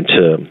and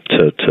to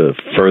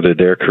further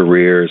their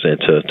careers and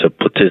to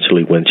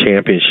potentially win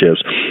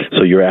championships.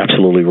 So you're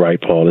absolutely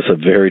right, Paul. It's a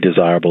very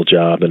desirable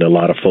job, and a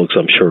lot of folks,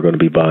 I'm sure, are going to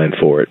be buying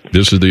for it.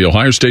 This is the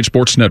Ohio State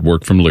Sports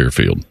Network from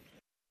Learfield.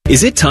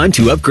 Is it time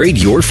to upgrade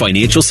your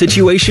financial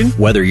situation?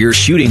 Whether you're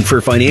shooting for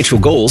financial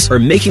goals or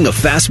making a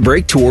fast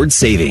break towards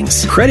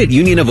savings, Credit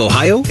Union of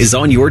Ohio is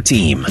on your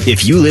team.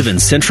 If you live in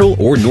Central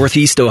or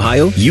Northeast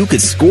Ohio, you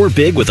could score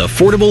big with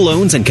affordable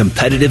loans and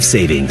competitive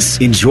savings.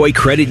 Enjoy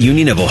Credit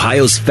Union of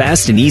Ohio's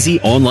fast and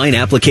easy online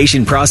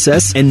application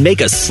process and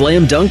make a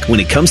slam dunk when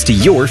it comes to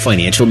your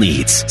financial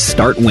needs.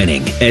 Start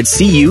winning at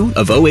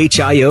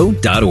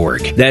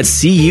cuohio.org.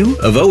 That's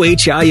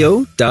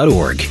cuohio.org.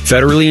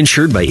 Federally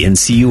insured by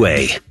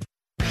NCUA.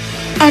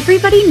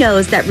 Everybody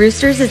knows that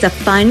Roosters is a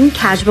fun,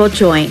 casual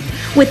joint.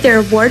 With their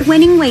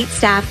award-winning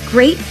waitstaff,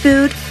 great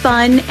food,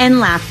 fun, and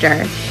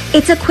laughter.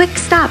 It's a quick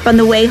stop on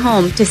the way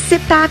home to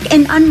sit back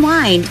and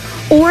unwind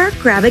or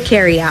grab a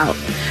carryout.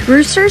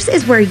 Roosters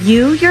is where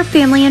you, your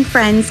family, and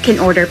friends can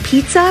order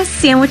pizza,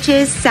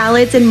 sandwiches,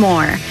 salads, and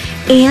more.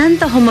 And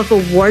the home of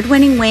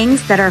award-winning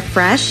wings that are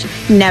fresh,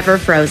 never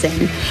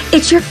frozen.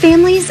 It's your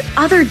family's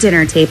other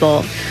dinner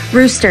table.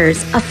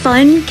 Roosters, a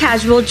fun,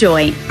 casual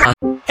joint.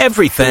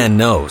 Every fan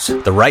knows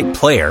the right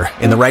player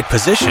in the right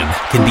position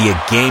can be a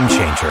game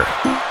changer.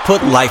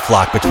 Put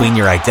LifeLock between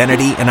your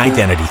identity and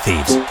identity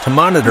thieves to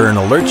monitor and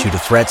alert you to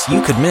threats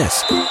you could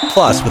miss.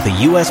 Plus, with a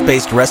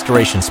U.S.-based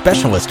restoration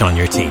specialist on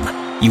your team,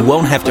 you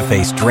won't have to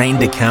face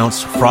drained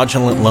accounts,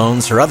 fraudulent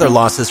loans, or other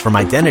losses from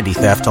identity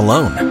theft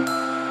alone.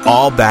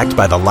 All backed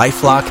by the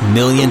LifeLock $1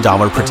 Million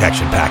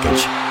Protection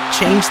Package.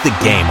 Change the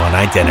game on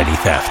identity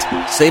theft.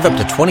 Save up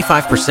to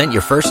 25%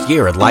 your first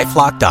year at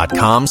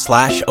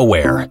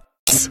LifeLock.com/aware.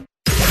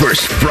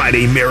 First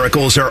Friday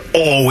miracles are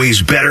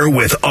always better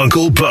with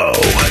Uncle Bo.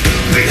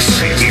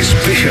 This is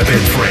Bishop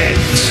and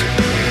Friends.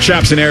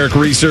 Chaps and Eric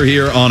Reeser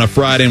here on a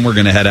Friday, and we're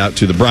going to head out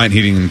to the Bryant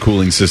Heating and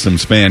Cooling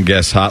Systems fan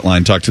guest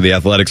hotline, talk to the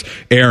Athletics.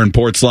 Aaron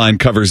Portzline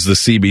covers the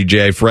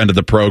CBJ, friend of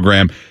the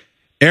program.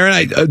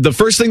 Aaron, the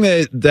first thing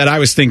that I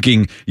was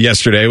thinking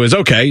yesterday was,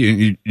 okay,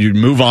 you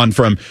move on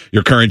from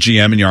your current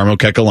GM and Jarmo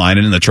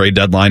Kekalainen, and the trade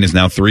deadline is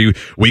now 3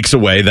 weeks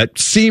away. That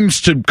seems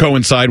to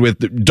coincide with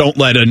don't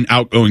let an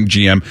outgoing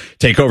GM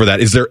take over that.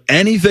 Is there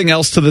anything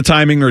else to the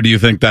timing, or do you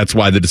think that's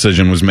why the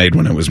decision was made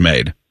when it was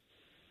made?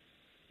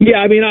 Yeah,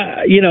 I mean,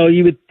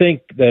 you would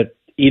think that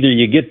either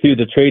you get through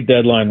the trade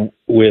deadline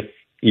with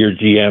your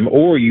GM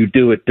or you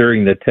do it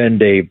during the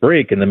 10-day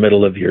break in the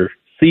middle of your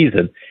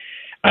season.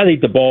 I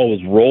think the ball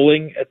was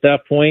rolling at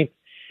that point.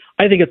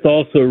 I think it's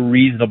also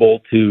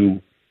reasonable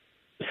to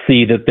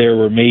see that there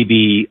were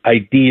maybe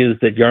ideas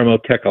that Jarmo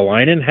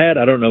Kekalainen had.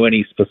 I don't know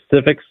any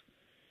specifics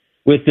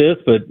with this,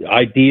 but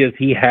ideas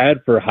he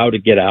had for how to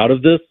get out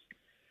of this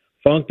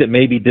funk that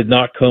maybe did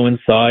not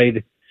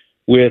coincide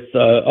with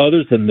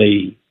others in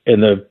the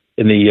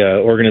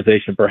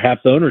organization,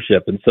 perhaps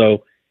ownership. And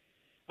so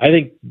I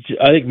think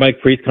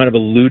Mike Priest kind of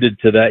alluded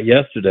to that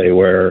yesterday,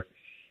 where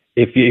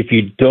if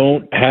you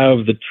don't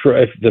have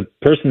if the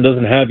person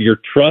doesn't have your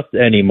trust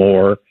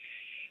anymore,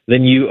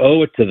 then you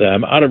owe it to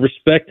them, out of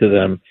respect to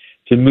them,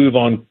 to move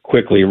on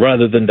quickly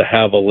rather than to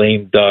have a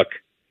lame duck,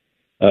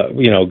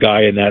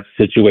 guy in that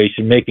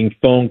situation making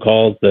phone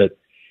calls that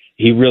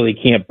he really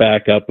can't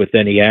back up with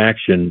any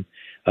action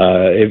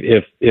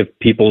if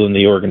people in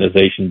the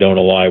organization don't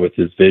align with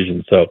his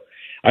vision. So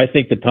I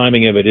think the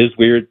timing of it is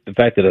weird. The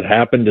fact that it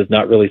happened is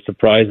not really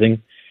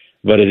surprising,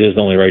 but it is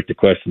only right to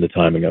question the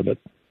timing of it.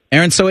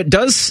 Aaron, so it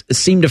does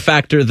seem to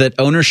factor that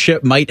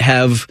ownership might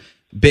have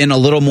been a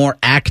little more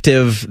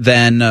active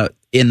than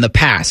in the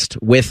past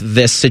with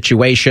this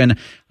situation.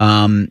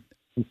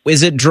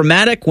 Is it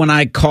dramatic when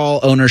I call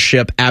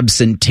ownership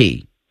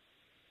absentee?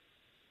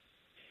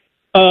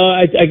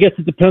 I guess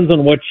it depends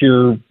on what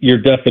your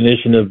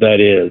definition of that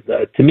is.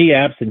 To me,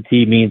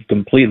 absentee means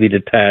completely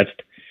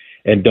detached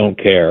and don't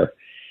care,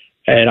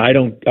 and I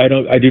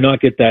do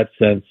not get that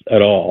sense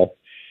at all.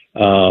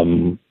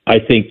 I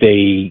think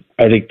the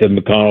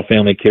McConnell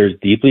family cares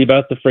deeply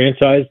about the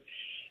franchise.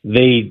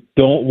 They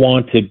don't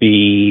want to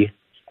be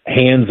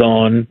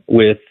hands-on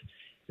with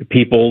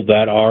people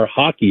that are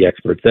hockey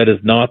experts. That is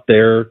not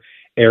their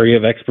area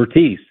of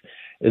expertise.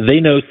 They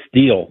know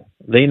steel.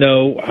 They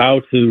know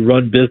how to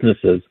run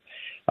businesses.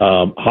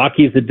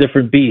 Hockey is a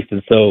different beast.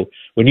 And so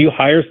when you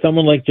hire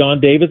someone like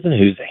John Davidson,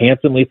 who's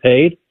handsomely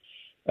paid,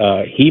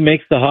 he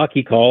makes the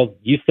hockey calls.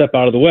 You step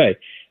out of the way.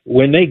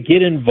 When they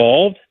get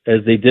involved,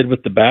 as they did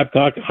with the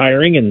Babcock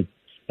hiring and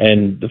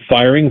the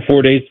firing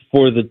 4 days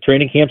before the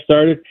training camp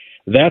started,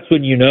 that's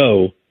when you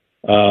know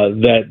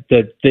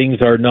that things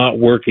are not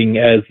working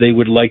as they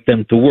would like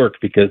them to work,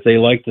 because they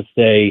like to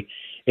stay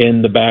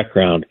in the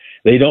background.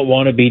 They don't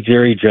want to be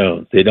Jerry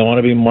Jones. They don't want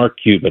to be Mark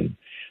Cuban.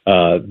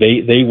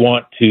 They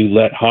want to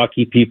let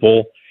hockey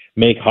people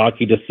make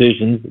hockey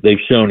decisions. They've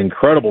shown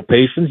incredible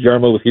patience.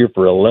 Jarmo was here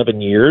for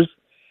 11 years.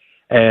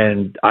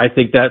 And I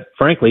think that,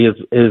 frankly, is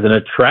an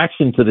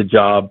attraction to the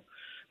job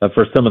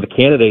for some of the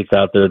candidates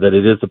out there, that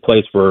it is a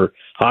place where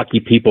hockey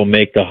people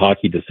make the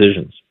hockey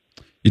decisions.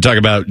 You talk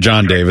about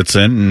John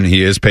Davidson, and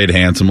he is paid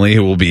handsomely,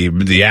 who will be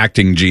the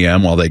acting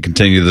GM while they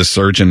continue this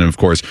search. And, of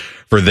course,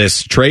 for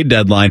this trade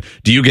deadline,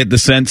 do you get the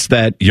sense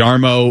that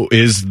Jarmo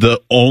is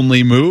the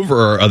only move,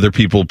 or are other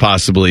people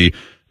possibly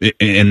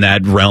in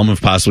that realm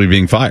of possibly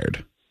being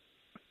fired?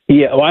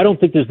 Yeah, well, I don't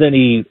think there's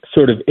any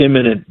sort of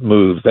imminent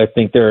moves. I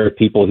think there are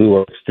people who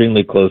are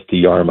extremely close to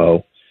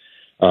Jarmo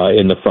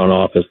in the front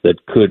office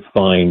that could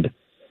find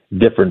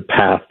different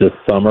paths this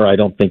summer. I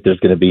don't think there's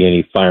going to be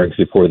any firings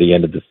before the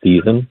end of the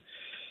season.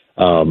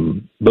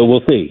 But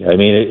we'll see. I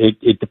mean,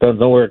 it depends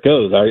on where it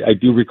goes. I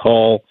do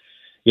recall,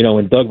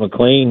 when Doug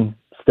McClain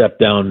stepped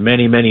down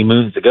many, many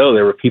moons ago,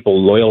 there were people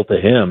loyal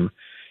to him.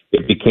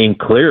 It became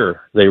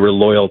clear they were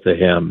loyal to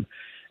him.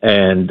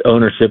 And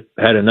ownership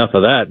had enough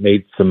of that,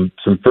 made some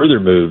further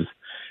moves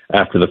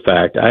after the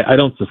fact. I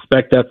don't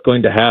suspect that's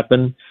going to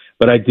happen,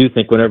 but I do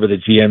think whenever the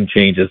GM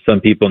changes,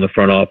 some people in the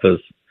front office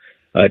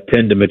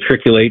tend to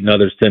matriculate and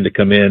others tend to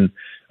come in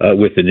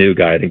with the new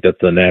guy. I think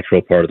that's a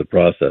natural part of the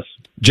process.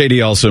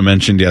 JD also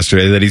mentioned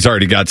yesterday that he's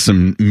already got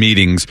some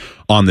meetings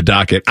on the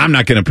docket. I'm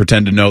not going to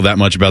pretend to know that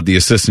much about the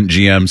assistant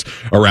GMs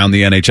around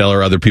the NHL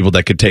or other people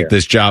that could take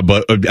this job,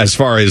 but as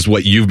far as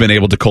what you've been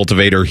able to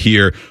cultivate or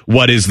hear,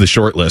 what is the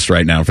short list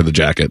right now for the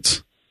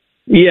Jackets?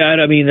 Yeah,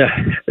 I mean,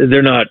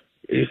 they're not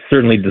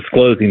certainly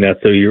disclosing that,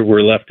 so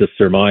we're left to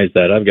surmise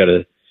that. I've got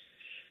a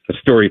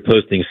story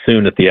posting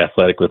soon at The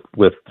Athletic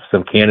with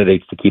some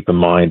candidates to keep in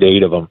mind,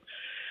 8 of them.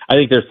 I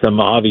think there's some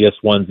obvious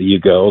ones that you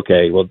go,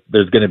 okay, well,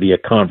 there's going to be a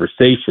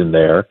conversation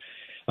there.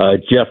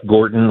 Jeff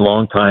Gorton,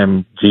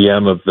 longtime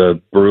GM of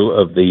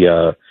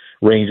the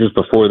Rangers,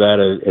 before that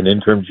an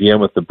interim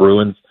GM with the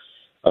Bruins,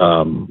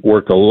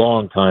 worked a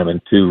long time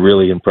in 2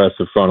 really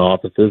impressive front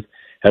offices,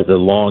 has a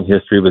long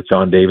history with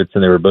John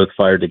Davidson. They were both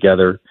fired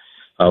together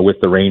with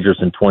the Rangers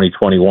in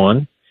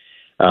 2021.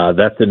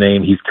 That's the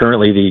name. He's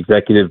currently the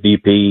executive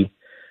VP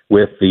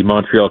with the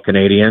Montreal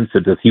Canadiens.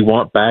 So does he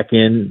want back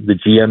in the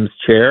GM's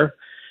chair?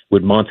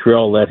 Would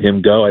Montreal let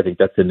him go? I think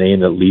that's a name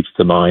that leaps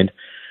to mind.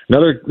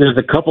 There's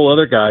a couple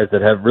other guys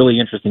that have really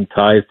interesting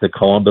ties to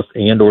Columbus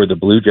and or the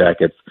Blue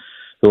Jackets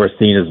who are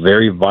seen as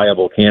very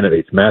viable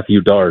candidates.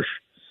 Matthew Darche,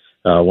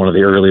 one of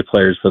the early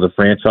players for the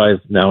franchise,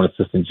 now an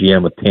assistant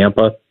GM with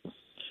Tampa,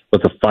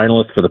 was a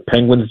finalist for the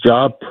Penguins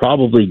job,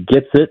 probably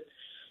gets it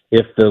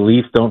if the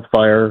Leafs don't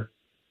fire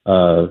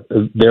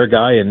their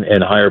guy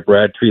and hire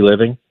Brad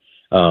Treliving.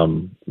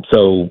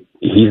 So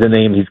he's a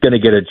name. He's going to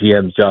get a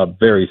GM's job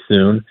very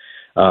soon.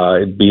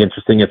 It'd be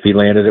interesting if he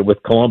landed it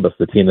with Columbus,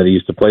 the team that he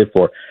used to play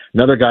for.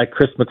 Another guy,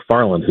 Chris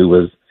McFarland, who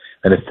was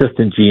an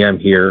assistant GM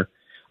here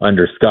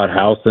under Scott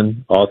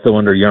Howson, also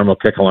under Jarmo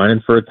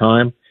Kekalainen for a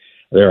time.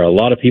 There are a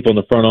lot of people in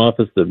the front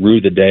office that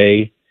rue the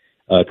day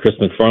Chris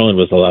McFarland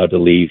was allowed to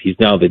leave. He's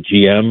now the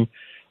GM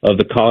of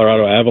the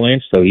Colorado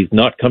Avalanche, so he's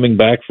not coming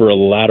back for a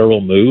lateral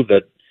move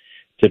that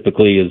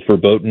typically is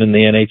verboten in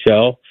the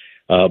NHL.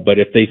 But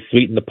if they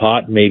sweeten the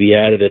pot and maybe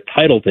added a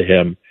title to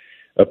him,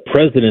 a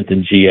president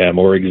and GM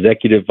or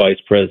executive vice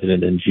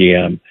president and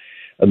GM,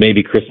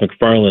 maybe Chris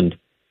McFarland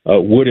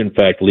would in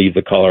fact leave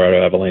the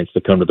Colorado Avalanche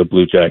to come to the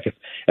Blue Jackets.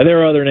 And there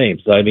are other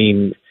names. I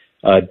mean,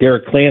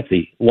 Derek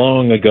Clancy,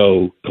 long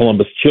ago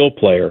Columbus Chill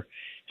player,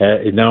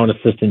 is now an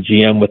assistant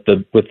GM with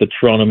the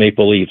Toronto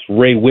Maple Leafs.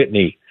 Ray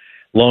Whitney,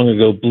 long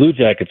ago Blue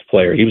Jackets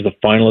player. He was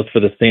a finalist for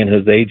the San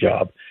Jose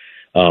job.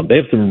 They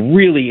have some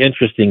really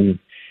interesting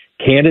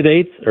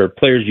candidates or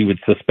players you would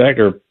suspect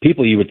or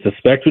people you would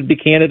suspect would be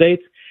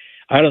candidates.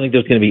 I don't think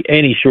there's going to be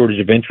any shortage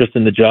of interest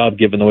in the job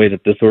given the way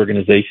that this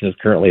organization is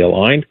currently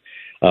aligned.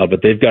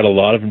 But they've got a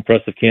lot of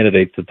impressive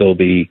candidates that they'll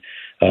be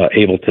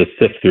able to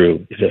sift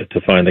through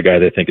to find the guy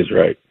they think is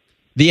right.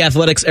 The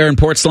Athletic's Aaron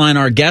Portzline,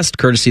 our guest,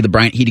 courtesy of the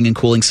Bryant Heating and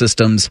Cooling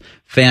Systems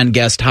fan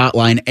guest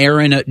hotline.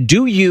 Aaron,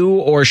 do you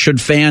or should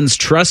fans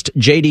trust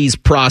JD's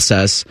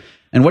process?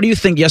 And what do you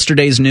think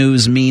yesterday's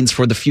news means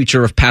for the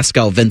future of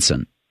Pascal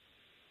Vincent?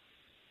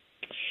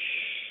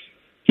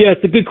 Yeah,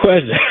 it's a good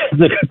question.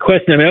 It's a good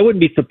question. I mean, I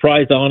wouldn't be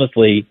surprised,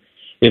 honestly,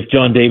 if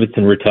John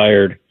Davidson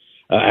retired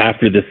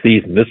after this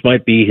season. This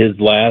might be his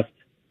last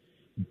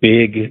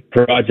big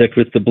project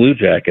with the Blue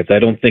Jackets. I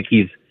don't think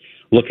he's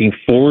looking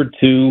forward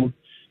to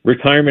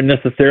retirement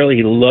necessarily.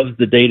 He loves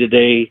the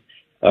day-to-day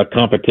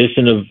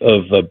competition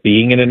of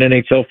being in an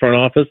NHL front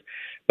office,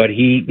 but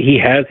he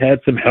has had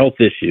some health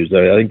issues.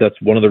 I think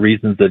that's one of the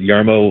reasons that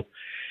Jarmo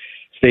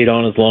stayed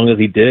on as long as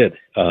he did,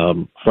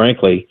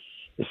 frankly.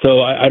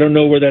 So I don't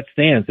know where that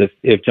stands.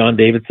 If John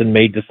Davidson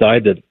may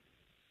decide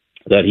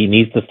that he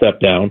needs to step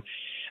down.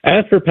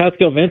 As for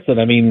Pascal Vincent,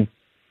 I mean,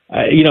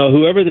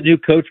 whoever the new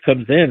coach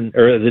comes in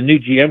or the new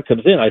GM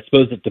comes in, I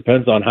suppose it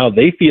depends on how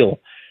they feel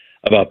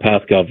about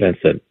Pascal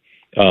Vincent.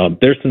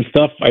 There's some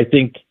stuff I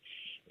think,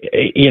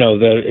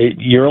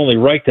 you're only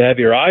right to have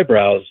your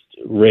eyebrows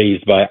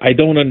raised by. I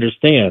don't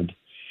understand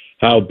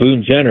how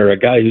Boone Jenner, a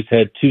guy who's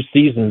had 2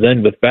 seasons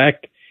end with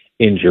back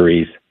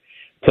injuries,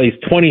 plays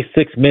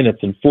 26 minutes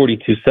and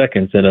 42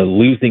 seconds in a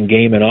losing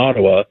game in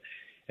Ottawa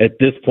at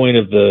this point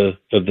of the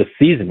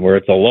season where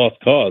it's a lost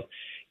cause.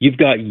 You've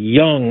got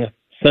young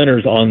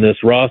centers on this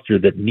roster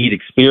that need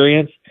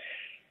experience.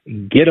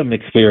 Get them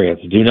experience.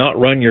 Do not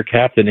run your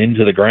captain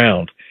into the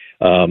ground.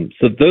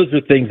 So those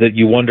are things that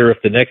you wonder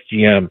if the next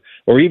GM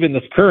or even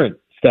this current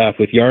staff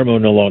with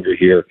Jarmo no longer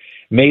here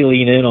may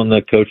lean in on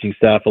the coaching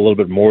staff a little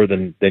bit more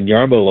than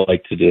Jarmo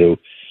liked to do.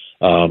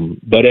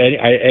 But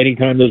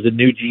anytime there's a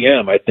new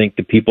GM, I think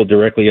the people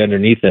directly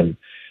underneath him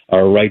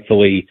are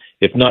rightfully,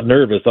 if not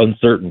nervous,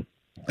 uncertain.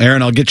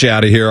 Aaron, I'll get you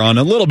out of here on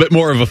a little bit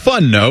more of a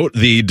fun note.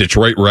 The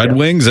Detroit Red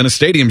Wings and a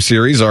stadium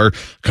series are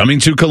coming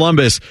to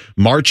Columbus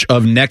March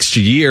of next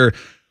year.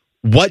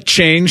 What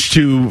changed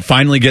to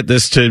finally get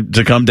this to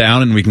come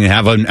down and we can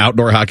have an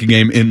outdoor hockey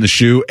game in the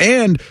shoe?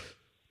 And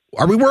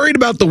are we worried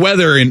about the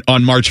weather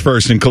on March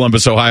 1st in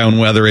Columbus, Ohio, and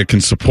whether it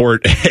can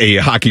support a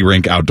hockey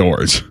rink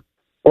outdoors?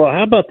 Well,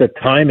 how about the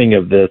timing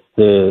of this?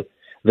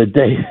 The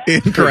day,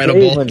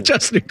 incredible, the day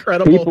just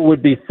incredible. People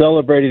would be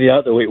celebrating the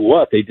outdoor. Wait,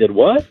 what? They did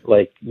what?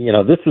 Like,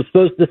 this is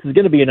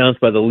going to be announced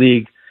by the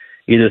league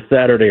either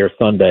Saturday or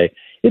Sunday.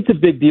 It's a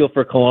big deal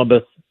for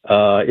Columbus.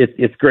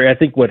 It's great. I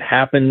think what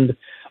happened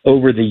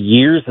over the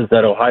years is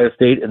that Ohio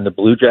State and the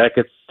Blue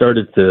Jackets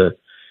started to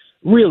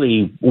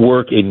really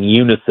work in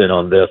unison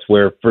on this,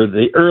 where for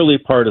the early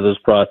part of this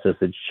process,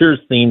 it sure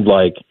seemed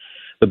like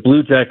the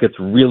Blue Jackets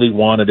really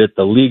wanted it,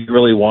 the league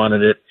really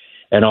wanted it,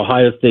 and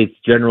Ohio State's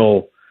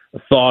general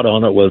thought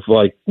on it was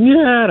like,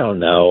 I don't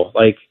know.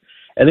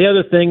 And the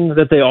other thing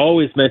that they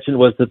always mentioned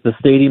was that the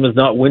stadium is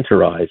not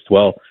winterized.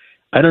 Well,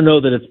 I don't know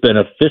that it's been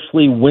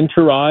officially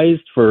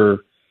winterized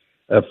for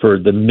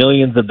the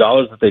millions of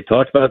dollars that they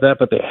talked about that,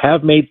 but they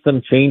have made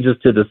some changes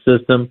to the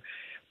system.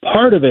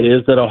 Part of it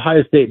is that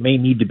Ohio State may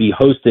need to be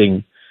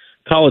hosting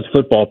college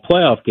football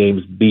playoff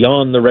games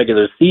beyond the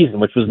regular season,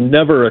 which was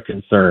never a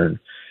concern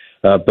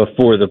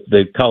before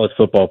the college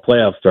football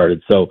playoff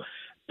started. So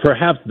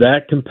perhaps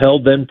that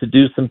compelled them to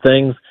do some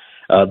things.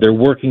 They're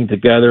working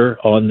together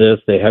on this.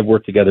 They have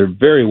worked together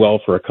very well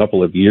for a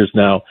couple of years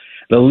now.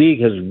 The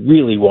league has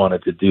really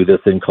wanted to do this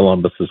in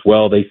Columbus as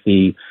well. They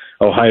see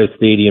Ohio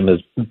Stadium as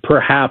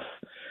perhaps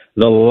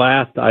the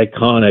last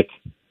iconic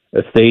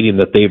stadium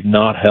that they've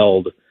not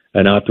held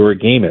an outdoor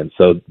game in.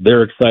 So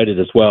they're excited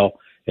as well,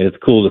 and it's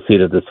cool to see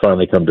that this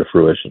finally come to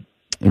fruition.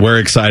 We're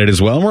excited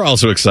as well, and we're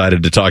also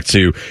excited to talk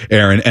to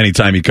Aaron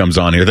anytime he comes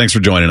on here. Thanks for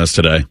joining us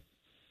today.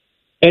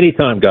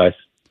 Anytime, guys.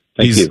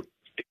 Thank you.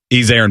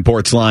 He's Aaron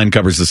Portzline,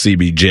 covers the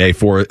CBJ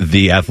for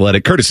The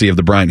Athletic, courtesy of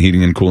the Bryant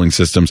Heating and Cooling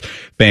Systems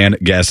fan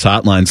guest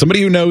hotline.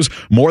 Somebody who knows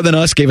more than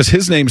us gave us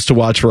his names to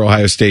watch for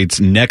Ohio State's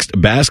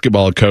next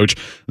basketball coach.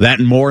 That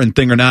and more in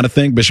Thing or Not a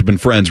Thing, Bishop and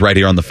Friends right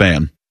here on The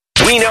Fan.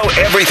 We know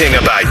everything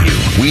about you.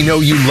 We know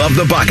you love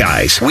the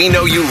Buckeyes. We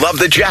know you love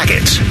the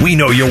Jackets. We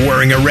know you're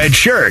wearing a red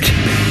shirt.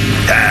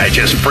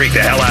 Just freak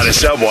the hell out of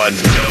someone.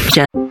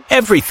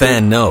 Every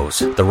fan knows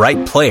the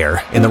right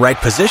player in the right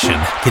position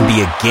can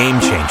be a game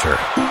changer.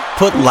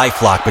 Put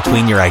LifeLock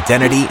between your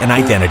identity and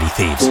identity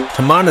thieves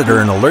to monitor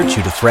and alert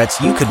you to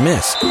threats you could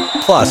miss.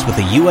 Plus, with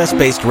a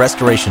U.S.-based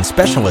restoration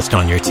specialist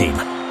on your team,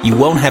 you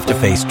won't have to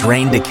face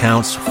drained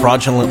accounts,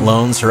 fraudulent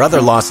loans, or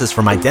other losses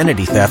from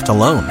identity theft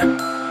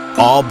alone.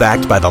 All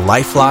backed by the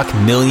LifeLock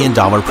 $1 Million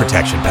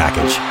Protection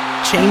Package.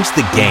 Change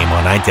the game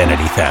on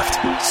identity theft.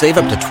 Save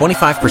up to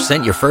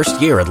 25% your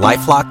first year at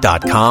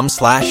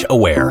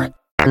LifeLock.com/aware.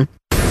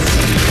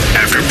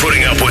 After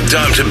putting up with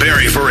Dom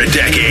Tiberi for a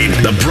decade,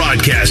 the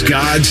broadcast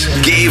gods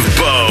gave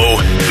Bo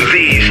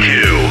these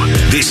two.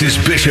 This is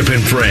Bishop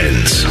and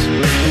Friends.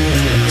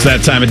 It's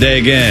that time of day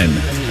again.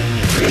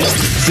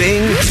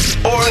 Thing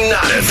or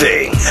not a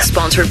thing?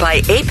 Sponsored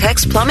by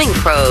Apex Plumbing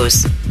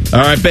Pros. All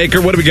right,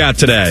 Baker, what do we got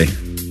today?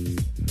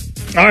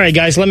 All right,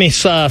 guys, let me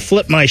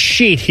flip my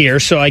sheet here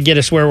so I get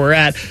us where we're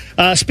at.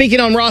 Speaking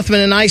on Rothman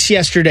and Ice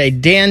yesterday,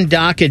 Dan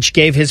Dockich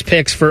gave his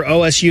picks for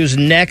OSU's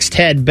next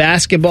head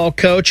basketball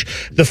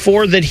coach. The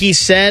 4 that he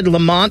said: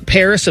 Lamont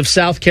Paris of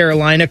South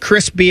Carolina,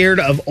 Chris Beard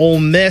of Ole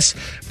Miss,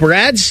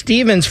 Brad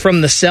Stevens from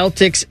the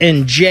Celtics,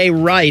 and Jay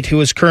Wright, who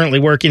is currently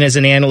working as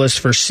an analyst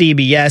for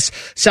CBS.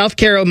 South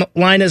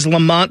Carolina's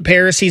Lamont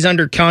Paris, he's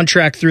under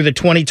contract through the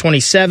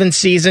 2027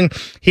 season.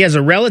 He has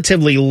a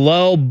relatively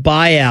low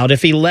buyout.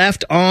 If he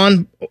left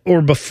on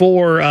or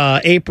before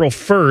April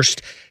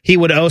 1st, he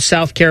would owe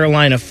South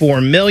Carolina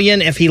 $4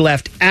 million. If he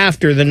left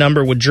after, the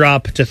number would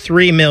drop to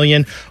 $3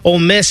 million. Ole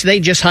Miss, they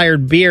just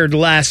hired Beard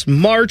last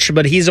March,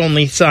 but he's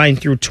only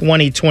signed through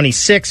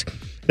 2026.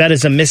 That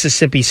is a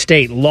Mississippi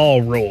State law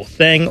rule.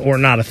 Thing or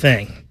not a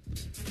thing?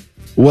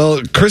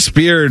 Well, Chris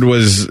Beard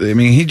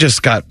he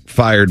just got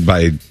fired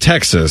by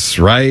Texas,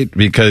 right?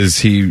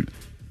 Because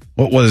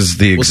what was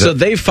the so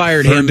they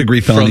fired him third-degree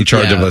felony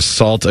charge of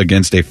assault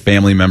against a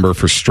family member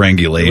for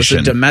strangulation.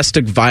 It was a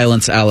domestic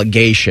violence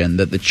allegation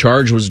that the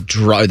charges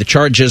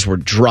were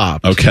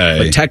dropped. Okay,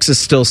 but Texas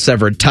still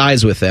severed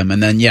ties with him,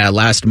 and then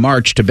last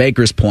March, to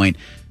Baker's point,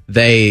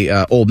 they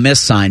Ole Miss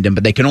signed him,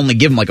 but they can only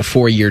give him like a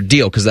 4-year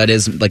deal because that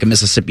is like a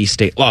Mississippi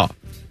State law.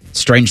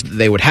 Strange that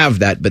they would have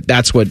that, but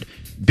that's what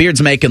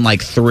Beard's making,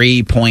 like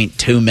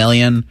 $3.2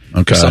 million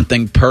or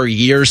something per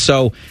year.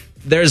 So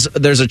there's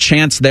a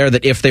chance there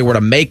that if they were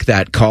to make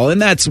that call, and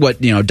that's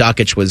what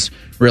Dockich was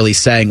really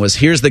saying, was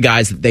here's the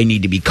guys that they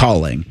need to be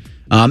calling.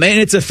 And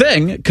it's a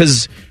thing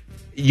because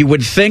you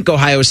would think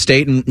Ohio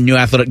State and new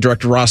athletic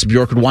director Ross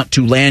Bjork would want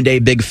to land a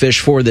big fish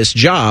for this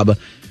job.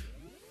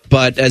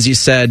 But as you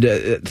said,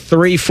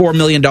 $3-4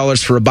 million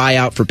for a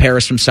buyout for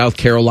Paris from South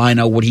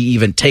Carolina. Would he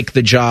even take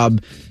the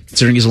job,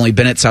 considering he's only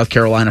been at South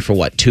Carolina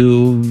for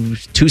two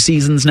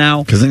seasons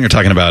now? Because then you're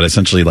talking about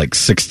essentially like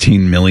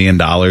 $16 million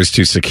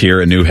to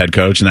secure a new head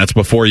coach, and that's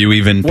before you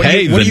even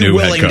pay the new head coach. What are you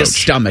willing to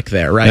stomach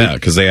there, right? Yeah,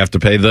 because they have to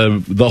pay the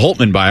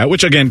Holtman buyout,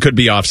 which again could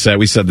be offset.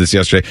 We said this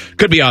yesterday.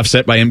 Could be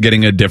offset by him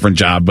getting a different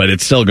job, but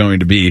it's still going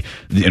to be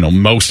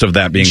most of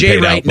that being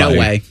paid out. No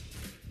way.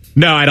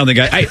 No, I don't think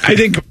I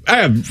think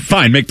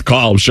fine, make the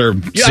call, sure.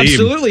 You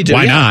absolutely do.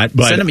 Why not?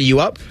 But send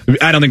you up.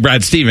 I don't think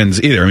Brad Stevens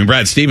either. I mean,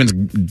 Brad Stevens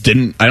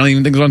I don't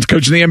even think he wants to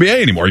coach in the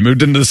NBA anymore. He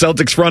moved into the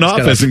Celtics front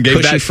office and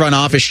gave that front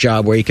office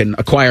job where you can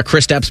acquire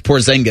Kristaps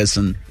Porzingis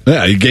and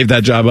he gave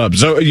that job up.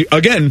 So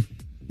again,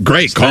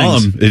 great, call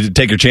him.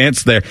 Take your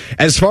chance there.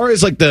 As far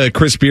as like the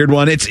Chris Beard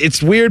one,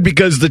 it's weird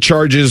because the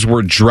charges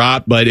were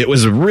dropped, but it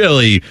was a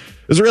really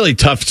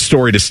tough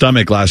story to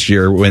stomach last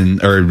year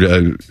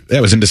that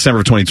was in December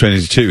of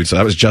 2022. So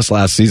that was just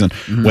last season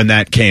when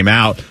that came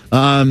out.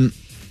 I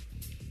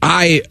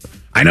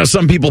know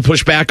some people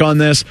push back on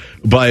this,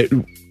 but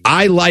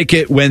I like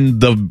it when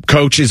the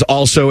coach is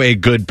also a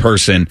good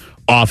person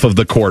off of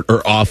the court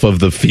or off of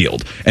the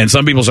field. And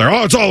some people say,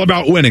 it's all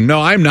about winning.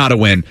 No, I'm not a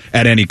win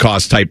at any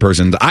cost type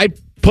person. I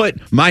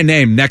put my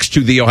name next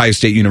to The Ohio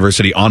State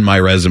University on my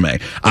resume.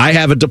 I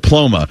have a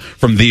diploma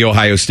from The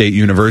Ohio State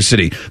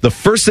University. The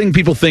first thing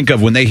people think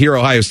of when they hear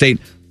Ohio State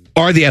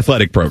are the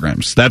athletic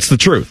programs. That's the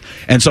truth.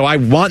 And so I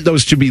want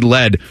those to be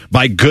led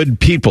by good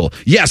people.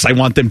 Yes, I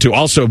want them to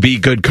also be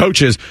good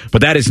coaches,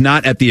 but that is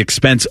not at the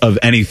expense of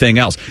anything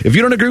else. If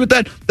you don't agree with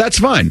that, that's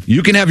fine.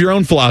 You can have your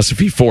own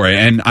philosophy for it.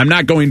 And I'm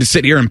not going to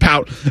sit here and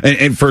pout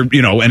and for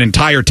an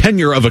entire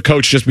tenure of a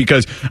coach just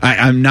because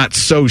I'm not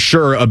so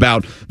sure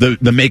about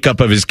the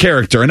makeup of his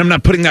character. And I'm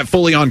not putting that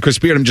fully on Chris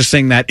Beard. I'm just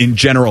saying that in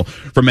general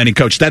from any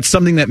coach. That's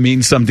something that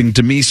means something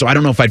to me. So I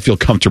don't know if I'd feel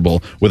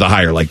comfortable with a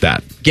hire like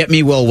that. Get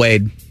me Will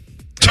Wade.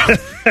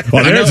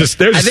 Well, there's a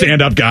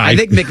stand-up guy. I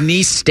think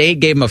McNeese State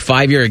gave him a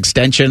 5-year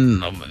extension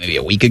maybe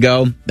a week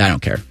ago. I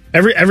don't care.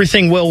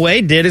 Everything Will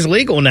Wade did is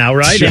legal now,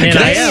 right? In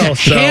NIL.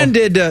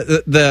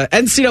 The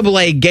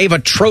NCAA gave a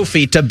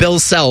trophy to Bill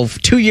Self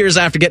 2 years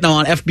after getting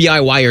on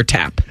FBI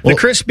wiretap. The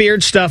Chris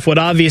Beard stuff would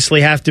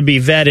obviously have to be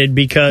vetted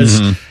because,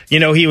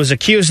 he was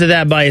accused of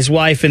that by his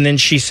wife, and then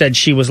she said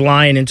she was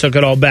lying and took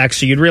it all back.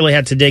 So you'd really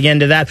have to dig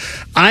into that.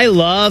 I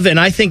love, and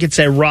I think it's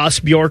a Ross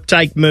Bjork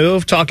type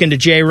move, talking to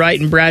Jay Wright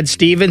and Brad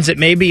Stevens. It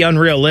may be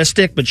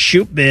unrealistic, but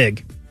shoot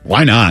big.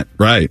 Why not?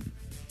 Right.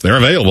 They're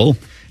available.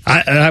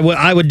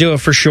 I would do it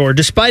for sure.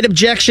 Despite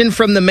objection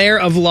from the mayor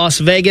of Las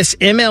Vegas,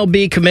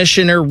 MLB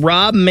Commissioner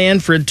Rob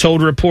Manfred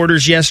told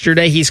reporters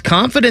yesterday he's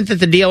confident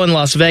that the deal in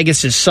Las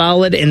Vegas is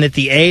solid and that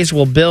the A's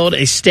will build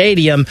a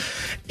stadium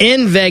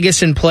in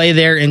Vegas and play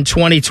there in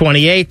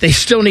 2028. They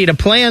still need a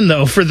plan,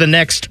 though, for the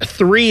next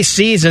 3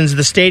 seasons.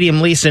 The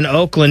stadium lease in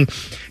Oakland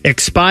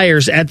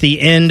expires at the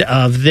end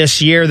of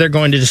this year. They're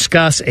going to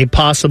discuss a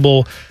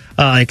possible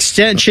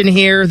extension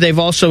here. They've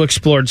also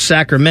explored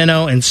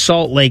Sacramento and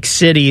Salt Lake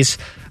cities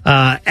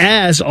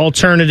as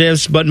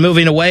alternatives, but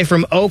moving away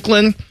from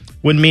Oakland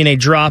would mean a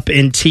drop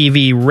in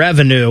TV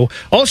revenue.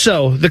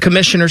 Also, the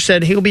commissioner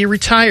said he'll be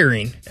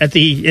retiring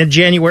in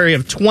January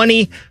of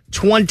 2030.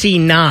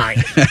 29.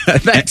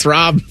 Thanks,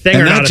 Rob.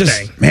 Thing or not a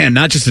thing. Man,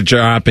 not just a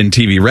drop in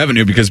TV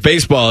revenue, because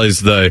baseball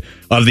is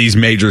of these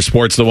major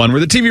sports the one where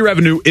the TV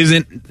revenue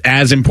isn't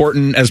as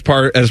important as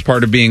part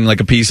of being like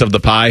a piece of the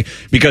pie,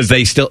 because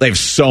they have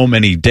so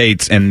many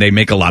dates and they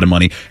make a lot of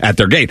money at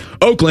their gate.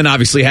 Oakland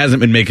obviously hasn't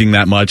been making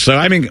that much, so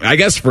I mean, I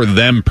guess for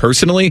them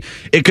personally,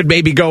 it could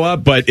maybe go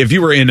up. But if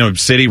you were in a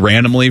city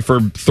randomly for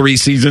 3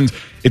 seasons,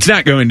 it's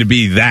not going to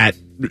be that.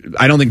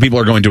 I don't think people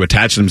are going to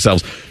attach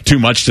themselves too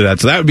much to that.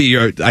 So that would be,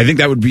 I think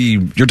that would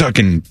be, you're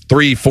talking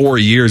 3-4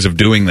 years of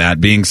doing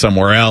that, being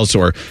somewhere else,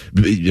 or,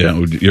 you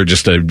know, you're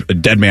just a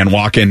dead man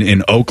walking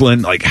in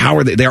Oakland. Like, how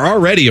are they? They're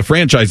already a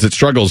franchise that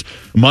struggles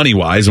money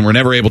wise, and we're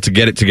never able to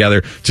get it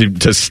together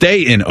to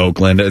stay in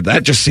Oakland.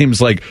 That just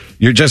seems like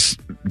you're just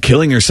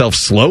killing yourself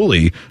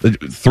slowly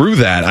through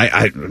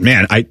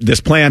that. This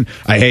plan,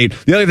 I hate.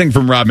 The other thing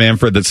from Rob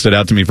Manfred that stood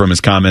out to me from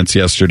his comments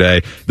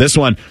yesterday, this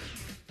one,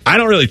 I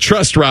don't really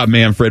trust Rob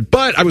Manfred,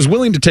 but I was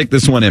willing to take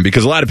this one in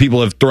because a lot of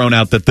people have thrown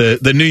out that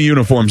the new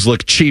uniforms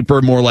look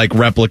cheaper, more like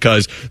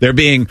replicas. They're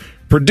being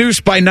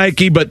produced by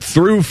Nike, but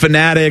through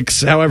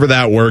Fanatics, however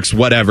that works,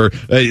 whatever.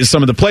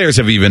 Some of the players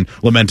have even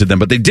lamented them,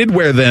 but they did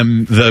wear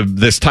them,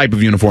 this type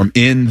of uniform,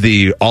 in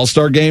the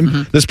All-Star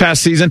game this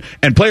past season,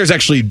 and players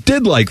actually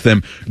did like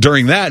them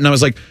during that. And I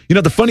was like, you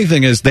know, the funny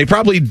thing is they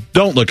probably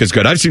don't look as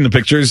good. I've seen the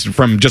pictures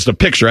from just a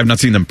picture. I've not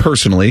seen them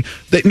personally.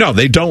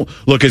 They don't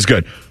look as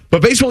good.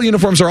 But baseball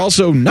uniforms are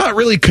also not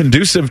really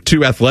conducive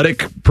to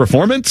athletic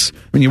performance.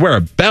 When you wear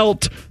a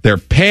belt, they're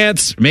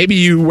pants. Maybe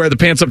you wear the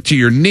pants up to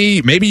your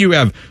knee. Maybe you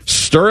have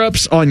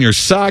stirrups on your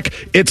sock.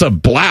 It's a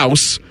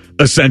blouse,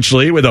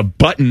 essentially, with a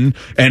button.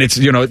 And it's,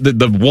 you know,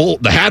 the wool,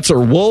 the hats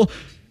are wool.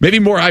 Maybe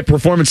more high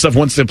performance stuff.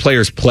 Once the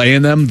players play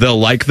in them, they'll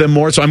like them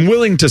more. So I'm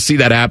willing to see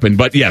that happen.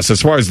 But yes,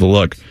 as far as the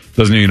look,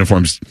 those new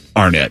uniforms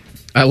aren't it.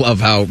 I love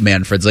how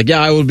Manfred's like, yeah,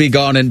 I will be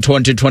gone in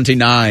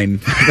 2029.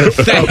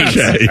 Thanks.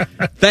 Okay.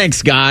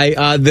 Thanks,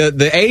 guy.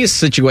 The A's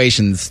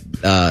situations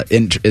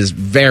is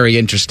very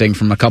interesting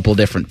from a couple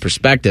different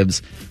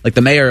perspectives. Like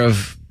the mayor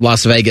of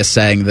Las Vegas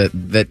saying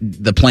that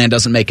the plan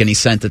doesn't make any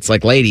sense. It's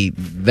like, lady,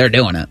 they're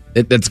doing it.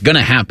 It's going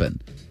to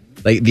happen.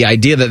 Like the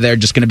idea that they're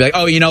just going to be like,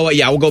 oh, you know what?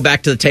 Yeah, we'll go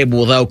back to the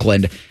table with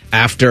Oakland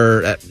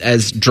after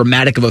as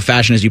dramatic of a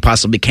fashion as you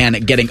possibly can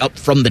at getting up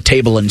from the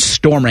table and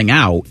storming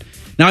out.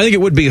 Now, I think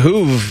it would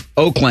behoove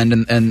Oakland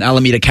and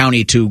Alameda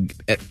County to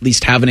at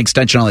least have an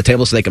extension on the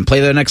table so they can play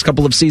their next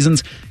couple of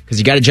seasons, because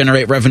you got to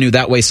generate revenue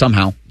that way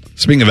somehow.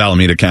 Speaking of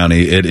Alameda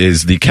County, it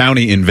is the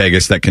county in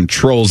Vegas that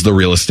controls the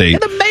real estate.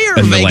 And the mayor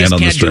of Vegas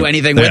can't do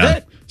anything with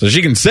it. So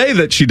she can say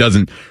that she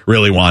doesn't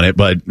really want it,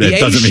 but it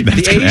doesn't mean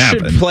that's going to happen.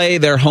 The A's should play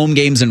their home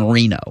games in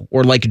Reno,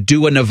 or like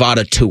do a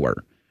Nevada tour.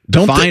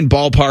 Find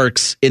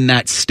ballparks in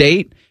that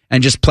state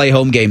and just play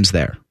home games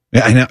there.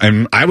 Yeah, I know.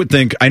 And I would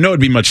think, I know it'd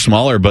be much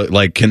smaller, but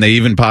like, can they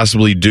even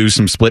possibly do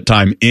some split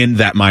time in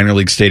that minor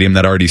league stadium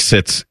that already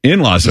sits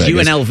in Las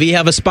Vegas? UNLV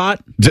have a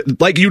spot?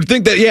 Like, you'd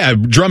think that, yeah,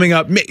 drumming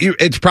up,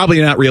 it's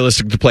probably not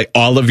realistic to play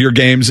all of your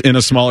games in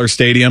a smaller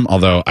stadium,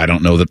 although I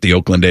don't know that the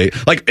Oakland A's,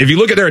 like, if you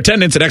look at their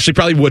attendance, it actually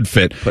probably would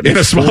fit in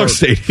a smaller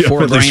stadium.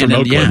 $4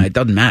 grand, yeah, it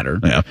doesn't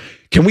matter. Yeah.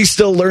 Can we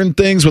still learn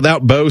things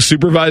without Bo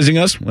supervising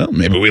us? Well,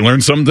 maybe we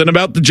learned something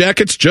about the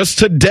Jackets just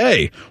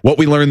today. What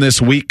we learned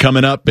this week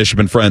coming up, Bishop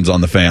and Friends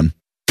on the Fan.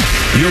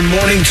 Your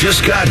morning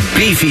just got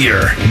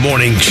beefier.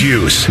 Morning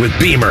Juice with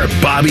Beamer,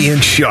 Bobby,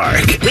 and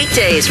Shark.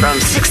 Weekdays from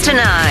 6 to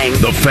 9.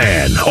 The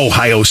Fan,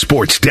 Ohio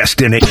sports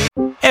destination.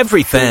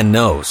 Every fan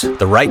knows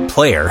the right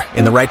player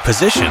in the right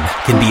position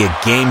can be a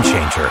game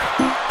changer.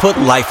 Put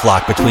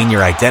LifeLock between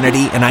your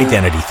identity and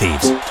identity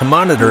thieves to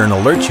monitor and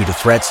alert you to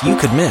threats you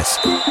could miss.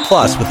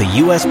 Plus, with a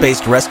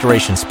U.S.-based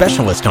restoration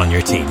specialist on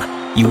your team,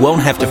 you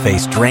won't have to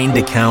face drained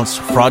accounts,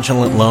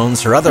 fraudulent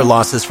loans, or other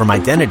losses from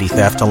identity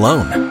theft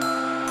alone.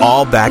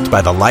 All backed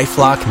by the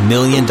LifeLock $1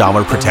 Million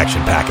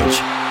Protection Package.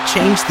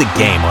 Change the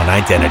game on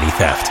identity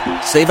theft.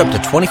 Save up to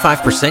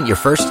 25% your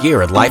first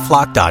year at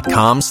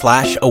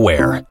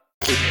LifeLock.com/aware.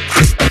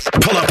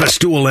 Pull up a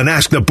stool and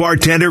ask the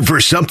bartender for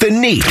something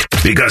neat,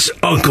 because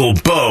Uncle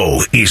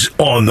Bo is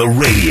on the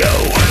radio.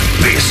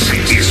 This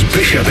is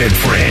Bishop and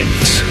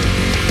Friends.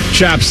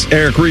 Chaps,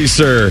 Eric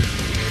Reeser,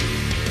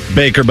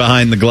 Baker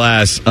behind the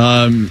glass.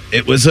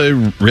 It was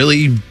a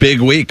really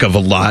big week of a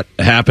lot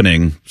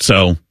happening.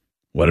 So,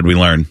 what did we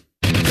learn?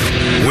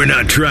 We're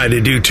not trying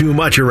to do too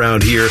much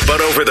around here,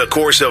 but over the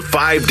course of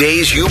 5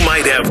 days, you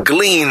might have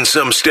gleaned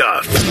some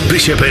stuff.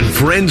 Bishop and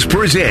Friends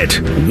present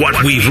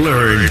What We've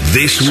Learned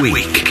This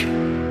Week.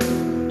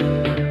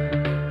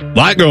 A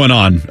lot going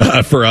on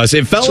for us.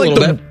 It felt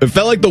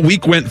like the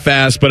week went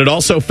fast, but it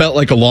also felt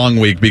like a long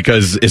week,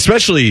 because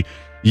especially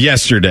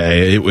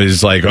yesterday, it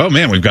was like, oh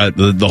man, we've got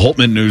the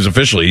Holtman news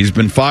officially. He's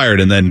been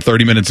fired. And then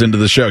 30 minutes into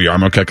the show,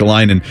 Jarmo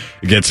Kekalainen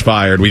gets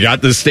fired. We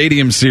got the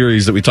stadium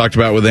series that we talked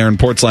about with Aaron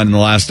Portzline in the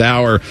last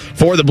hour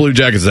for the Blue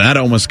Jackets, and that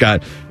almost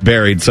got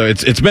buried. So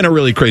it's been a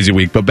really crazy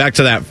week. But back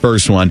to that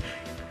first one,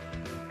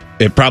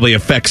 it probably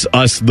affects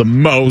us the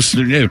most,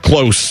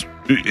 close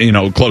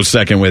close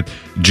second with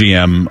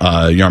GM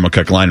Jarmo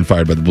Kekalainen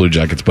fired by the Blue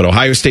Jackets. But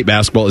Ohio State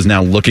basketball is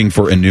now looking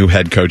for a new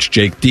head coach.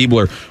 Jake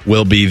Diebler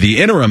will be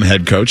the interim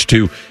head coach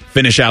to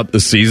finish out the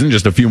season.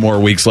 Just a few more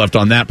weeks left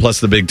on that, plus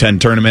the Big Ten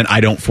tournament.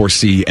 I don't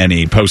foresee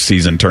any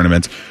postseason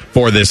tournaments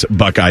for this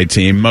Buckeye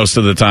team. Most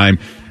of the time,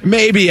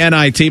 maybe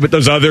NIT, but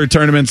those other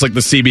tournaments like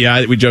the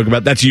CBI that we joke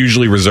about, that's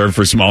usually reserved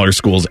for smaller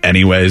schools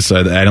anyways. So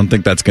I don't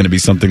think that's going to be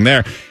something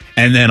there.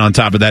 And then on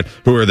top of that,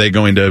 who are they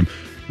going to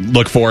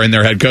look for in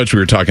their head coach? We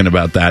were talking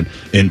about that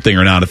in Thing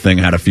or Not a Thing,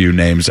 had a few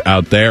names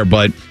out there,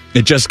 but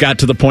it just got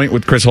to the point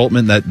with Chris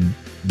Holtmann that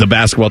the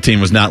basketball team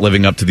was not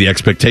living up to the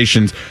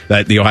expectations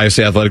that the Ohio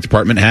State Athletic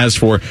Department has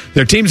for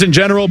their teams in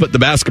general, but the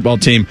basketball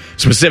team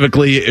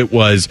specifically. It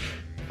was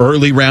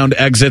early round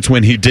exits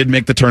when he did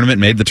make the tournament,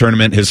 made the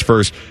tournament his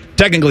first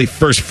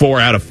 4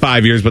 out of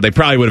 5 years, but they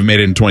probably would have made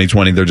it in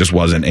 2020. There just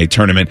wasn't a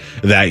tournament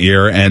that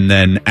year. And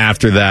then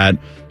after that,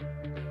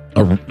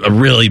 a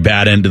really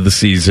bad end of the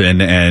season.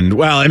 And,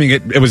 well, I mean,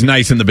 it was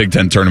nice in the Big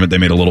Ten tournament. They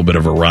made a little bit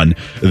of a run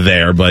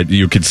there, but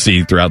you could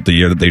see throughout the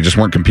year that they just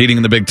weren't competing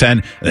in the Big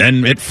Ten.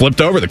 And it flipped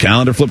over. The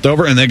calendar flipped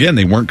over. And again,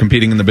 they weren't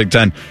competing in the Big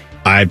Ten.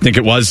 I think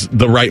it was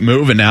the right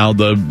move, and now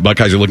the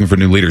Buckeyes are looking for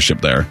new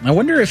leadership there. I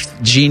wonder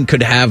if Gene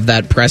could have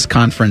that press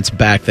conference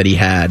back that he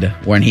had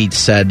when he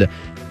said,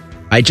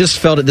 I just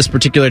felt at this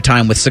particular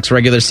time with 6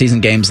 regular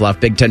season games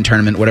left, Big Ten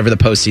tournament, whatever the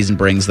postseason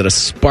brings, that a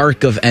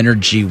spark of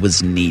energy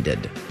was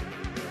needed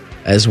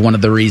as one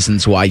of the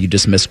reasons why you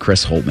dismissed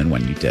Chris Holtmann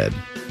when you did.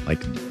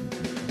 Like,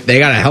 they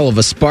got a hell of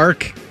a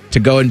spark to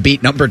go and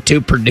beat number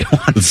 2 Purdue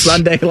on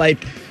Sunday.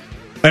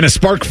 And a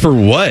spark for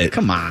what?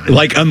 Come on.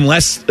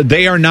 Unless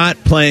they are not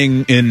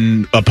playing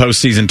in a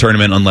postseason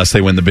tournament unless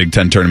they win the Big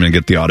Ten tournament and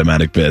get the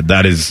automatic bid.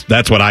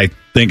 That's what I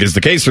think is the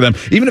case for them.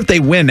 Even if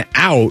they win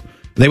out,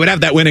 they would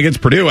have that win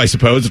against Purdue, I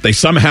suppose, if they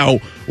somehow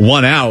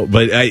won out.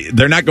 But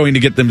they're not going to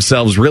get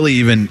themselves really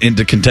even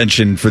into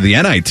contention for the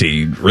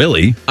NIT,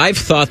 really. I've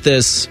thought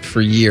this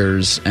for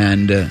years,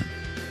 and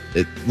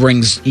it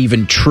rings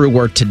even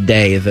truer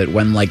today that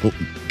when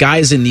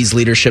guys in these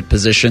leadership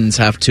positions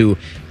have to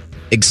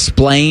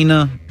explain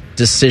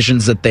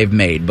decisions that they've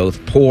made,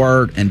 both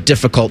poor and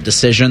difficult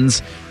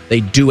decisions, they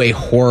do a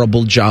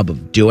horrible job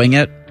of doing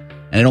it.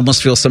 And it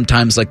almost feels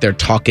sometimes like they're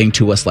talking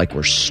to us like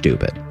we're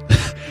stupid.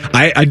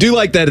 I do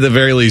like that at the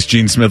very least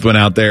Gene Smith went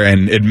out there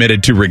and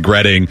admitted to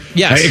regretting.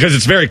 Yes. Because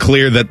it's very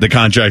clear that the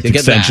contract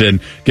extension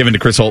given to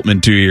Chris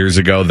Holtmann 2 years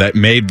ago that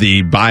made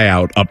the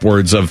buyout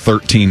upwards of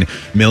 $13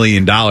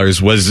 million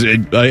was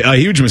a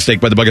huge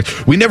mistake by the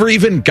Buckeyes. We never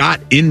even got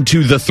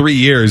into the 3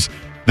 years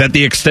that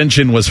the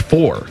extension was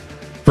for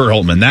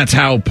Holtmann. That's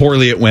how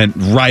poorly it went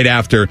right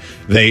after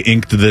they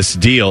inked this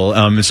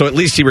deal. So at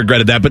least he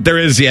regretted that. But there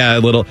is, a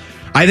little...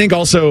 I think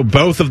also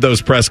both of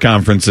those press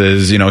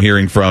conferences,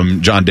 hearing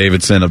from John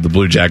Davidson of the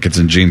Blue Jackets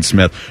and Gene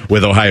Smith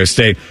with Ohio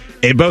State,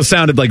 it both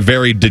sounded like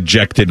very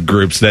dejected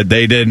groups that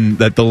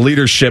the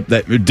leadership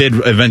that did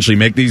eventually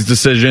make these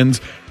decisions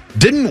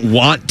didn't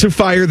want to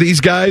fire these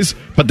guys,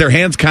 but their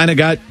hands kind of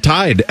got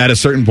tied at a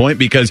certain point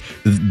because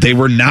they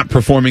were not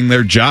performing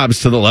their jobs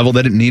to the level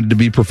that it needed to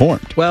be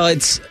performed. Well,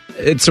 it's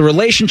a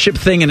relationship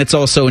thing and it's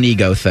also an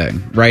ego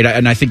thing, right?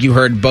 And I think you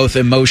heard both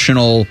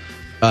emotional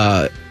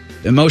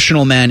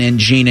men in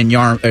Gene and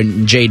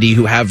JD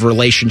who have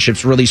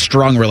relationships, really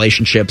strong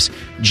relationships,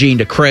 Gene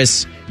to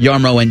Chris,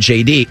 Jarmo and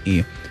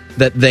JD,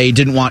 that they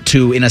didn't want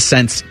to, in a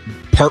sense,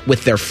 part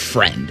with their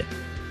friend.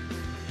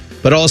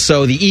 But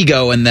also the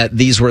ego and that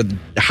these were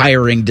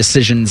hiring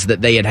decisions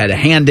that they had a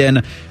hand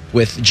in.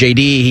 With JD,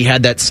 he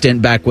had that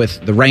stint back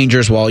with the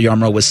Rangers while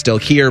Jarmo was still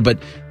here, but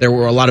there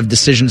were a lot of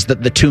decisions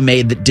that the two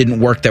made that didn't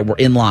work that were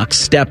in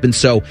lockstep, and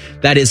so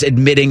that is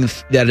admitting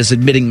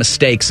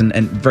mistakes and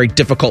very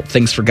difficult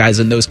things for guys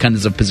in those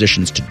kinds of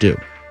positions to do.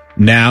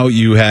 Now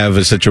you have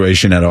a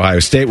situation at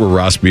Ohio State where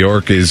Ross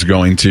Bjork is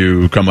going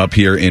to come up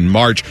here in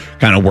March,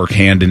 kind of work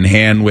hand in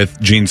hand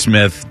with Gene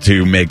Smith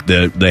to make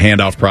the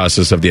handoff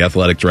process of the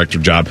athletic director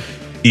job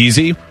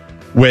easy.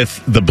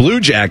 With the Blue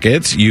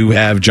Jackets, you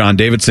have John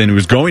Davidson, who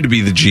is going to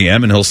be the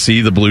GM, and he'll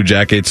see the Blue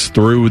Jackets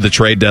through the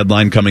trade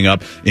deadline coming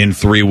up in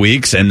 3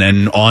 weeks, and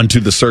then on to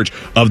the search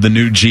of the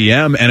new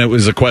GM. And it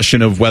was a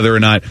question of whether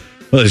or not,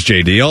 is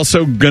JD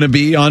also going to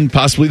be on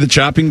possibly the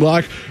chopping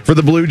block for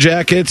the Blue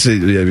Jackets?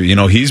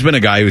 He's been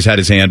a guy who's had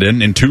his hand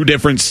in 2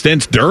 different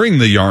stints during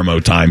the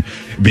Jarmo time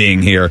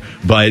being here.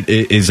 But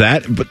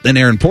then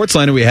Aaron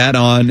Portzline, who we had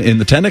on in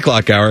the 10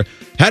 o'clock hour,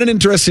 had an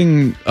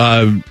interesting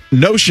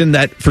notion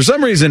that for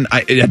some reason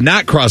it had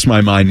not crossed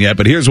my mind yet,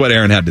 but here's what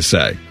Aaron had to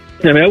say.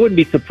 I wouldn't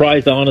be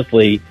surprised,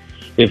 honestly,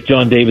 if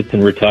John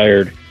Davidson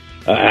retired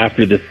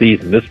after the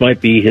season. This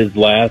might be his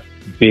last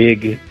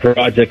big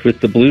project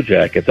with the Blue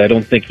Jackets. I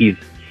don't think he's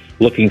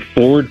looking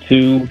forward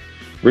to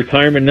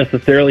retirement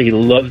necessarily. He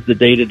loves the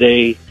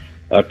day-to-day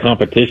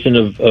competition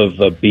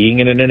of being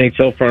in an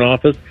NHL front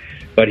office,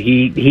 but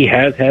he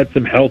has had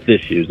some health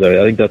issues.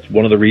 I think that's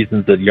one of the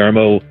reasons that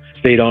Jarmo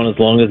stayed on as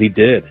long as he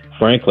did,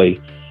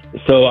 frankly.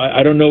 So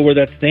I don't know where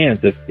that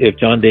stands. If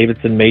John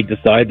Davidson may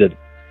decide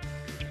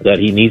that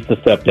he needs to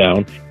step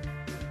down.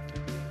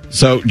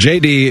 So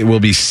JD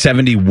will be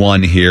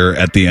 71 here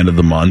at the end of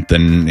the month,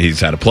 and he's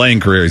had a playing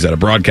career, he's had a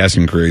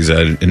broadcasting career, he's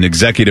had an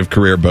executive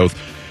career, both,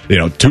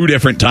 2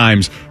 different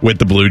times with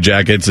the Blue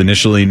Jackets.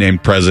 Initially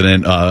named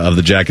president of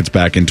the Jackets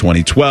back in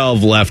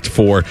 2012, left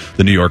for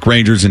the New York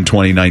Rangers in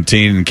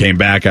 2019, and came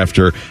back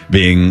after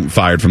being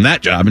fired from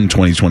that job in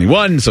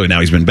 2021. So now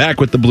he's been back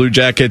with the Blue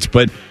Jackets.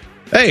 But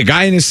hey, a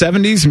guy in his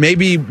 70s,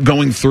 maybe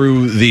going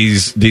through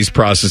these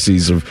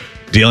processes of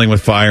dealing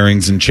with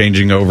firings and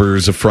changing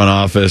overs of front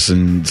office,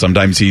 and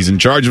sometimes he's in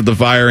charge of the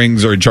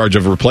firings or in charge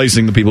of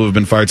replacing the people who have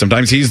been fired.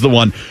 Sometimes he's the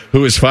one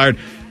who is fired.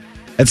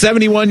 At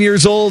 71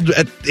 years old,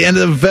 at the end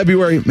of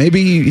February,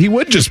 maybe he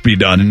would just be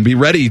done and be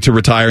ready to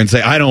retire and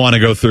say, I don't want to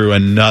go through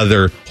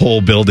another whole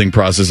building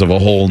process of a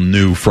whole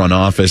new front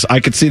office. I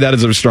could see that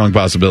as a strong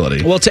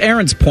possibility. Well, to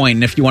Aaron's point,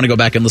 and if you want to go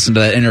back and listen to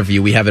that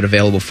interview, we have it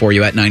available for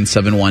you at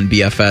 971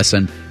 BFS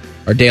and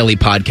our daily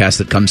podcast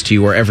that comes to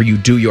you wherever you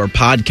do your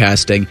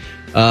podcasting.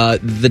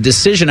 The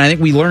decision, I think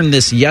we learned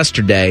this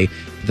yesterday,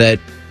 that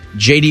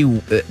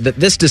that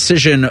this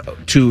decision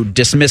to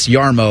dismiss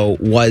Jarmo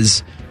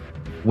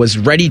was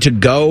ready to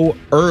go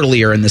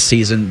earlier in the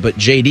season, but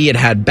JD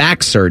had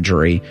back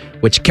surgery,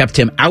 which kept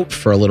him out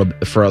for a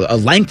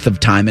length of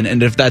time.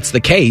 And if that's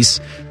the case,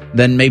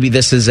 then maybe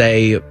this is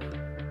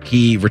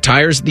he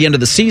retires at the end of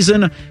the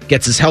season,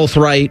 gets his health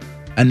right,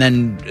 and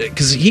then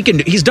because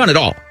he's done it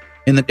all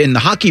in the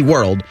hockey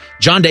world.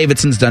 John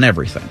Davidson's done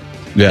everything.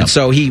 Yeah. And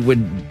so he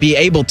would be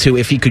able to,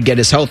 if he could get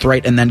his health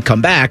right and then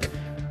come back,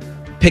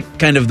 pick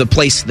kind of the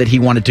place that he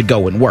wanted to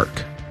go and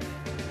work.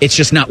 It's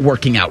just not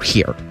working out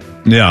here.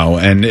 No,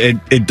 and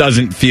it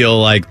doesn't feel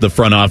like the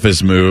front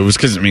office moves,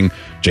 because,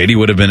 JD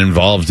would have been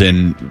involved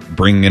in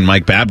bringing in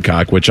Mike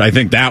Babcock, which I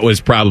think that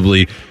was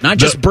probably... Not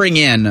just bring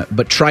in,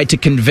 but try to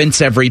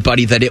convince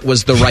everybody that it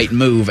was the right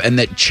move and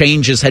that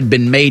changes had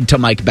been made to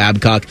Mike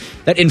Babcock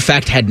that, in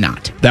fact, had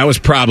not. That was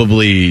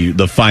probably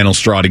the final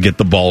straw to get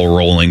the ball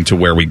rolling to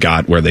where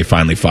they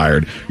finally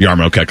fired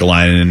Jarmo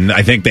Kekalainen. And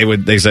I think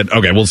they said,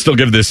 okay, we'll still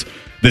give this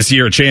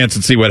year a chance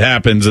and see what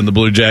happens. And the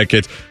Blue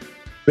Jackets...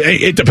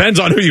 It depends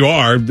on who you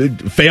are.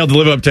 Failed to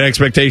live up to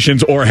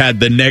expectations or had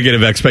the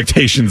negative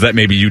expectations that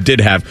maybe you did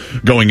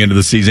have going into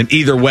the season.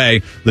 Either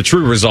way, the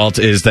true result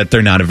is that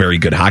they're not a very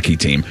good hockey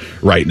team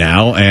right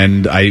now.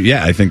 And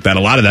I think that a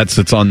lot of that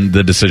sits on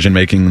the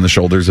decision-making and the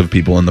shoulders of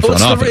people in the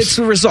front office. It's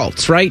the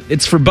results, right?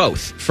 It's for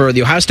both. For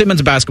the Ohio State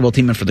men's basketball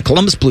team and for the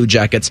Columbus Blue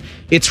Jackets,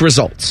 it's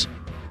results.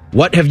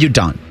 What have you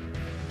done?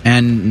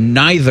 And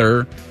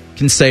neither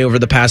can say over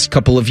the past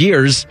couple of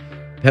years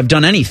have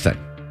done anything.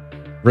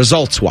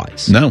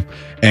 Results-wise. No.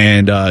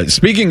 And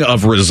speaking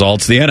of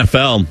results, the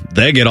NFL,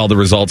 they get all the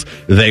results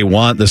they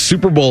want. The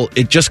Super Bowl,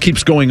 it just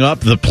keeps going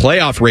up. The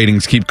playoff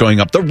ratings keep going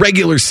up. The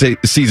regular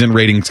season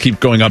ratings keep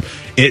going up.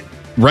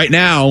 Right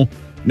now,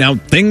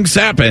 things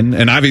happen,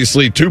 and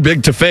obviously too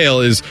big to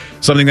fail is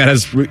something that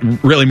has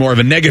really more of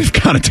a negative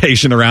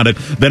connotation around it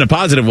than a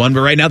positive one.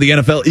 But right now, the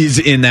NFL is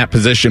in that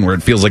position where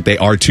it feels like they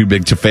are too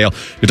big to fail.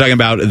 You're talking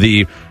about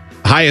the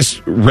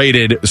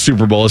highest-rated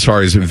Super Bowl as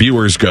far as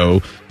viewers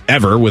go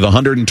ever, with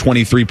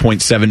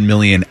 123.7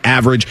 million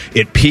average.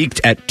 It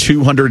peaked at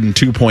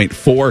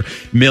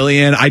 202.4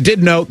 million. I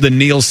did note the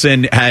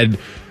Nielsen had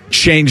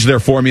changed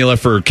their formula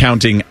for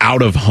counting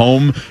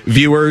out-of-home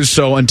viewers.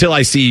 So until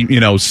I see,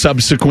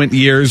 subsequent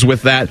years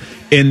with that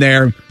in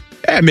there,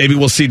 maybe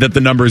we'll see that the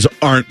numbers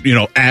aren't,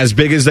 as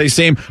big as they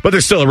seem, but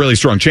there's still a really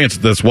strong chance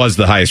that this was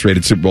the highest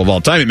rated Super Bowl of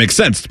all time. It makes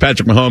sense. It's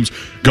Patrick Mahomes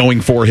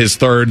going for his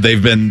third.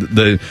 They've been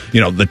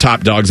the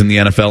top dogs in the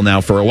NFL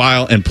now for a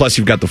while. And plus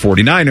you've got the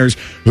 49ers,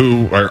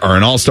 who are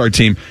an all-star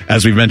team,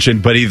 as we've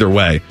mentioned. But either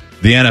way,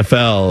 the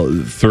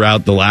NFL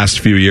throughout the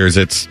last few years,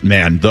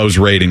 those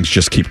ratings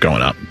just keep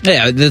going up.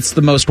 Yeah, it's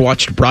the most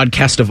watched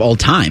broadcast of all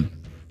time.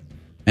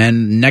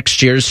 And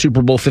next year's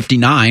Super Bowl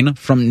 59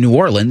 from New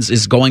Orleans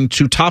is going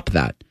to top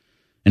that.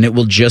 And it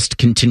will just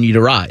continue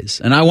to rise.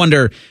 And I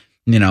wonder,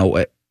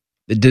 if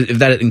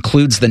that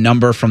includes the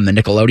number from the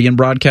Nickelodeon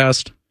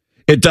broadcast?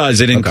 It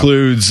does. It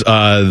includes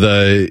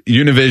the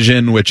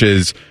Univision, which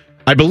is,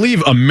 I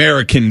believe,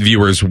 American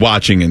viewers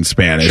watching in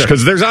Spanish.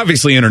 Because there's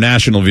obviously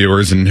international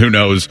viewers, and who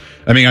knows?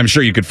 I'm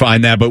sure you could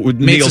find that. But with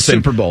Nielsen, it's a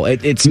Super Bowl.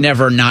 It's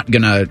never not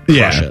going to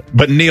crush it.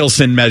 But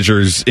Nielsen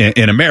measures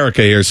in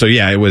America here. So,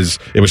 it was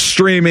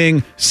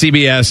streaming,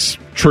 CBS,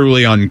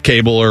 truly on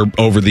cable or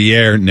over the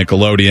air,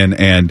 Nickelodeon,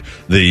 and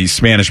the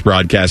Spanish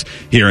broadcast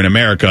here in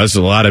America.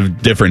 So a lot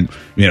of different,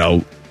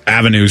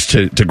 avenues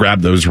to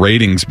grab those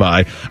ratings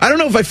by. I don't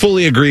know if I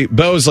fully agree.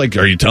 Bo's like,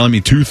 are you telling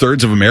me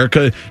 2/3 of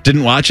America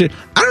didn't watch it?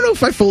 I don't know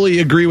if I fully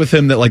agree with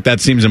him that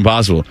that seems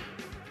impossible.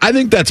 I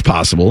think that's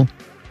possible.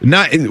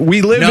 Not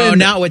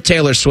with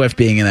Taylor Swift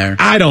being in there.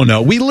 I don't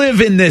know. We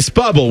live in this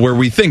bubble where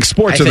we think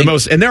sports are the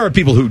most, and there are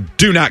people who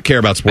do not care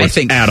about sports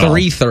at all.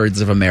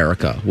 3/3 of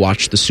America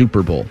watch the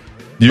Super Bowl.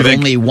 But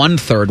only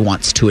 1/3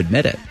 wants to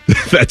admit it.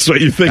 That's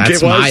what you think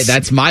it was?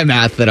 That's my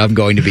math that I'm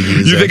going to be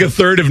using. You think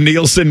 1/3 of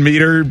Nielsen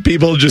meter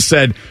people just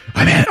said,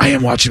 I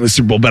am watching the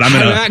Super Bowl, but I'm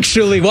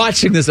actually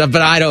watching this, but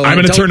I don't. I'm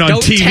going to turn on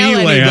don't TV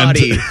tell Land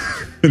anybody.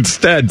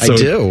 instead. So I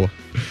do.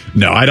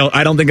 No, I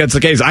don't think that's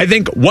the case. I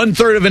think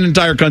 1/3 of an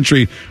entire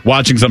country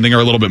watching something, or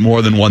a little bit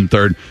more than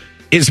 1/3,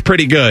 is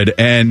pretty good.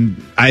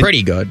 And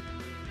pretty good.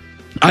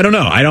 I don't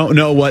know. I don't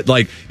know what,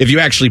 like, if you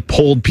actually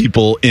polled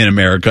people in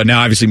America,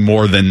 now obviously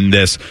more than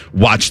this,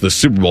 watch the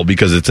Super Bowl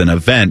because it's an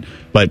event,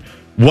 but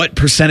what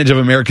percentage of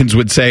Americans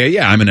would say,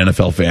 yeah, I'm an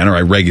NFL fan, or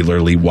I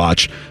regularly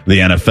watch the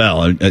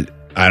NFL?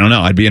 I don't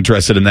know. I'd be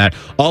interested in that.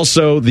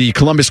 Also, the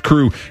Columbus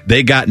Crew,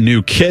 they got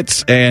new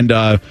kits,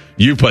 and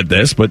you put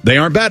this, but they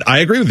aren't bad. I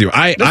agree with you.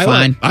 I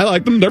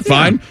like them. They're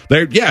fine.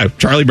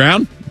 Charlie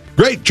Brown.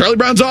 Great. Charlie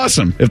Brown's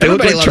awesome. If they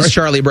Everybody look like loves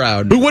Charlie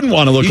Brown. Who wouldn't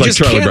want to look like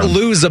Charlie Brown? You just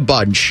can't lose a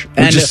bunch.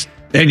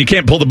 And you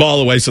can't pull the ball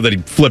away so that he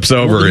flips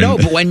over. No,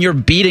 but when you're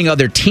beating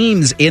other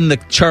teams in the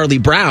Charlie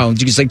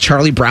Browns, you can say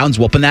Charlie Brown's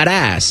whooping that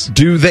ass.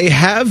 Do they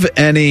have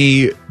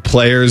any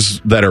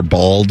players that are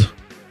bald?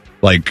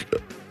 Like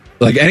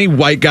any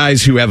white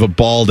guys who have a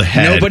bald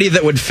head? Nobody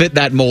that would fit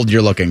that mold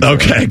you're looking for.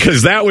 Okay,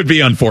 because that would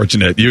be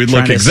unfortunate. You would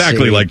look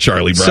exactly like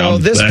Charlie Brown. So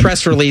this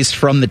press release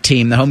from the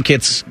team, the home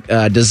kit's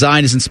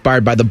design is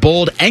inspired by the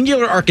bold,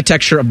 angular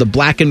architecture of the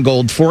black and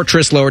gold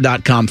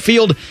FortressLower.com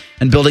field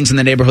and buildings in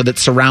the neighborhood that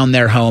surround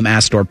their home,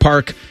 Astor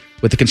Park.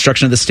 With the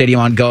construction of the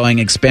stadium ongoing,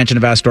 expansion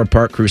of Astor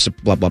Park,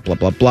 blah, blah, blah,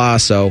 blah, blah.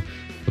 So,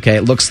 okay,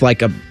 it looks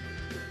like a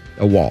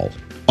wall.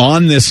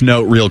 On this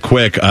note, real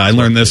quick, I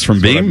learned this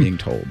from Beam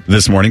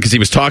this morning because he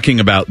was talking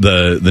about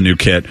the new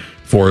kit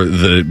for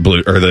the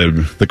blue or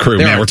the Crew.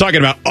 Man, we're talking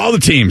about all the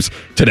teams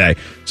today.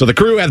 So the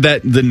Crew have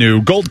the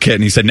new gold kit,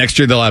 and he said next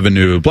year they'll have a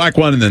new black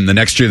one, and then the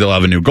next year they'll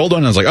have a new gold one.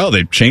 And I was like, oh,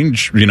 they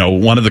change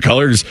one of the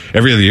colors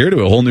every other year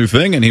to a whole new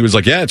thing, and he was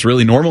like, yeah, it's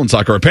really normal in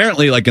soccer.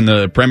 Apparently, like in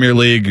the Premier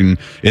League and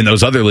in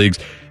those other leagues,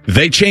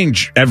 they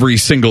change every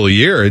single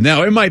year.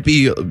 Now, it might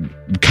be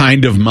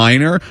kind of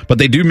minor, but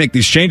they do make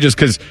these changes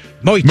because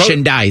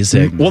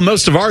merchandising.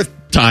 Most of our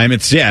time,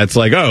 it's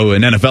like, oh,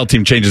 an NFL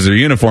team changes their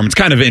uniform. It's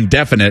kind of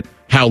indefinite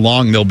how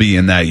long they'll be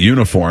in that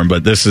uniform,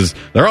 but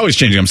they're always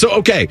changing them. So,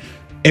 okay,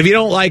 if you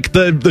don't like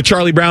the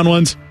Charlie Brown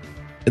ones,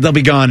 they'll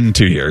be gone in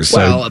 2 years,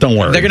 so don't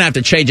worry. They're going to have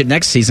to change it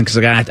next season because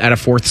they're going to add a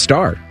fourth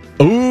star.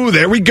 Ooh,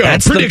 there we go.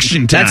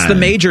 Prediction time. That's the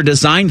major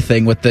design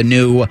thing with the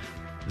new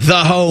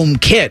The Home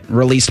kit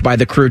released by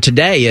the Crew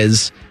today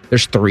is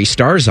there's 3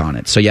 stars on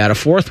it. So you add a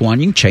fourth one,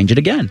 you can change it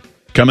again.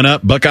 Coming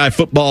up, Buckeye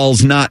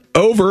football's not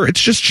over.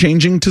 It's just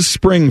changing to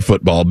spring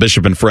football.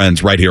 Bishop and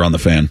Friends right here on The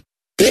Fan.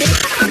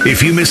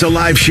 If you miss a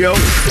live show,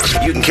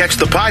 you can catch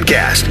the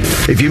podcast.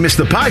 If you miss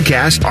the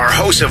podcast, our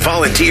hosts have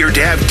volunteered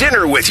to have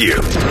dinner with you.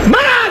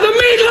 The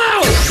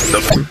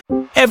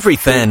meatloaf! Every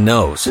fan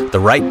knows the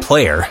right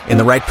player in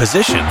the right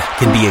position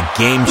can be a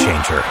game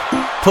changer.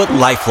 Put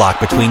LifeLock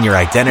between your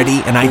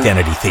identity and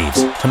identity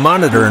thieves to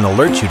monitor and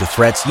alert you to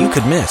threats you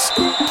could miss.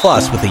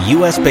 Plus, with a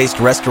U.S.-based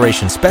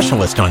restoration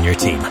specialist on your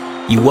team,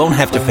 you won't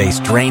have to face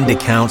drained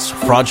accounts,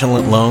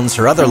 fraudulent loans,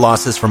 or other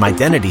losses from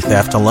identity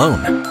theft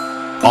alone.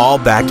 All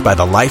backed by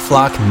the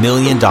LifeLock $1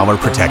 Million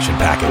Protection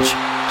Package.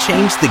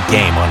 Change the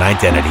game on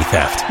identity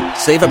theft.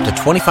 Save up to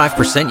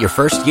 25% your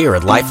first year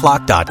at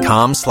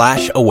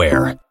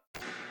LifeLock.com/aware.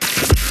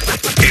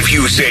 If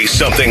you say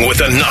something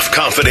with enough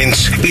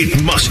confidence,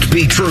 it must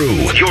be true.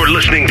 You're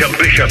listening to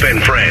Bishop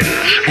and Friends.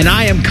 And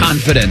I am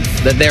confident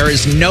that there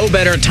is no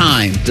better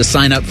time to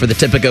sign up for the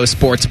Tipico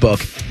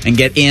Sportsbook and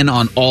get in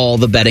on all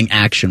the betting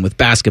action with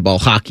basketball,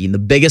 hockey, and the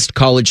biggest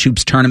college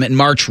hoops tournament in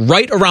March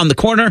right around the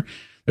corner.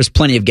 There's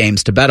plenty of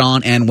games to bet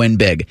on and win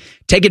big.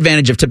 Take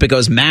advantage of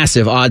Tipico's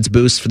massive odds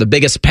boost for the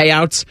biggest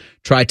payouts.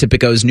 Try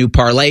Tipico's new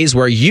parlays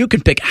where you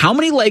can pick how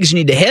many legs you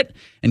need to hit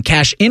and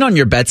cash in on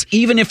your bets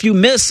even if you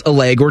miss a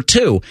leg or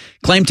two.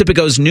 Claim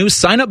Tipico's new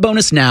sign-up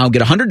bonus now.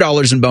 Get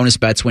 $100 in bonus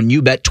bets when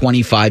you bet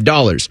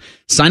 $25.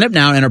 Sign up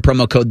now and enter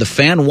promo code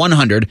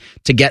TheFan100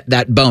 to get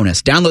that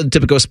bonus. Download the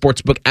Tipico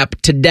Sportsbook app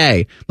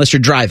today. Unless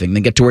you're driving,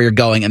 then get to where you're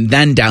going and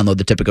then download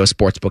the Tipico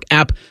Sportsbook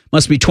app.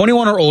 Must be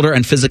 21 or older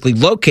and physically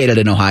located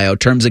in Ohio.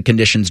 Terms and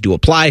conditions do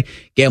apply.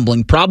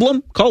 Gambling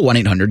problem? Call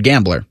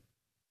 1-800-GAMBLER.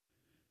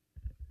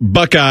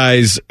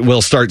 Buckeyes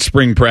will start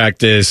spring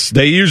practice.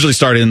 They usually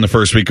start in the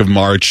first week of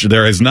March.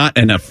 There is not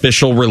an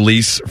official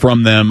release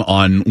from them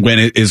on when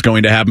it is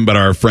going to happen, but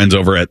our friends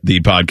over at the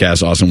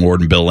podcast, Austin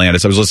Ward and Bill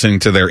Landis, I was listening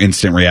to their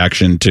instant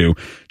reaction to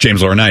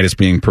James Laurinitis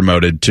being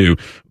promoted to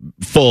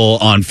full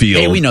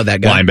on-field hey, we know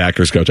that guy.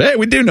 Linebackers coach. Hey,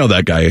 we do know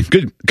that guy.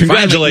 Good.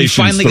 Congratulations.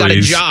 Finally got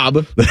a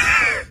job.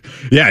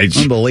 Yeah.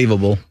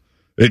 Unbelievable.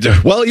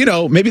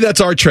 Well, maybe that's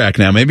our track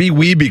now. Maybe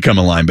we become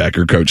a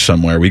linebacker coach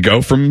somewhere. We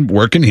go from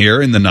working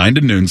here in the 9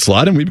 to noon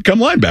slot and we become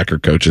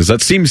linebacker coaches.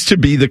 That seems to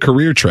be the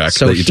career track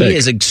that you take. So he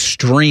is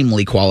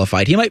extremely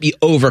qualified. He might be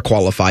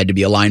overqualified to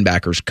be a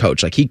linebackers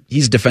coach. Like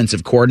he's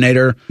defensive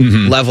coordinator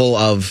level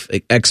of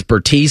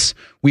expertise.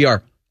 We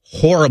are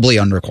horribly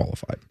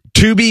underqualified.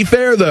 To be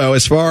fair, though,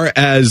 as far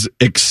as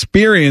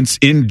experience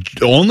in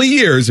only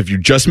years, if you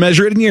just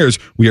measure it in years,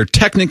 we are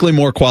technically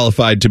more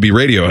qualified to be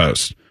radio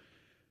hosts.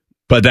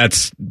 But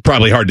that's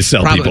probably hard to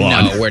sell people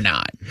on. No, we're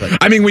not. But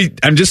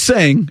I'm just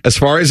saying, as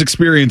far as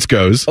experience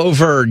goes.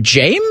 Over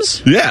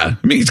James? Yeah. I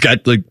mean, he's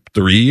got like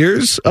 3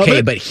 years of it.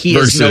 Okay, but he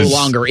is no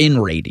longer in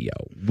radio.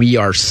 We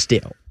are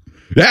still.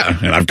 Yeah,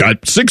 and I've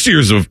got 6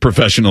 years of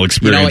professional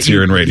experience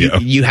here in radio.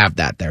 You have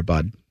that there,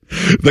 bud.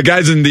 The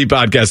guys in the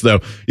podcast, though,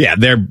 yeah,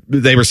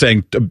 they were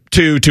saying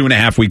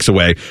 2.5 weeks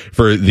away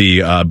for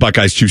the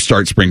Buckeyes to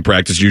start spring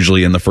practice,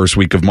 usually in the first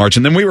week of March.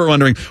 And then we were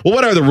wondering, well,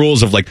 what are the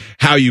rules of like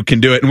how you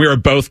can do it? And we were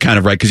both kind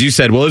of right, because you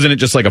said, well, isn't it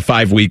just like a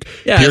 5-week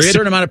period? A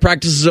certain amount of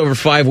practices over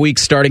 5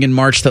 weeks starting in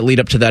March that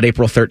lead up to that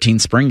April 13th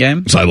spring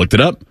game. So I looked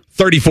it up.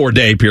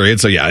 34-day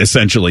period. So, yeah,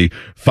 essentially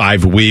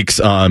 5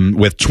 weeks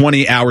with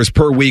 20 hours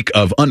per week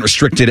of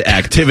unrestricted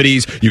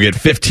activities. You get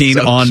 15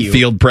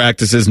 on-field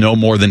practices, no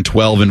more than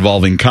 12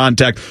 involving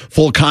contact.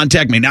 Full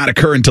contact may not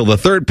occur until the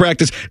third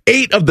practice.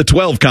 8 of the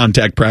 12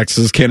 contact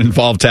practices can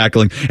involve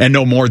tackling, and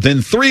no more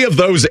than 3 of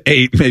those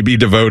 8 may be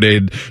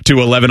devoted to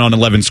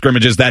 11-on-11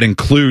 scrimmages. That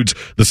includes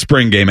the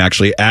spring game,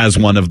 actually, as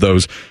one of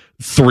those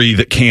 3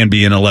 that can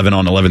be an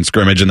 11-on-11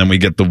 scrimmage, and then we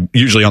get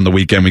usually on the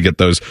weekend we get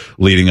those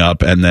leading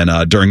up, and then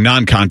during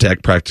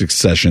non-contact practice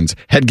sessions,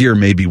 headgear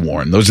may be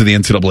worn. Those are the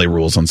NCAA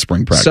rules on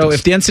spring practice. So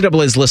if the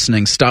NCAA is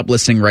listening, stop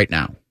listening right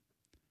now.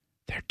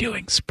 They're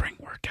doing spring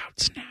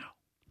workouts now.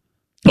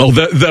 Oh,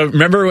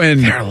 remember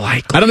when, I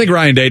don't think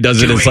Ryan Day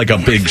does it as like a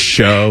big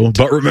show,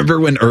 but remember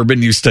when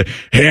Urban used to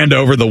hand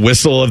over the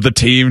whistle of the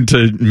team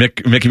to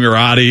Mickey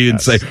Murati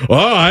and say, oh,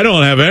 I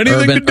don't have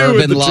anything to do with the team.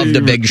 Urban loved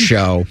a big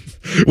show.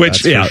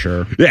 Which, yeah, for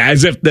sure. Yeah,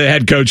 as if the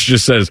head coach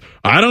just says,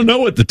 I don't know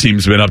what the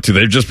team's been up to.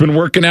 They've just been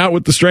working out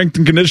with the strength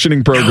and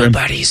conditioning program.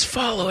 Nobody's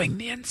following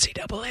the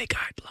NCAA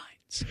guidelines.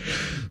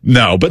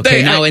 No, but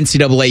now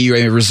NCAA,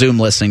 you resume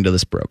listening to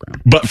this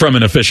program. But from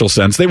an official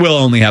sense, they will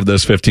only have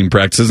those 15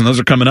 practices, and those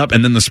are coming up,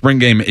 and then the spring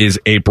game is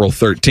April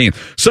 13th.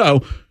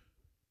 So,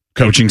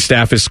 coaching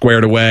staff is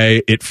squared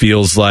away. It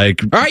feels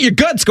like, all right, you're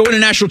good. Let's go win a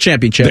national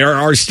championship. There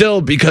are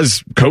still,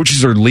 because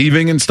coaches are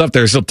leaving and stuff,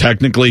 there's still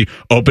technically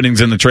openings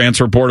in the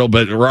transfer portal,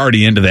 but we're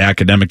already into the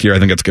academic year. I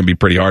think it's going to be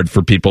pretty hard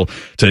for people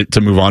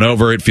to move on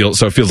over. It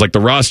feels like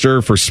the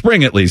roster for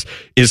spring, at least,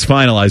 is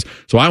finalized.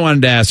 So I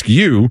wanted to ask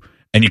you,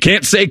 and you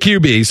can't say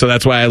QB, so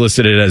that's why I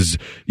listed it as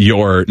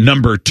your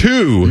number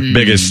 2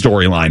 biggest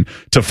storyline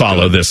to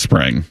follow this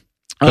spring.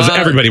 Because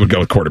everybody would go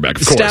with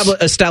quarterback, of course.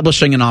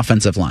 Establishing an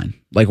offensive line.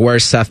 Like,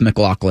 where's Seth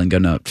McLaughlin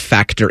going to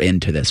factor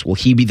into this? Will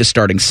he be the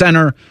starting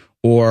center,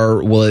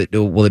 or will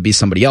it be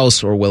somebody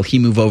else, or will he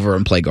move over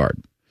and play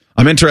guard?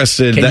 I'm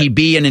interested. Can he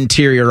be an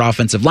interior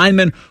offensive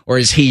lineman, or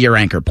is he your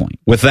anchor point?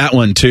 With that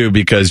one, too,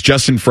 because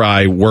Justin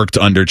Fry worked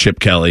under Chip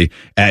Kelley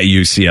at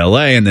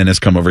UCLA and then has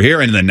come over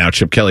here, and then now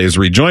Chip Kelley has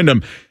rejoined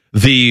him.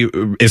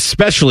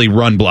 Especially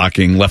run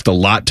blocking left a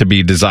lot to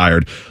be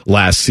desired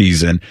last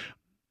season.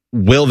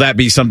 Will that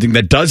be something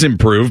that does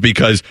improve?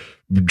 Because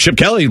Chip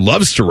Kelley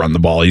loves to run the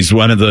ball. He's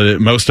one of the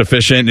most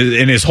efficient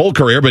in his whole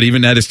career, but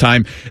even at his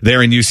time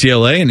there in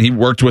UCLA, and he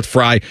worked with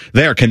Fry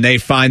there. Can they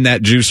find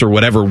that juice or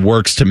whatever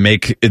works to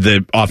make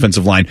the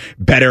offensive line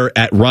better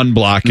at run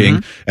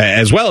blocking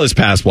as well as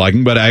pass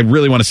blocking? But I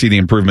really want to see the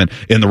improvement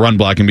in the run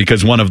blocking,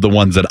 because one of the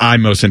ones that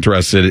I'm most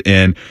interested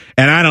in,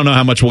 and I don't know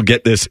how much we'll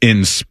get this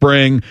in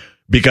spring,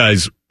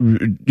 because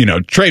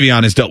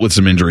Travion has dealt with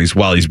some injuries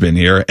while he's been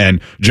here,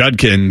 and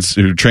Judkins,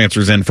 who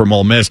transfers in from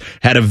Ole Miss,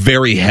 had a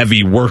very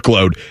heavy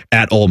workload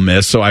at Ole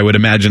Miss, so I would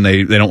imagine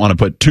they don't want to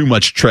put too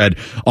much tread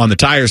on the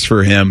tires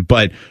for him.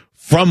 But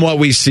from what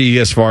we see,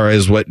 as far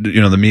as what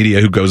the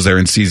media who goes there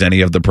and sees any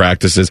of the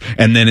practices,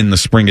 and then in the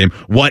spring game,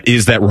 what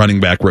is that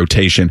running back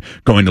rotation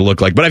going to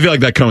look like? But I feel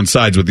like that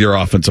coincides with your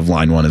offensive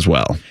line one as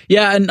well.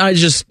 Yeah, and I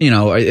just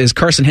is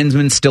Carson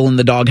Hinsman still in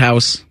the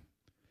doghouse?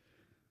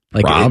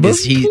 Like,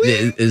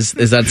 is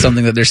that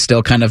something that they're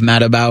still kind of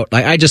mad about?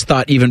 Like, I just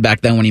thought even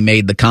back then when he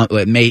made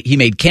he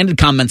made candid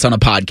comments on a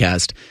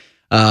podcast.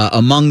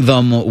 Among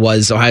them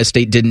was Ohio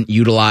State didn't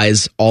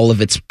utilize all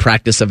of its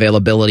practice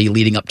availability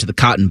leading up to the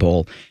Cotton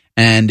Bowl.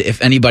 And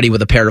if anybody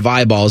with a pair of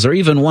eyeballs, or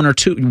even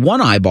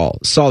one eyeball,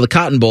 saw the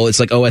Cotton Bowl,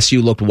 it's like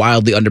OSU looked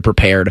wildly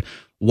underprepared,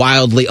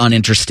 wildly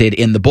uninterested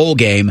in the bowl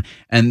game,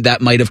 and that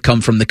might have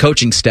come from the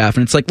coaching staff.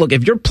 And it's like, look,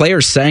 if your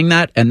player's saying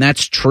that and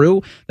that's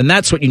true, then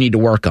that's what you need to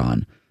work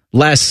on.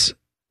 Less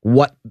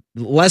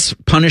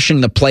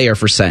punishing the player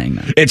for saying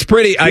that. It's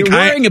pretty. You're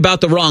worrying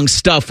about the wrong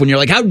stuff when you're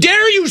like, how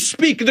dare you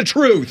speak the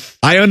truth?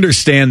 I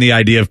understand the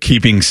idea of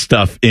keeping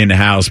stuff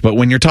in-house, but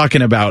when you're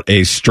talking about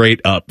a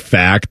straight up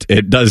fact,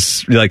 it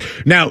does,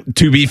 now,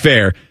 to be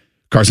fair,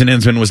 Carson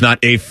Hinsman was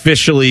not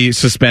officially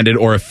suspended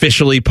or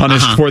officially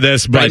punished for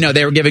this, but no,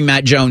 they were giving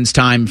Matt Jones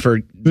time for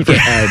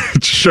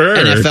sure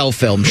NFL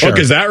film. Sure,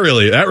 because that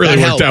really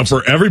worked out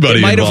for everybody.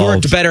 It might have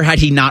involved. worked better had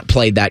he not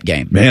played that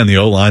game. Man, the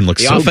O-line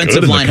looks so good. The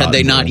offensive line had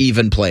they not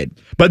even played.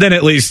 But then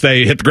at least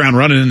they hit the ground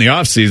running in the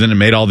offseason and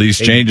made all these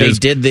changes.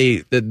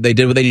 They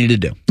did what they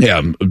needed to do.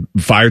 Yeah,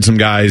 fired some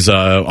guys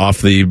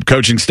off the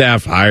coaching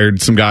staff,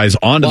 hired some guys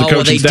onto the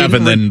coaching staff,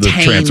 and then the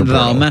transfer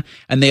portal.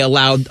 And they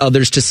allowed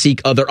others to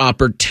seek other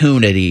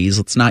opportunities.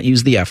 Let's not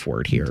use the F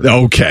word here.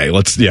 Okay,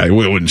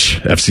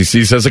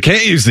 FCC says I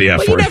can't use the F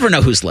word. You never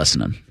know who's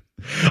listening.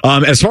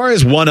 As far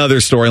as one other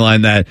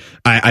storyline that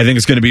I think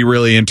is going to be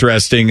really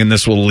interesting, and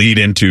this will lead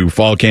into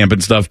fall camp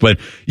and stuff, but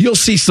you'll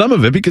see some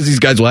of it because these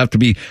guys will have to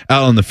be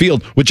out on the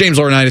field. With James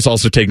Laurinitis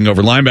also taking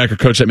over linebacker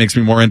coach, that makes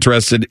me more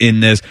interested in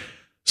this.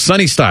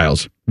 Sonny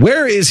Styles,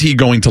 where is he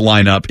going to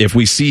line up if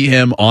we see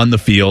him on the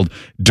field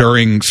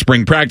during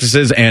spring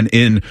practices and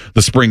in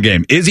the spring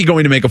game? Is he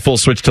going to make a full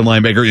switch to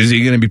linebacker? Is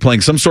he going to be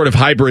playing some sort of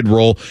hybrid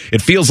role?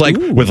 It feels like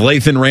with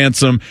Lathan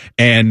Ransom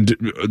and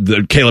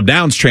the Caleb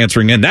Downs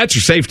transferring in, that's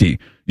your safety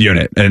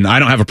unit, and I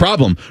don't have a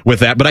problem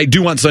with that, but I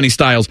do want Sonny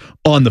Styles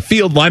on the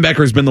field.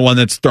 Linebacker has been the one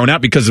that's thrown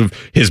out because of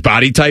his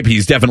body type.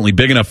 He's definitely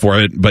big enough for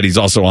it, but he's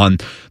also on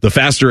the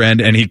faster end,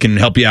 and he can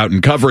help you out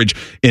in coverage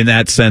in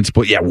that sense.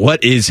 But yeah,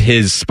 what is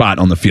his spot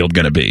on the field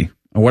going to be?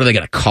 Or what are they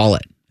going to call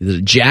it? Is it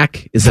a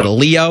Jack? Is it a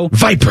Leo?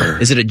 Viper?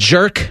 Is it a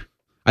Jerk?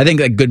 I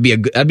think that could be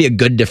that'd be a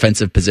good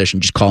defensive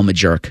position. Just call him a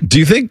jerk. Do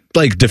you think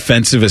like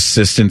defensive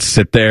assistants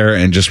sit there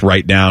and just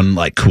write down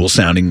like cool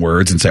sounding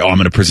words and say, "Oh, I'm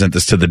going to present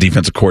this to the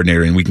defensive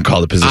coordinator, and we can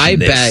call the position"? I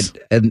bet.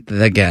 And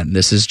again,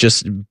 this is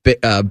just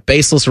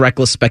baseless,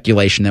 reckless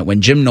speculation that when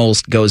Jim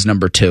Knowles goes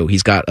number 2,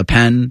 he's got a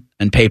pen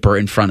and paper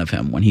in front of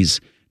him. When he's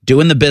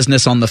doing the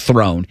business on the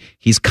throne,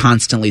 he's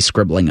constantly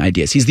scribbling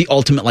ideas. He's the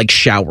ultimate like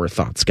shower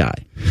thoughts guy.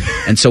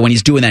 And so when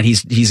he's doing that,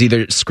 he's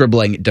either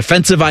scribbling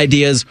defensive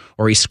ideas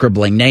or he's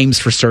scribbling names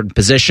for certain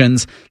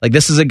positions. Like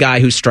this is a guy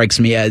who strikes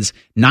me as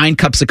 9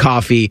 cups of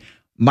coffee,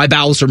 my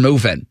bowels are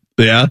moving.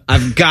 Yeah.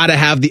 I've got to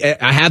have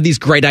I have these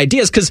great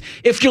ideas, because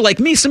if you're like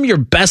me, some of your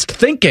best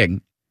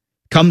thinking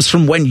comes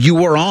from when you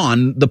were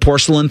on the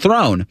porcelain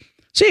throne.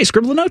 So yeah,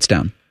 scribble the notes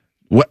down.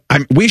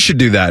 We should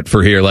do that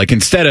for here. Like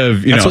instead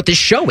of, that's what this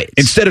show is.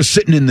 Instead of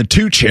sitting in the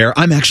 2 chair,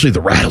 I'm actually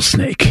the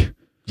rattlesnake.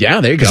 Yeah,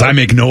 there you go. Because I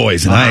make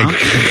noise. And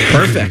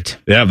Perfect.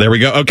 Yeah, there we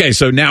go. Okay,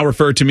 so now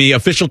refer to me,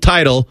 official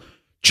title,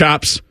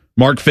 Chops,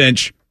 Mark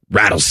Finch,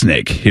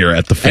 Rattlesnake here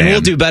at the Fan. And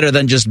we'll do better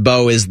than just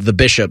Bo is the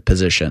bishop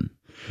position.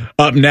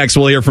 Up next,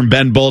 we'll hear from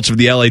Ben Bolch of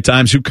the LA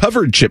Times, who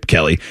covered Chip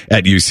Kelley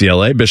at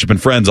UCLA. Bishop and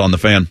Friends on the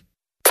Fan.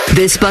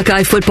 This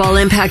Buckeye Football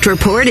Impact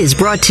Report is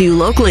brought to you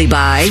locally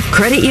by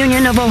Credit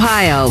Union of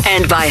Ohio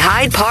and by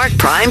Hyde Park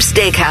Prime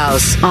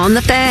Steakhouse. On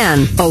the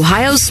Fan,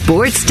 Ohio's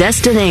sports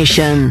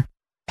destination.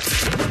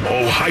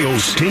 Ohio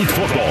State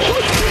football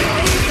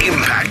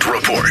Impact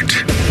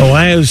Report.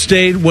 Ohio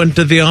State went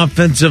to the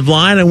offensive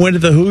line and went to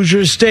the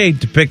Hoosier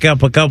State to pick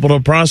up a couple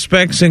of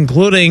prospects,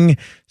 including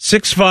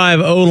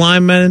 6'5"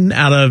 O-lineman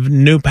out of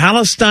New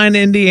Palestine,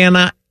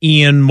 Indiana,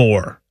 Ian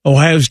Moore.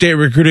 Ohio State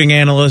recruiting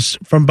analyst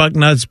from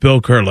Bucknuts,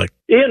 Bill Kurlick.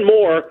 Ian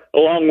Moore,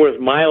 along with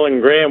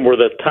Mylan Graham, were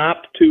the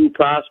top 2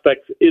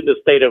 prospects in the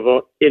state of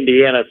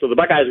Indiana. So the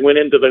Buckeyes went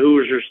into the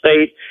Hoosier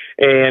State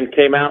and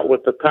came out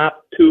with the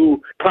top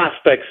 2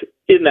 prospects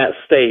in that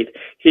state.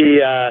 He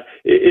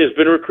has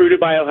been recruited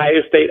by Ohio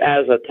State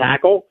as a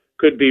tackle.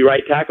 Could be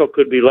right tackle,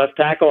 could be left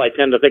tackle. I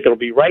tend to think it'll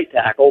be right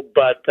tackle.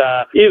 But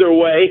either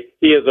way,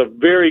 he is a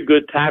very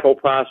good tackle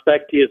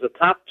prospect. He is a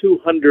top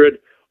 200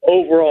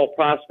 overall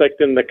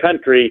prospect in the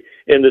country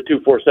in the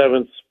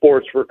 247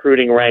 sports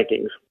recruiting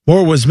rankings.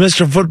 Moore was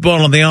Mr.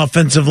 Football on the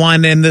offensive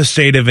line in the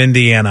state of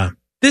Indiana.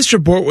 This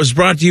report was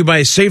brought to you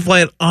by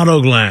Safelite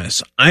Auto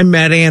Glass. I'm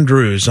Matt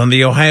Andrews on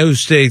the Ohio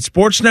State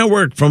Sports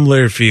Network from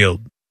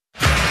Learfield.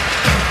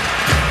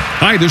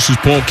 Hi, this is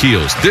Paul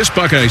Keels. This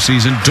Buckeye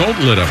season, don't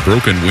let a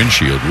broken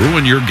windshield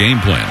ruin your game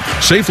plan.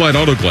 Safelite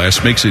Auto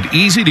Glass makes it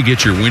easy to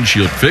get your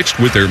windshield fixed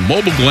with their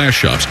mobile glass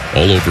shops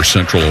all over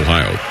Central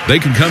Ohio. They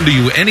can come to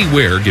you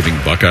anywhere, giving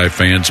Buckeye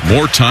fans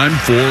more time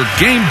for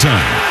game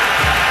time.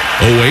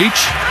 OH?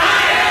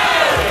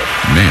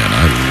 Man,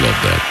 I love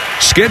that.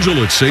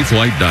 Schedule at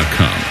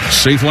safelite.com.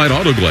 Safelite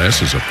Auto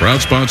Glass is a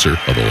proud sponsor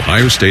of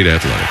Ohio State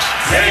Athletics.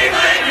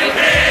 Safelite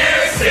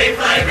Repair,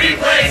 Safelite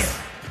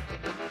Replace.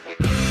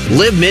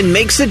 Libman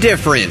makes a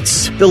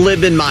difference. The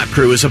Libman Mop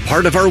Crew is a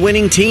part of our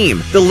winning team.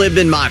 The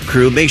Libman Mop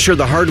Crew makes sure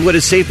the hardwood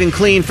is safe and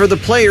clean for the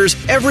players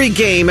every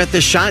game at the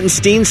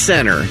Schottenstein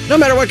Center. No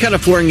matter what kind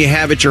of flooring you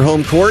have at your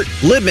home court,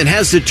 Libman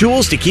has the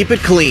tools to keep it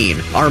clean.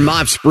 Our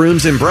mops,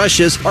 brooms, and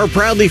brushes are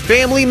proudly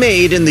family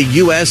made in the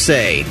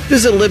USA.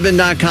 Visit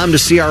Libman.com to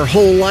see our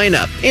whole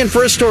lineup and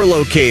for a store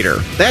locator.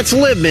 That's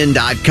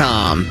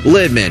Libman.com.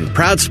 Libman,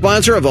 proud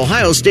sponsor of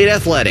Ohio State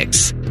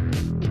Athletics.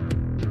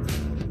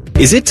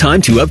 Is it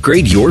time to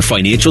upgrade your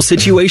financial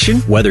situation?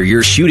 Whether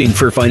you're shooting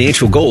for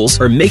financial goals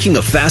or making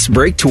a fast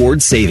break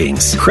towards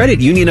savings, Credit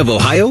Union of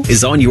Ohio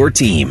is on your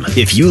team.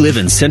 If you live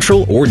in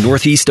Central or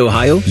Northeast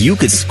Ohio, you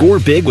could score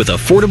big with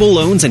affordable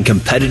loans and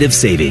competitive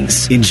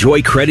savings.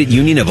 Enjoy Credit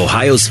Union of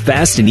Ohio's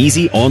fast and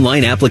easy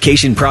online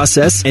application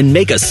process and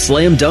make a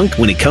slam dunk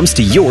when it comes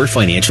to your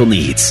financial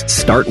needs.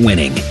 Start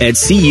winning at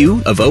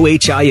cuohio.org.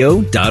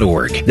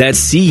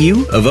 That's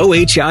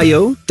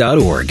cuohio.org.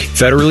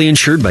 Federally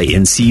insured by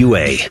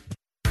NCUA.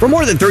 For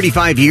more than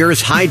 35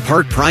 years, Hyde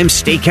Park Prime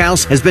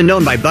Steakhouse has been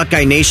known by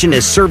Buckeye Nation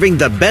as serving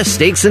the best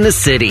steaks in the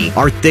city.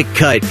 Our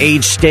thick-cut,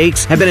 aged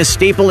steaks have been a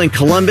staple in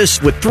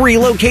Columbus with 3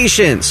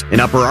 locations,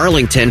 in Upper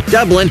Arlington,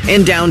 Dublin,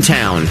 and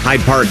downtown. Hyde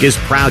Park is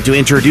proud to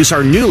introduce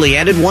our newly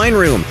added wine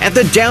room at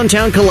the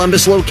downtown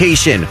Columbus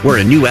location, where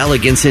a new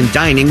elegance in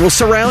dining will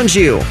surround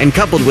you. And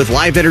coupled with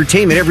live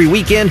entertainment every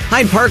weekend,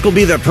 Hyde Park will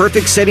be the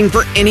perfect setting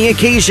for any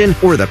occasion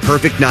or the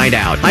perfect night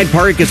out. Hyde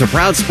Park is a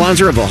proud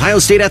sponsor of Ohio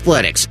State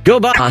Athletics. Go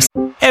Bucks!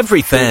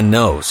 Every fan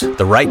knows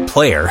the right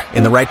player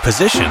in the right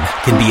position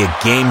can be a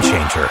game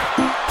changer.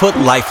 Put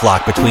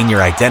LifeLock between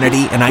your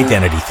identity and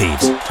identity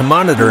thieves to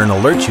monitor and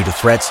alert you to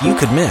threats you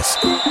could miss.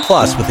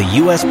 Plus, with a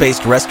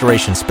U.S.-based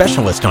restoration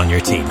specialist on your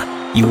team,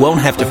 you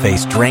won't have to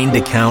face drained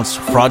accounts,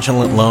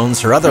 fraudulent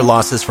loans, or other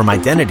losses from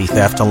identity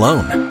theft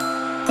alone.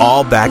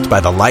 All backed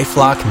by the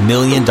LifeLock $1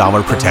 Million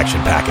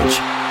Protection Package.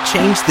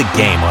 Change the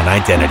game on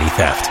identity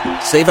theft.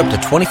 Save up to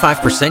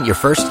 25% your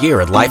first year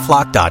at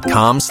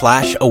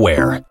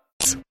LifeLock.com/aware.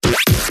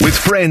 With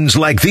friends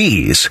like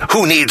these,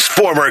 who needs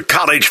former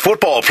college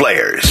football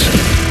players?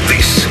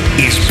 This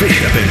is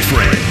Bishop and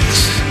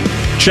Friends.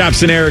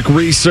 Chaps and Eric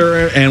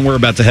Reeser, and we're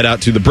about to head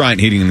out to the Bryant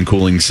Heating and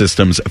Cooling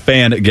Systems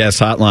fan guest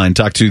hotline.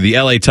 Talk to the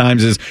LA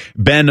Times'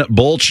 Ben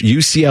Bolch,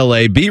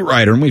 UCLA beat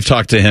writer, and we've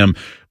talked to him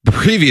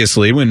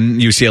previously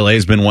when UCLA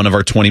has been one of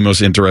our 20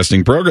 most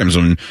interesting programs.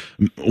 And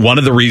one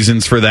of the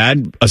reasons for that,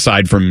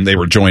 aside from they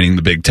were joining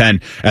the Big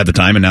Ten at the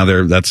time, and now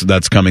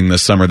that's coming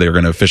this summer, they're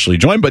going to officially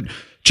join, but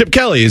Chip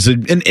Kelley is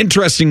an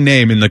interesting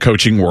name in the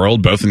coaching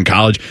world, both in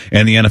college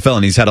and the NFL,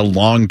 and he's had a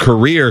long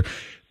career.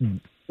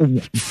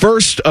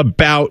 First,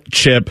 about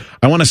Chip,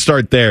 I want to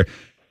start there.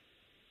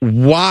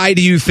 Why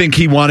do you think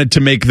he wanted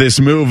to make this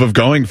move of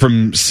going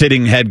from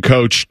sitting head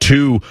coach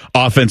to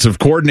offensive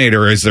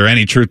coordinator? Is there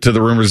any truth to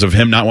the rumors of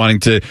him not wanting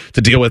to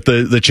deal with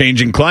the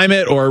changing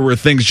climate, or were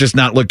things just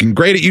not looking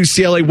great at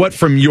UCLA? What,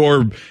 from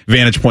your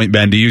vantage point,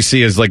 Ben, do you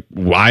see as like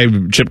why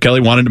Chip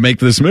Kelley wanted to make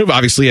this move?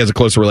 Obviously, he has a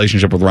closer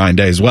relationship with Ryan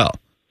Day as well.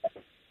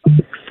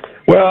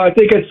 Well, I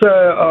think it's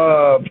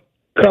a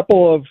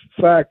couple of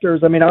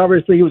factors. I mean,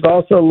 obviously, he was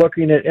also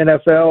looking at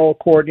NFL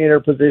coordinator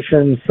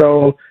positions,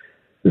 so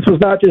this was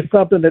not just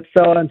something that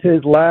fell into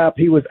his lap.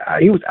 He was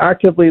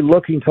actively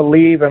looking to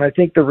leave, and I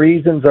think the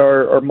reasons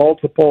are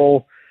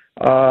multiple.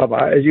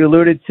 As you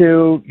alluded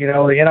to,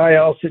 the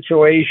NIL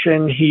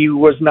situation, he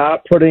was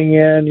not putting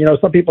in.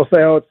 Some people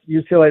say, "Oh,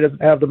 UCLA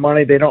doesn't have the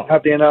money; they don't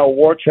have the NIL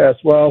war chest."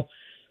 Well,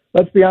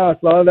 let's be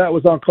honest, a lot of that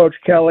was on Coach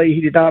Kelley. He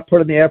did not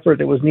put in the effort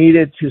that was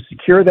needed to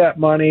secure that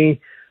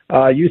money.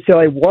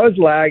 UCLA was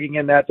lagging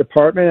in that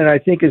department, and I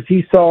think as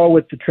he saw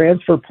with the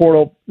transfer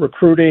portal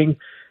recruiting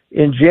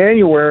in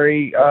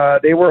January,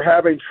 they were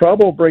having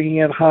trouble bringing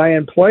in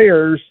high-end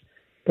players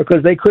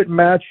because they couldn't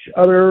match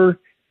other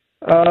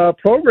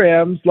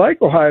programs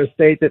like Ohio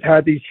State that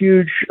had these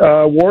huge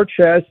war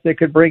chests that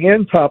could bring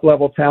in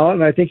top-level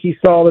talent, and I think he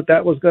saw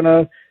that was going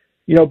to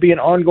be an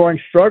ongoing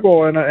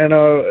struggle in an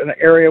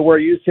area where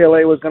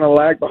UCLA was going to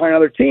lag behind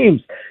other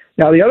teams.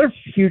 Now, the other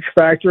huge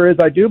factor is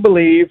I do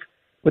believe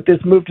with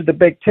this move to the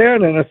Big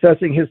Ten and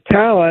assessing his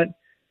talent,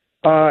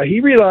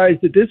 he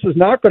realized that this was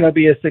not going to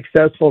be a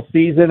successful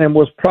season and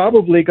was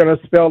probably going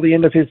to spell the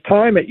end of his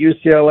time at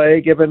UCLA,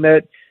 given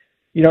that,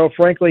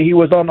 frankly, he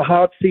was on the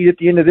hot seat at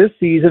the end of this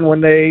season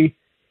when they,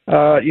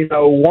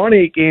 won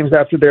 8 games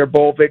after their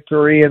bowl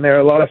victory, and there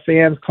are a lot of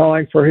fans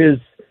calling for his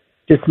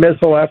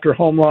dismissal after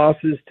home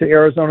losses to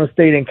Arizona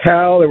State and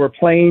Cal. There were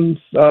planes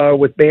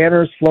with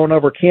banners flown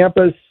over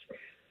campus.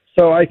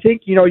 So I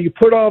think, you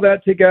put all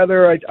that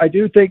together. I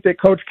do think that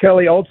Coach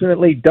Kelley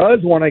ultimately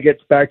does want to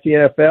get back to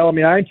the NFL. I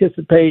mean, I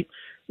anticipate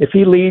if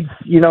he leads,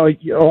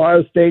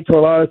 Ohio State to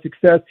a lot of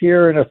success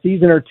here in a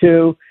season or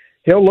two,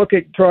 he'll look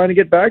at trying to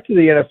get back to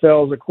the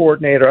NFL as a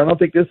coordinator. I don't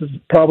think this is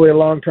probably a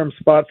long-term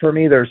spot for him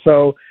either.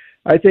 So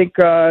I think,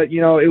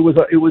 it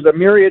was a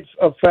myriad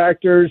of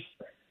factors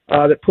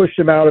that pushed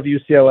him out of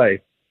UCLA.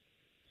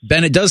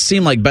 Ben, it does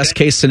seem like best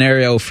case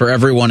scenario for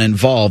everyone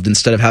involved.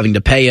 Instead of having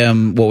to pay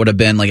him what would have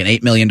been like an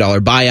 $8 million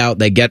buyout,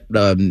 they get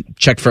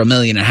checked for $1.5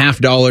 million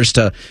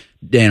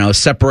to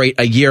separate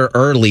a year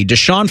early.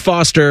 Deshaun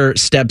Foster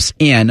steps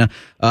in,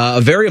 a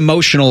very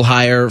emotional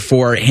hire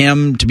for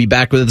him to be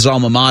back with his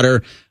alma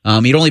mater.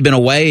 He'd only been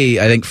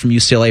away, I think, from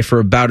UCLA for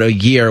about a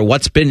year.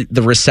 What's been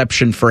the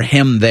reception for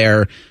him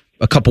there?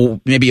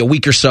 Maybe a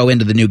week or so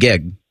into the new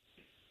gig.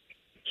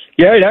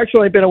 Yeah, he'd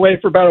actually been away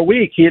for about a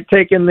week. He had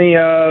taken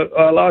the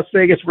Las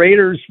Vegas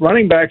Raiders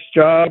running backs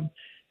job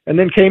and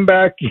then came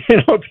back,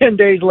 10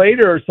 days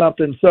later or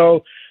something.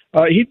 So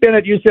he'd been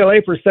at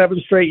UCLA for 7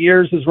 straight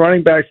years as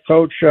running backs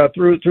coach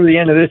through the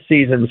end of this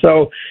season.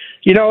 So,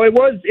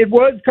 it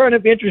was kind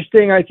of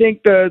interesting. I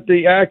think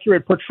the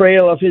accurate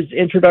portrayal of his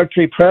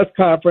introductory press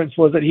conference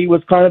was that he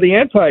was kind of the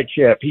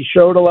anti-Chip. He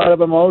showed a lot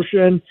of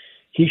emotion.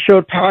 He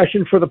showed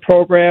passion for the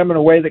program in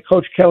a way that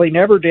Coach Kelley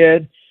never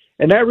did.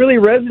 And that really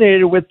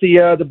resonated with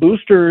the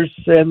boosters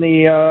and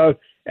the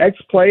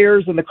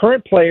ex-players and the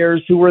current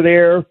players who were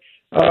there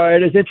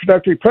at his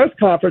introductory press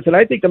conference. And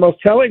I think the most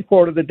telling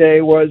quote of the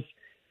day was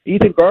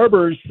Ethan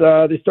Garbers,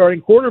 the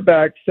starting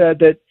quarterback, said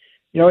that,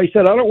 he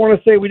said, I don't want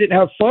to say we didn't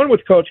have fun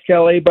with Coach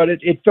Kelley, but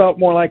it felt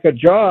more like a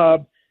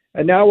job,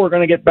 and now we're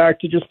going to get back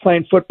to just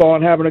playing football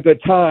and having a good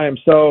time.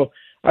 So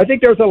I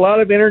think there's a lot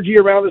of energy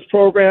around this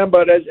program,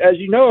 but as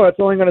you know, it's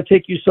only going to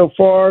take you so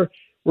far.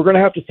 We're going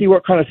to have to see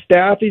what kind of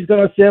staff he's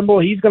going to assemble.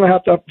 He's going to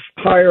have to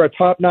hire a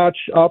top-notch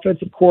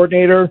offensive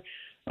coordinator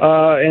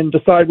and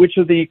decide which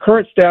of the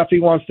current staff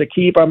he wants to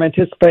keep. I'm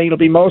anticipating it'll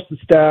be most of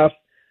the staff,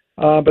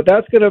 but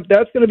that's going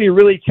to be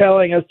really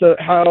telling as to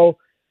how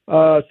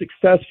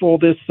successful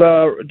this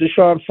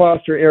Deshaun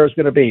Foster era is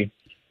going to be.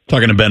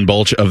 Talking to Ben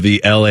Bolch of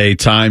the LA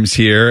Times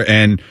here,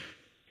 and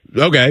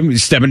okay,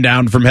 he's stepping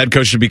down from head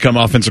coach to become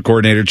offensive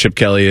coordinator. Chip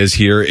Kelley is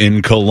here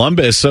in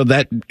Columbus, so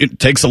that it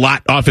takes a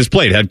lot off his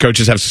plate. Head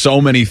coaches have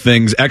so many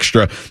things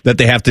extra that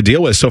they have to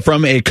deal with. So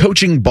from a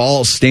coaching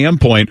ball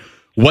standpoint,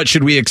 what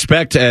should we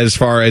expect as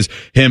far as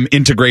him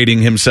integrating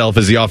himself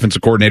as the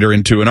offensive coordinator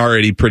into an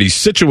already pretty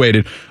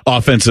situated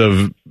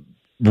offensive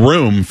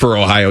room for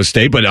Ohio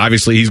State? But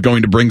obviously he's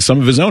going to bring some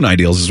of his own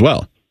ideals as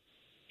well.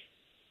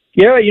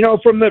 Yeah,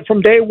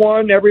 from day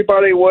one,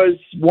 everybody was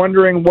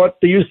wondering what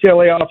the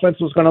UCLA offense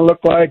was going to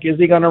look like. Is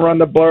he going to run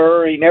the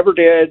blur? He never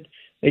did.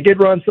 They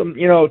did run some,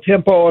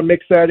 tempo and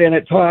mix that in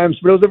at times,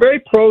 but it was a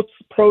very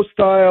pro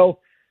style,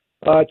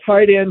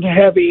 tight end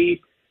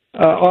heavy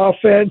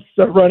offense.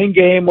 The running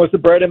game was the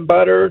bread and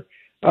butter.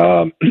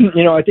 I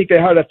think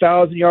they had a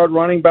 1,000-yard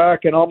running back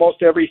in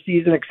almost every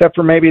season except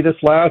for maybe this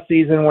last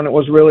season when it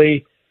was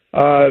really,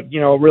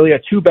 really a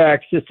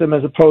two-back system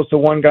as opposed to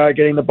one guy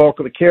getting the bulk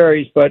of the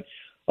carries. But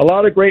a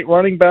lot of great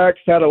running backs,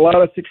 had a lot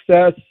of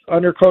success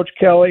under Coach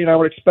Kelley, and I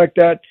would expect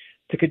that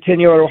to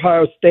continue at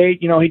Ohio State.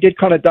 He did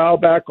kind of dial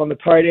back on the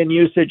tight end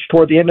usage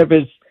toward the end of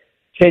his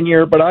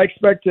tenure, but I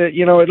expect that,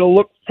 it'll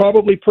look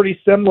probably pretty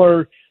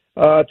similar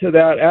to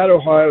that at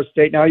Ohio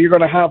State. Now, you're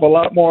going to have a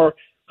lot more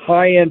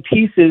high-end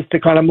pieces to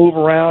kind of move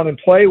around and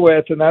play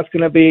with, and that's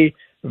going to be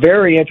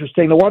very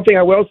interesting. The one thing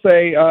I will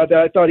say that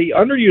I thought he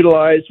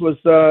underutilized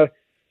was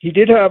he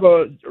did have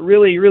a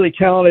really, really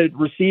talented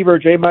receiver,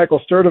 J.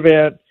 Michael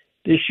Sturdivant,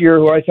 this year,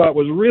 who I thought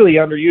was really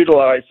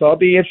underutilized. So I'll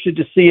be interested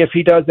to see if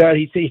he does that.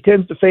 He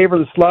tends to favor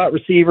the slot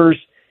receivers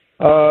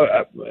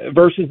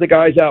versus the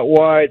guys out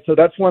wide. So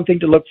that's one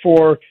thing to look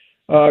for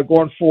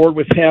going forward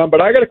with him.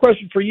 But I got a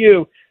question for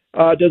you.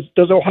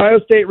 Does Ohio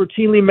State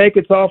routinely make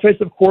its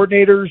offensive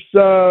coordinators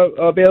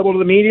available to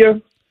the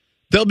media?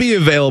 They'll be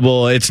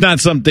available. It's not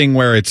something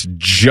where it's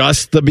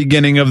just the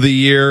beginning of the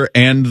year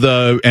and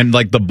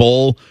like the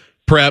bowl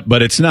prep,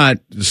 but it's not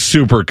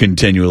super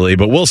continually.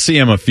 But we'll see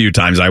him a few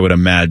times, I would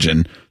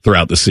imagine,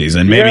 throughout the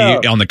season.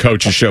 Maybe on the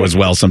coach's show as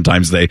well.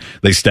 Sometimes they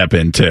step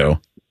in too.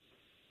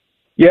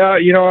 Yeah,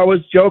 I was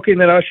joking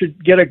that I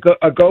should get a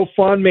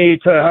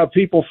GoFundMe to have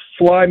people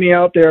fly me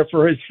out there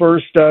for his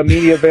first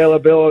media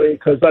availability,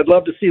 because I'd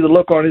love to see the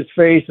look on his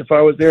face if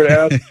I was there to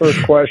ask the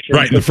first question.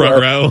 Right in the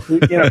front row.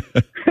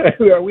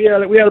 We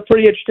had a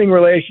pretty interesting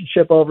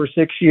relationship over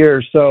 6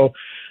 years. So,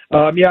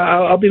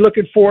 I'll be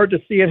looking forward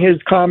to seeing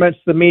his comments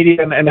to the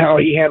media and how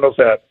he handles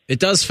that. It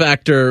does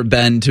factor,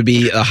 Ben, to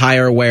be a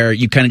hire where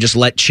you kind of just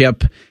let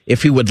Chip,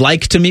 if he would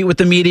like to meet with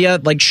the media,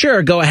 like,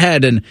 sure, go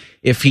ahead. And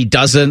if he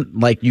doesn't,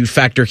 like, you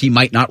factor he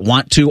might not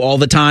want to all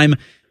the time,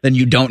 then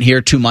you don't hear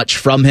too much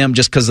from him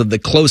just because of the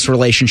close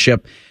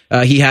relationship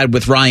he had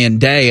with Ryan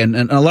Day. And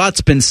a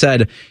lot's been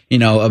said,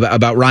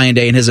 about Ryan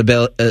Day and his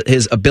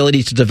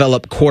ability to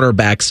develop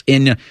quarterbacks.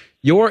 In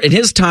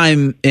his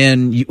time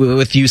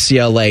with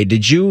UCLA,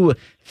 did you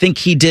think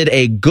he did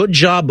a good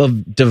job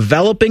of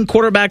developing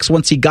quarterbacks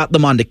once he got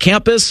them onto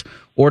campus,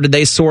 or did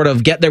they sort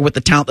of get there with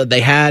the talent that they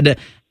had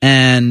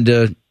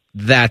and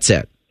that's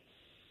it?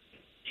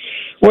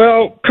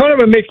 Well, kind of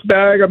a mixed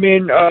bag. I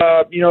mean,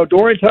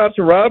 Dorian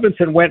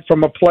Thompson-Robinson went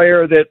from a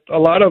player that a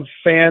lot of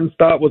fans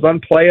thought was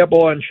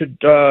unplayable and should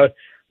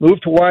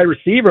move to wide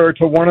receiver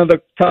to one of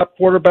the top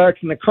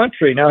quarterbacks in the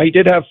country. Now, he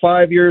did have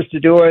 5 years to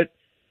do it.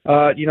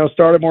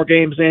 Started more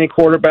games than any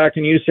quarterback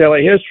in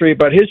UCLA history,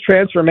 but his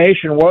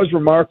transformation was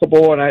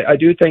remarkable, and I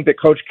do think that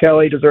Coach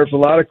Kelley deserves a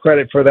lot of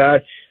credit for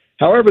that.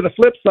 However, the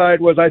flip side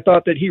was I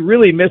thought that he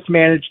really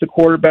mismanaged the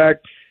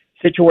quarterback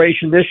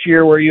situation this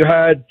year, where you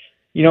had,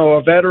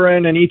 a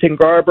veteran and Ethan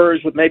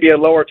Garbers with maybe a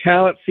lower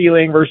talent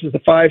ceiling versus the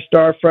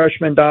 5-star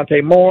freshman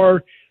Dante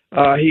Moore.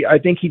 I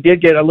think he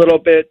did get a little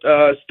bit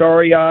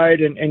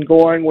starry-eyed and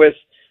going with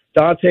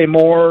Dante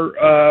Moore,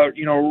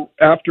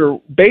 after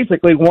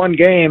basically one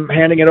game,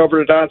 handing it over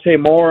to Dante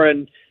Moore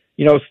and,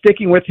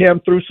 sticking with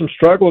him through some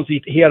struggles.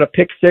 He had a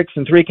pick six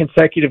in 3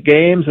 consecutive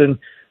games, and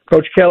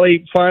Coach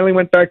Kelley finally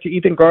went back to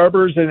Ethan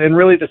Garbers, and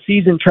really the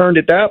season turned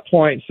at that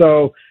point.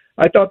 So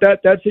I thought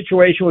that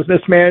situation was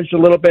mismanaged a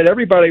little bit.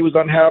 Everybody was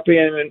unhappy,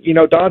 and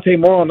Dante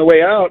Moore on the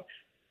way out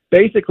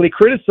basically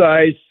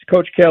criticized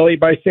Coach Kelley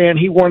by saying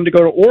he wanted to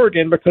go to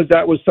Oregon because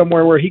that was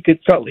somewhere where he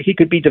felt he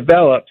could be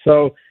developed.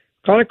 So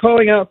kind of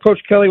calling out Coach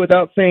Kelley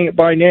without saying it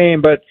by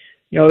name, but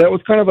that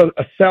was kind of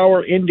a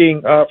sour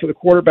ending for the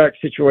quarterback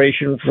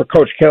situation for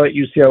Coach Kelley at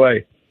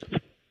UCLA.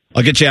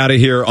 I'll get you out of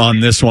here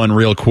on this one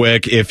real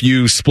quick. If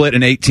you split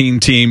an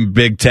 18-team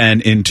Big Ten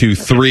into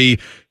 3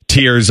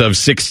 tiers of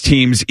 6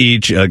 teams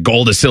each, a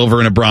gold, a silver,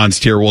 and a bronze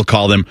tier, we'll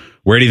call them,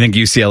 where do you think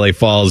UCLA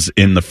falls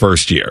in the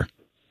first year?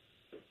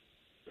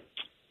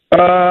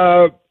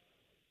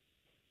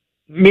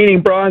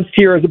 Meaning bronze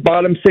tier is the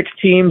bottom 6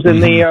 teams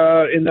in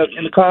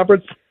the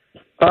conference.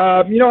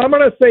 I'm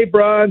going to say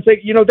bronze.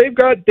 They've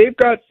got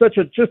such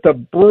a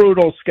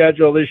brutal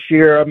schedule this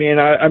year. I mean,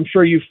 I'm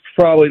sure you've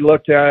probably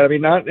looked at it. I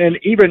mean, and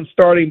even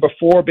starting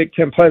before Big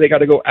Ten play, they got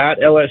to go at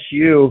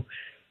LSU.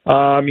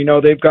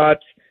 They've got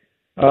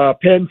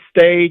Penn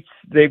State,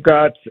 they've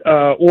got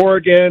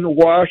Oregon,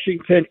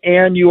 Washington,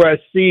 and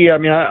USC. I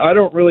mean, I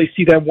don't really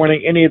see them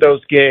winning any of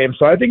those games.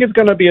 So I think it's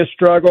going to be a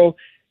struggle.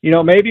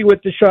 Maybe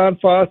with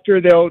Deshaun Foster,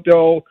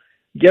 they'll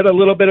get a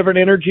little bit of an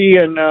energy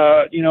and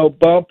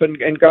bump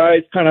and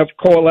guys kind of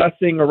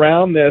coalescing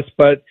around this.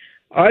 But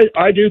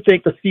I do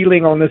think the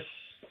ceiling on this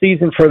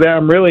season for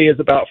them really is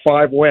about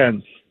 5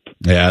 wins.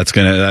 Yeah,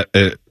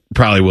 it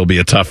probably will be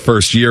a tough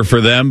first year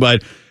for them,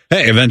 but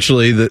hey,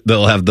 eventually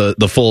they'll have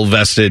the full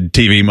vested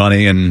TV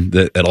money, and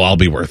it'll all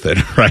be worth it,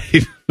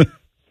 right?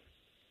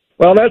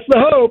 Well, that's the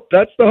hope.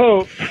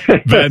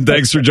 Ben,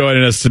 thanks for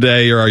joining us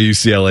today. You're our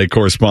UCLA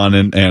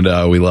correspondent, and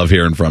we love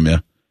hearing from you.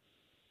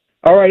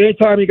 All right,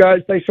 anytime, you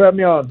guys. Thanks for having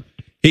me on.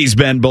 He's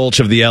Ben Bolch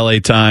of the LA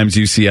Times,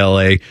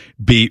 UCLA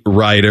beat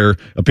writer,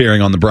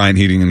 appearing on the Bryant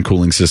Heating and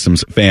Cooling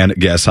Systems fan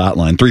guest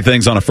hotline. 3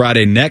 things on a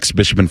Friday next.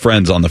 Bishop and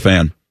Friends on the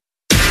Fan.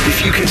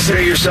 If you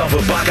consider yourself a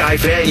Buckeye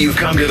fan, you've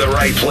come to the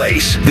right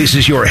place. This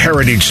is your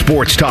heritage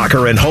sports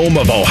talker and home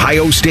of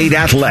Ohio State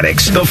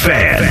athletics, The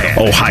Fan,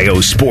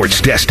 Ohio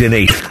sports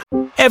destination.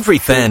 Every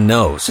fan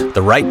knows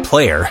the right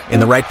player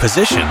in the right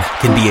position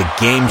can be a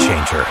game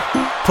changer.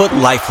 Put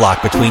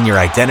LifeLock between your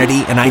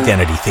identity and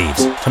identity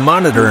thieves to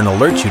monitor and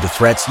alert you to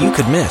threats you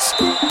could miss.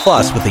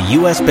 Plus, with a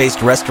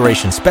U.S.-based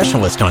restoration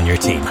specialist on your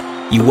team,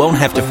 you won't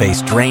have to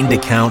face drained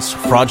accounts,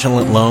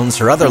 fraudulent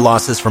loans, or other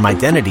losses from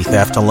identity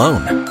theft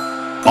alone.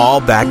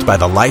 All backed by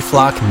the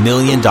LifeLock $1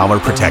 Million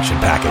Protection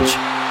Package.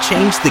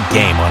 Change the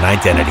game on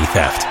identity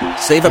theft.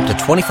 Save up to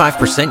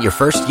 25% your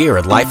first year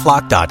at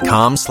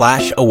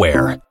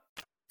LifeLock.com/aware.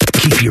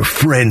 Keep your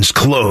friends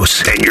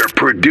close and your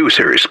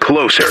producers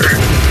closer.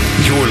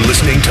 You're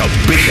listening to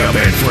Bishop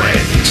and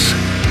Friends.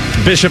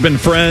 Bishop and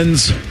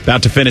Friends,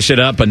 about to finish it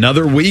up.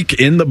 Another week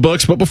in the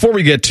books. But before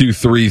we get to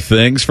 3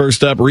 things,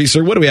 first up,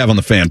 Reeser, what do we have on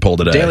the fan poll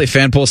today? Daily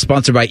Fan Poll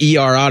sponsored by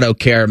ER Auto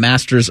Care,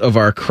 masters of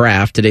our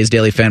craft. Today's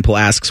Daily Fan Poll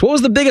asks, what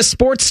was the biggest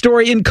sports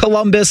story in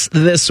Columbus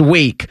this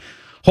week?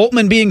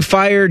 Holtman being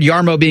fired,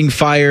 Jarmo being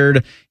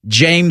fired,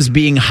 James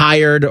being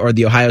hired, or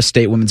the Ohio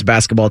State women's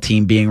basketball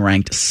team being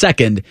ranked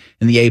 2nd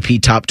in the AP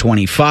Top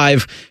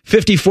 25.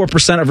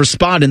 54% of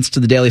respondents to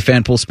the Daily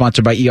Fan Poll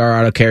sponsored by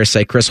ER Auto Care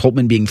say Chris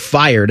Holtman being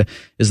fired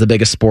is the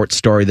biggest sports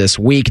story this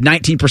week.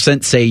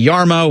 19% say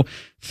Jarmo,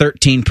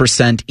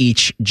 13%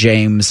 each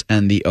James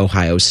and the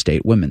Ohio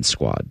State women's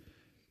squad.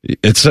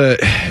 There's a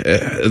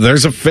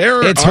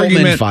fair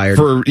argument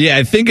for,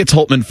 I think it's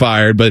Holtman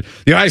fired, but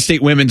the Ohio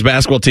State women's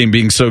basketball team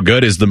being so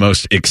good is the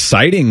most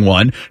exciting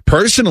one.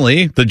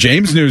 Personally, the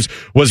James news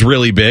was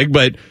really big,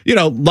 but,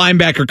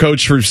 linebacker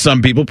coach for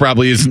some people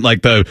probably isn't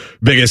like the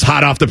biggest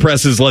hot off the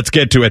presses, let's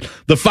get to it.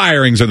 The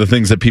firings are the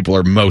things that people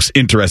are most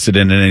interested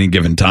in at any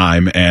given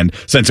time, and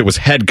since it was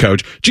head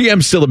coach,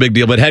 GM's still a big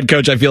deal, but head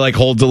coach I feel like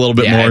holds a little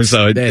bit more,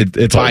 so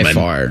it's by Holtman.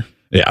 Far.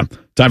 Yeah.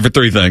 Time for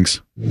 3 things.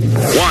 1,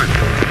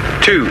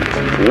 2,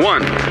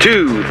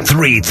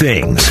 3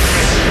 things.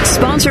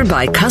 Sponsored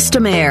by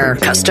Custom Air.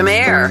 Custom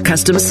Air.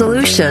 Custom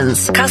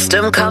Solutions.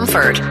 Custom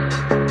Comfort.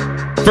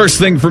 First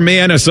thing for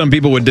me, I know some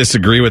people would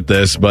disagree with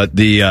this, but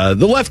the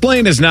left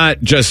lane is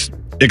not just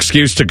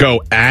excuse to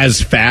go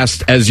as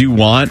fast as you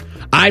want.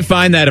 I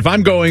find that if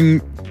I'm going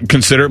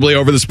considerably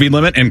over the speed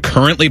limit and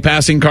currently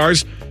passing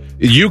cars,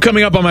 you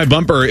coming up on my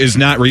bumper is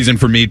not reason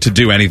for me to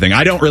do anything.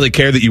 I don't really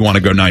care that you want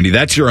to go 90.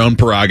 That's your own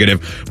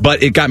prerogative.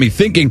 But it got me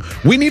thinking,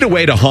 we need a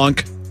way to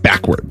honk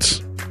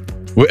backwards.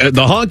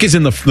 The honk is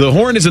the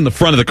horn is in the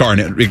front of the car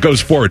and it goes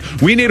forward.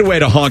 We need a way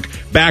to honk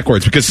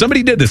backwards because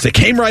somebody did this. They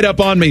came right up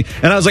on me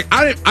and I was like,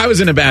 I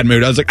was in a bad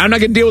mood. I was like, I'm not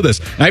going to deal with this.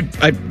 I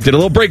did a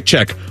little brake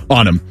check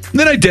on them. And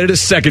then I did it a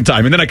second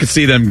time and then I could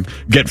see them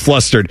get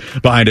flustered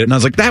behind it. And I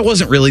was like, that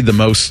wasn't really the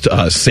most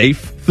safe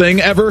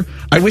thing ever.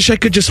 I wish I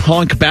could just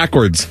honk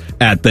backwards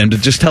at them to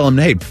just tell them,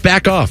 hey,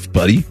 back off,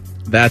 buddy.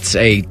 That's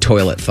a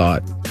toilet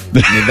thought.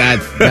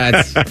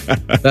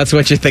 That's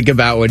what you think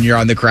about when you're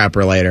on the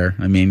crapper later.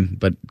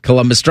 But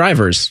Columbus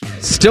drivers,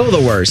 still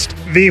the worst.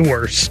 The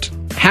worst.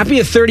 Happy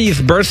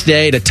 30th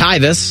birthday to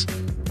Tyvis.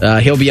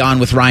 He'll be on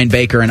with Ryan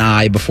Baker and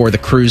I before the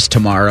cruise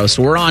tomorrow.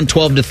 So we're on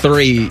 12 to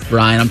 3,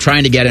 Ryan. I'm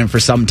trying to get in for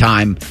some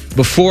time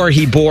before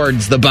he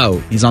boards the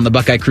boat. He's on the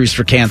Buckeye Cruise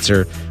for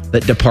Cancer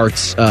that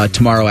departs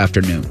tomorrow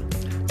afternoon.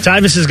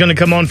 Tyvis is going to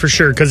come on for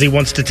sure because he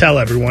wants to tell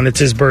everyone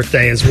it's his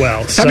birthday as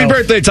well. So, happy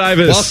birthday,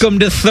 Tyvis. Welcome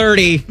to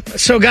 30.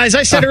 So, guys,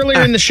 I said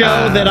earlier in the show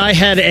that I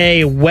had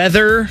a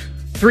weather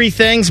three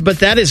things, but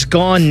that is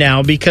gone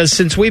now because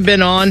since we've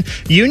been on,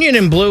 Union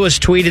and Blue has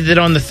tweeted that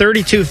on the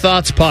 32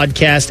 Thoughts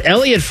podcast,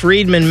 Elliot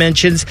Friedman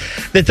mentions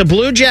that the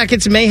Blue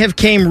Jackets may have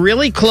came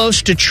really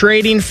close to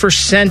trading for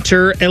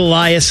center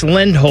Elias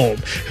Lindholm,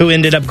 who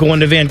ended up going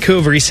to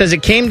Vancouver. He says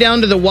it came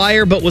down to the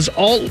wire, but was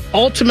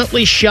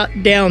ultimately shut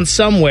down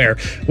somewhere.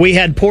 We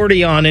had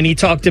Porty on, and he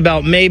talked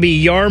about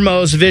maybe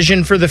Jarmo's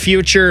vision for the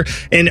future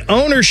and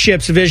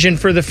ownership's vision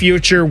for the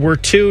future were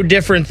two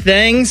different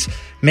things.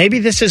 Maybe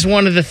this is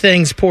one of the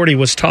things Porty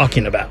was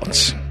talking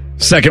about.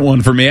 Second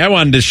one for me. I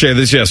wanted to share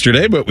this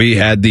yesterday, but we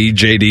had the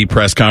JD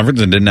press conference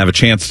and didn't have a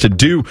chance to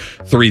do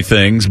three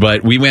things.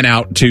 But we went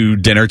out to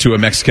dinner to a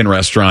Mexican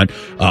restaurant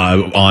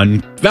on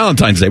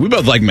Valentine's Day. We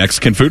both like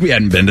Mexican food. We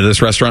hadn't been to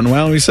this restaurant in a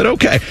while, and we said,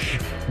 okay.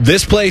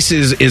 This place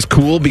is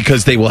cool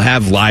because they will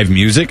have live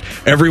music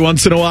every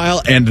once in a while,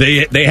 and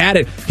they had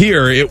it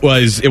here. It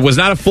was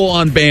not a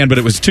full-on band, but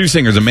it was two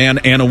singers, a man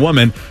and a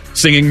woman,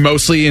 singing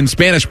mostly in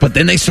Spanish, but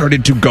then they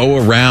started to go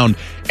around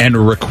and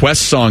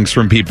request songs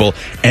from people,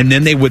 and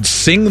then they would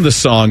sing the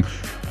song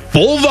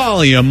full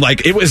volume,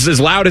 like it was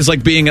as loud as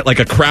like being at like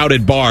a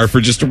crowded bar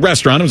for just a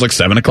restaurant. It was like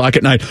 7:00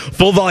 at night,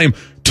 full volume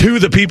to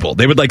the people.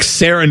 They would like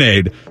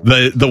serenade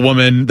the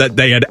woman that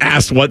they had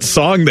asked what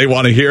song they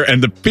want to hear,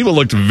 and the people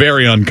looked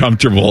very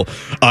uncomfortable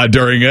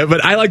during it.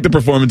 But I like the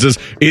performances.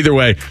 Either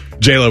way,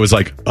 J-Lo was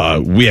like,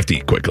 we have to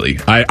eat quickly.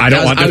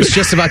 I was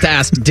just about to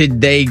ask,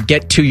 did they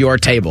get to your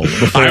table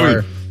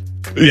before?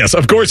 Yes,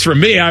 of course. For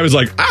me, I was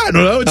like, I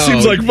don't know. It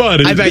seems like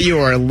fun. I bet you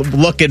were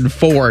looking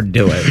forward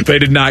to it. They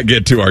did not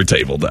get to our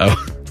table, though.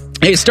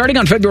 Hey, starting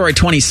on February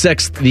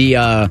 26th, the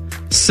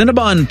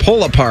Cinnabon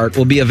Pull-Apart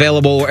will be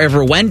available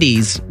wherever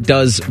Wendy's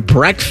does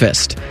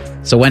breakfast.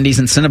 So Wendy's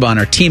and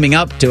Cinnabon are teaming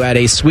up to add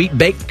a sweet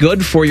baked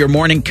good for your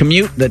morning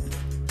commute that,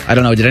 I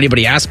don't know, did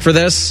anybody ask for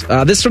this?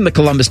 This from the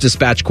Columbus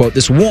Dispatch, quote,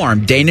 this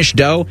warm Danish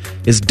dough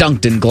is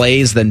dunked in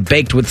glaze, then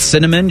baked with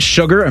cinnamon,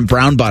 sugar, and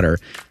brown butter.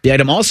 The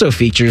item also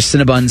features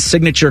Cinnabon's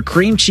signature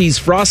cream cheese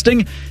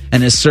frosting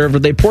and is served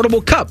with a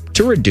portable cup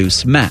to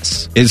reduce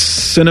mess. Is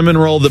cinnamon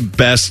roll the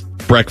best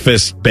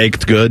breakfast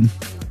baked good?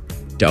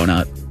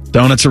 Donut.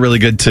 Donuts are really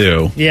good,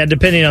 too. Yeah,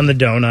 depending on the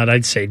donut,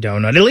 I'd say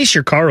donut. At least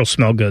your car will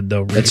smell good,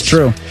 though, Reese. That's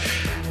true.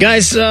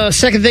 Guys,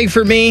 second thing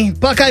for me,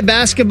 Buckeye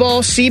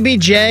basketball,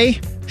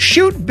 CBJ,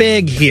 shoot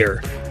big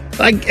here.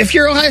 Like, if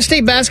you're Ohio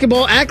State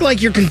basketball, act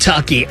like you're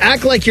Kentucky.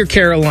 Act like you're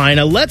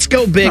Carolina. Let's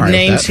go big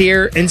names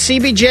here. And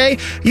CBJ,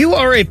 you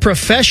are a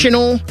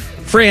professional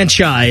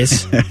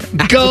franchise.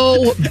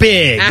 Go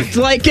big. Act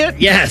like it?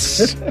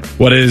 Yes.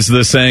 What is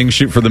the saying?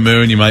 Shoot for the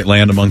moon, you might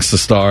land amongst the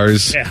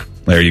stars. Yeah.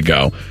 There you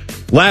go.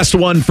 Last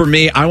one for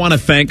me, I want to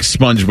thank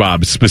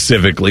SpongeBob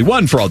specifically.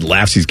 One, for all the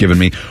laughs he's given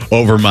me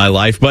over my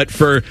life, but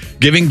for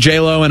giving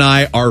J-Lo and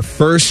I our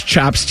first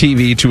Chops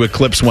TV to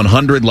eclipse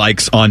 100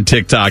 likes on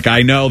TikTok.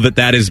 I know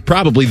that is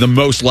probably the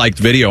most liked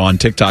video on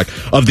TikTok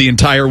of the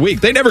entire week.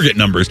 They never get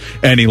numbers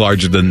any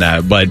larger than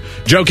that, but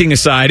joking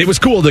aside, it was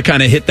cool to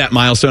kind of hit that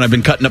milestone. I've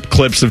been cutting up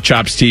clips of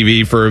Chops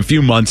TV for a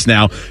few months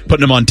now,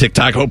 putting them on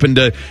TikTok, hoping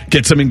to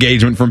get some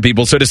engagement from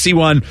people. So to see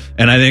one,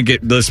 and I think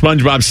the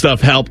SpongeBob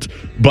stuff helped,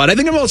 but I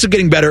think I'm also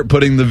getting better at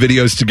putting the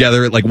videos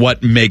together, like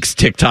what makes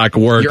TikTok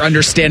work. You're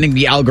understanding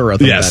the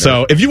algorithm better.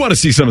 So if you want to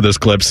see some of those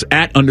clips,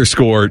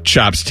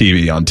 @_Chops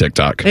TV on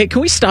TikTok. Hey, can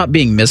we stop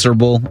being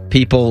miserable,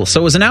 people?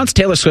 So it was announced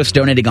Taylor Swift's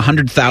donating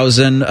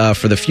 $100,000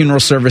 for the funeral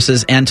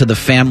services and to the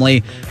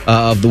family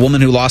of the woman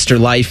who lost her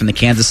life in the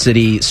Kansas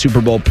City Super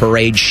Bowl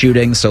parade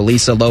shooting. So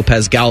Lisa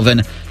Lopez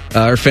Galvin,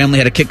 her family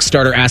had a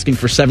Kickstarter asking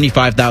for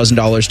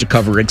 $75,000 to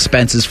cover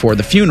expenses for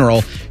the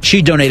funeral.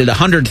 She donated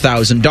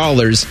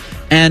 $100,000.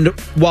 And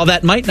while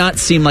that might not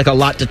seem like a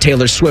lot to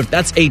Taylor Swift,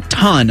 that's a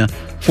ton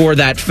for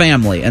that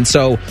family. And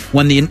so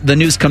when the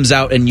news comes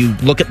out and you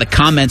look at the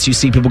comments, you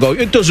see people go,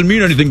 it doesn't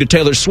mean anything to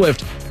Taylor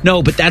Swift.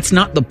 No, but that's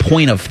not the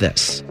point of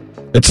this.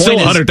 It's still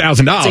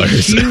 $100,000.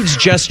 It's a huge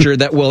gesture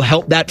that will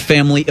help that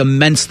family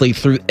immensely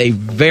through a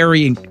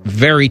very,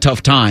 very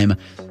tough time.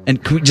 And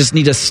we just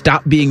need to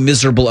stop being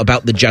miserable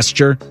about the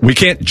gesture. We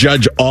can't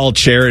judge all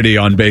charity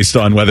based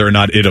on whether or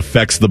not it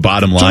affects the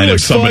bottom line of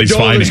somebody's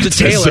finances.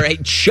 To Taylor, hey,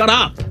 shut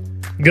up.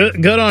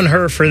 Good on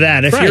her for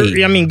that. If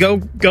you're,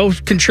 go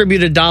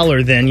contribute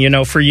 $1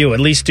 then, for you. At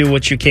least do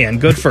what you can.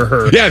 Good for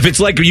her. Yeah, if it's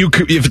like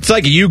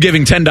you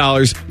giving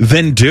 $10,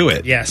 then do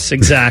it. Yes,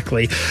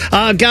 exactly.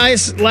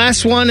 Guys,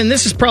 last one, and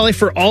this is probably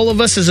for all of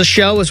us as a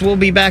show, as we'll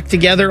be back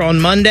together on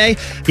Monday.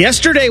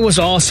 Yesterday was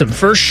awesome.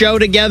 First show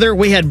together.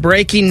 We had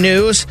breaking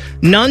news.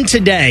 None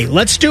today.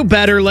 Let's do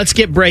better. Let's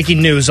get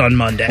breaking news on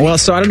Monday. Well,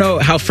 so I don't know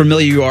how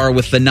familiar you are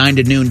with the 9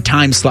 to noon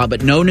time slot,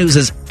 but no news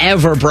is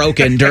ever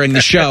broken during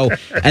the show.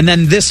 And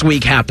then this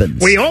week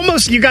happens.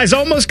 You guys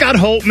almost got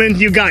Holtman.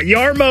 You got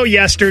Jarmo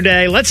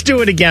yesterday. Let's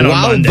do it again on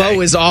Monday. While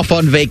Bo is off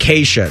on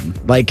vacation.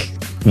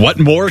 What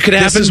more could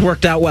happen? This has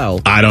worked out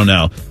well. I don't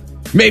know.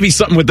 Maybe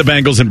something with the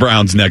Bengals and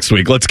Browns next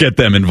week. Let's get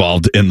them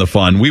involved in the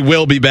fun. We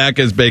will be back,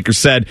 as Baker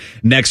said,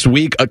 next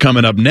week.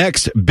 Coming up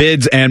next,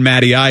 Bids and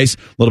Matty Ice. A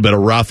little bit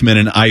of Rothman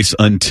and Ice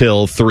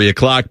until 3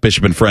 o'clock.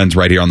 Bishop and Friends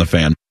right here on The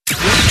Fan.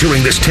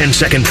 During this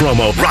 10-second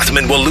promo,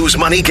 Rothman will lose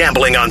money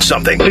gambling on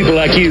something. People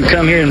like you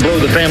come here and blow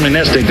the family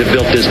nest egg that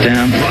built this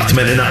town.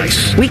 Rothman and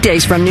Ice.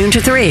 Weekdays from noon to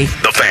 3.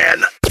 The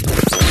Fan.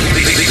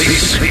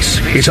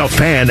 This is a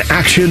Fan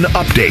Action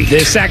Update.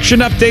 This action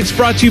update's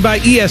brought to you by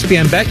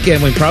ESPN Bet.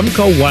 Gambling problem?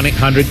 Call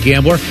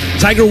 1-800-GAMBLER.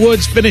 Tiger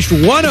Woods finished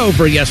 1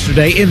 over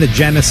yesterday in the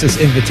Genesis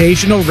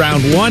Invitational,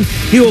 round 1.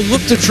 He will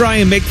look to try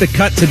and make the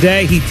cut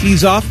today. He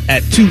tees off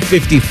at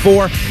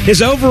 254.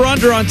 His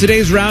over-under on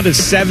today's round is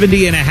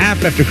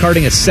 70.5 after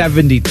carding a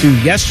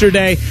 72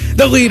 yesterday.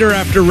 The leader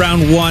after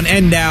round 1,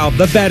 and now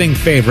the betting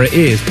favorite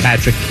is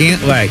Patrick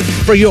Cantlay.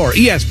 For your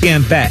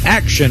ESPN Bet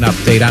Action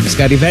Update, I'm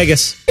Scotty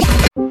Vegas.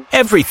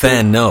 Every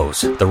fan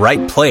knows the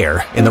right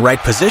player in the right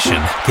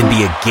position can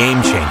be a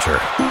game changer.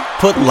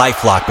 Put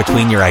LifeLock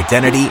between your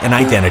identity and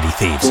identity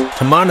thieves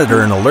to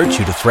monitor and alert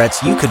you to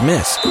threats you could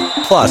miss.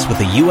 Plus, with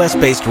a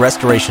U.S.-based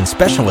restoration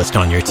specialist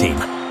on your team,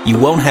 you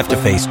won't have to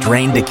face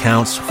drained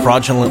accounts,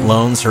 fraudulent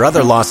loans, or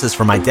other losses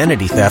from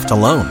identity theft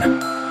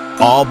alone.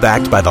 All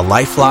backed by the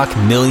LifeLock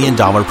 $1 Million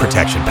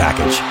Protection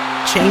Package.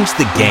 Change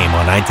the game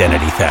on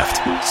identity theft.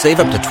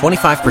 Save up to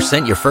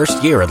 25% your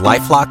first year at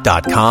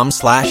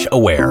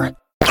LifeLock.com/aware.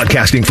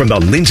 Broadcasting from the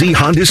Lindsay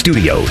Honda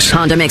Studios.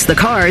 Honda makes the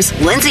cars.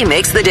 Lindsay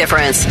makes the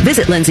difference.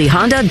 Visit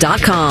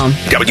lindsayhonda.com.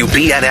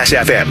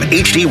 WBNS-FM,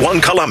 HD1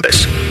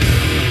 Columbus.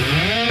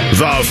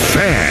 The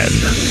Fan.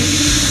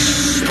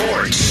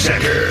 Sports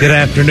Center. Good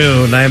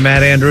afternoon. I'm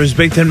Matt Andrews.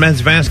 Big Ten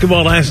men's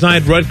basketball last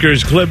night.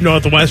 Rutgers clipped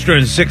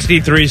Northwestern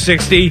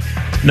 63-60.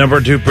 Number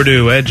 2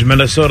 Purdue edged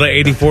Minnesota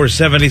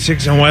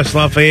 84-76 in West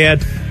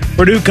Lafayette.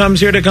 Purdue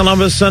comes here to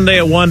Columbus Sunday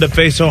at 1 to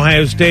face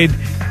Ohio State.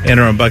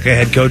 Interim Buckeye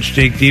head coach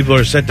Jake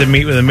Diebler set to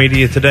meet with the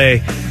media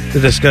today to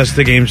discuss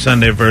the game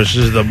Sunday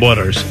versus the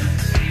Butters.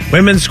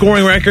 Women's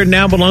scoring record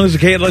now belongs to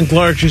Caitlin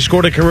Clark. She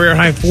scored a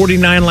career-high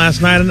 49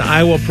 last night, an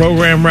Iowa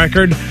program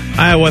record.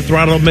 Iowa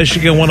throttled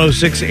Michigan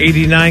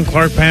 106-89.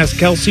 Clark passed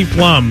Kelsey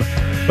Plum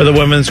for the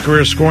women's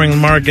career scoring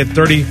mark at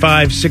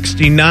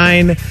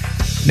 35-69.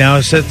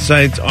 Now sets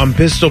sights on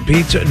Pistol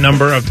Pete's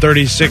number of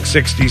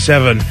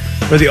 36-67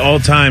 for the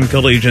all-time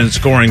collegiate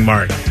scoring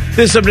mark.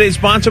 This update is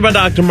sponsored by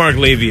Dr. Mark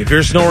Levy. If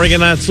you're snoring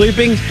and not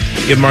sleeping,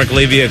 give Mark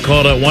Levy a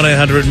call at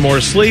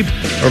 1-800-MORE-SLEEP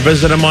or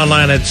visit him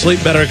online at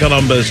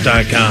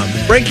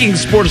sleepbettercolumbus.com. Breaking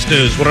sports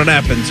news, what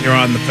happens here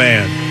on The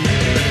Fan.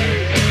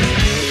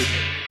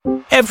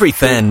 Every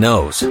fan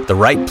knows the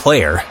right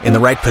player in the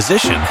right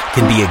position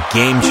can be a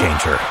game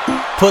changer.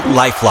 Put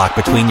LifeLock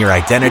between your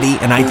identity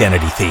and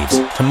identity thieves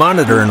to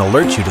monitor and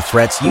alert you to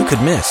threats you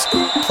could miss.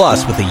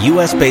 Plus, with a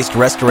U.S.-based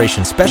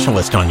restoration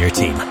specialist on your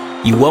team,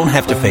 you won't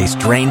have to face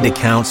drained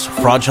accounts,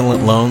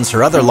 fraudulent loans,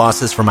 or other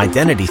losses from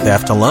identity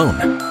theft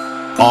alone.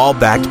 All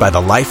backed by the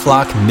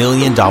LifeLock $1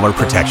 Million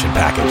Protection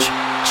Package.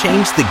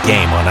 Change the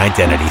game on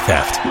identity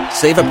theft.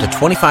 Save up to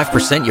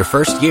 25% your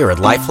first year at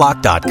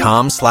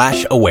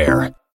LifeLock.com/aware.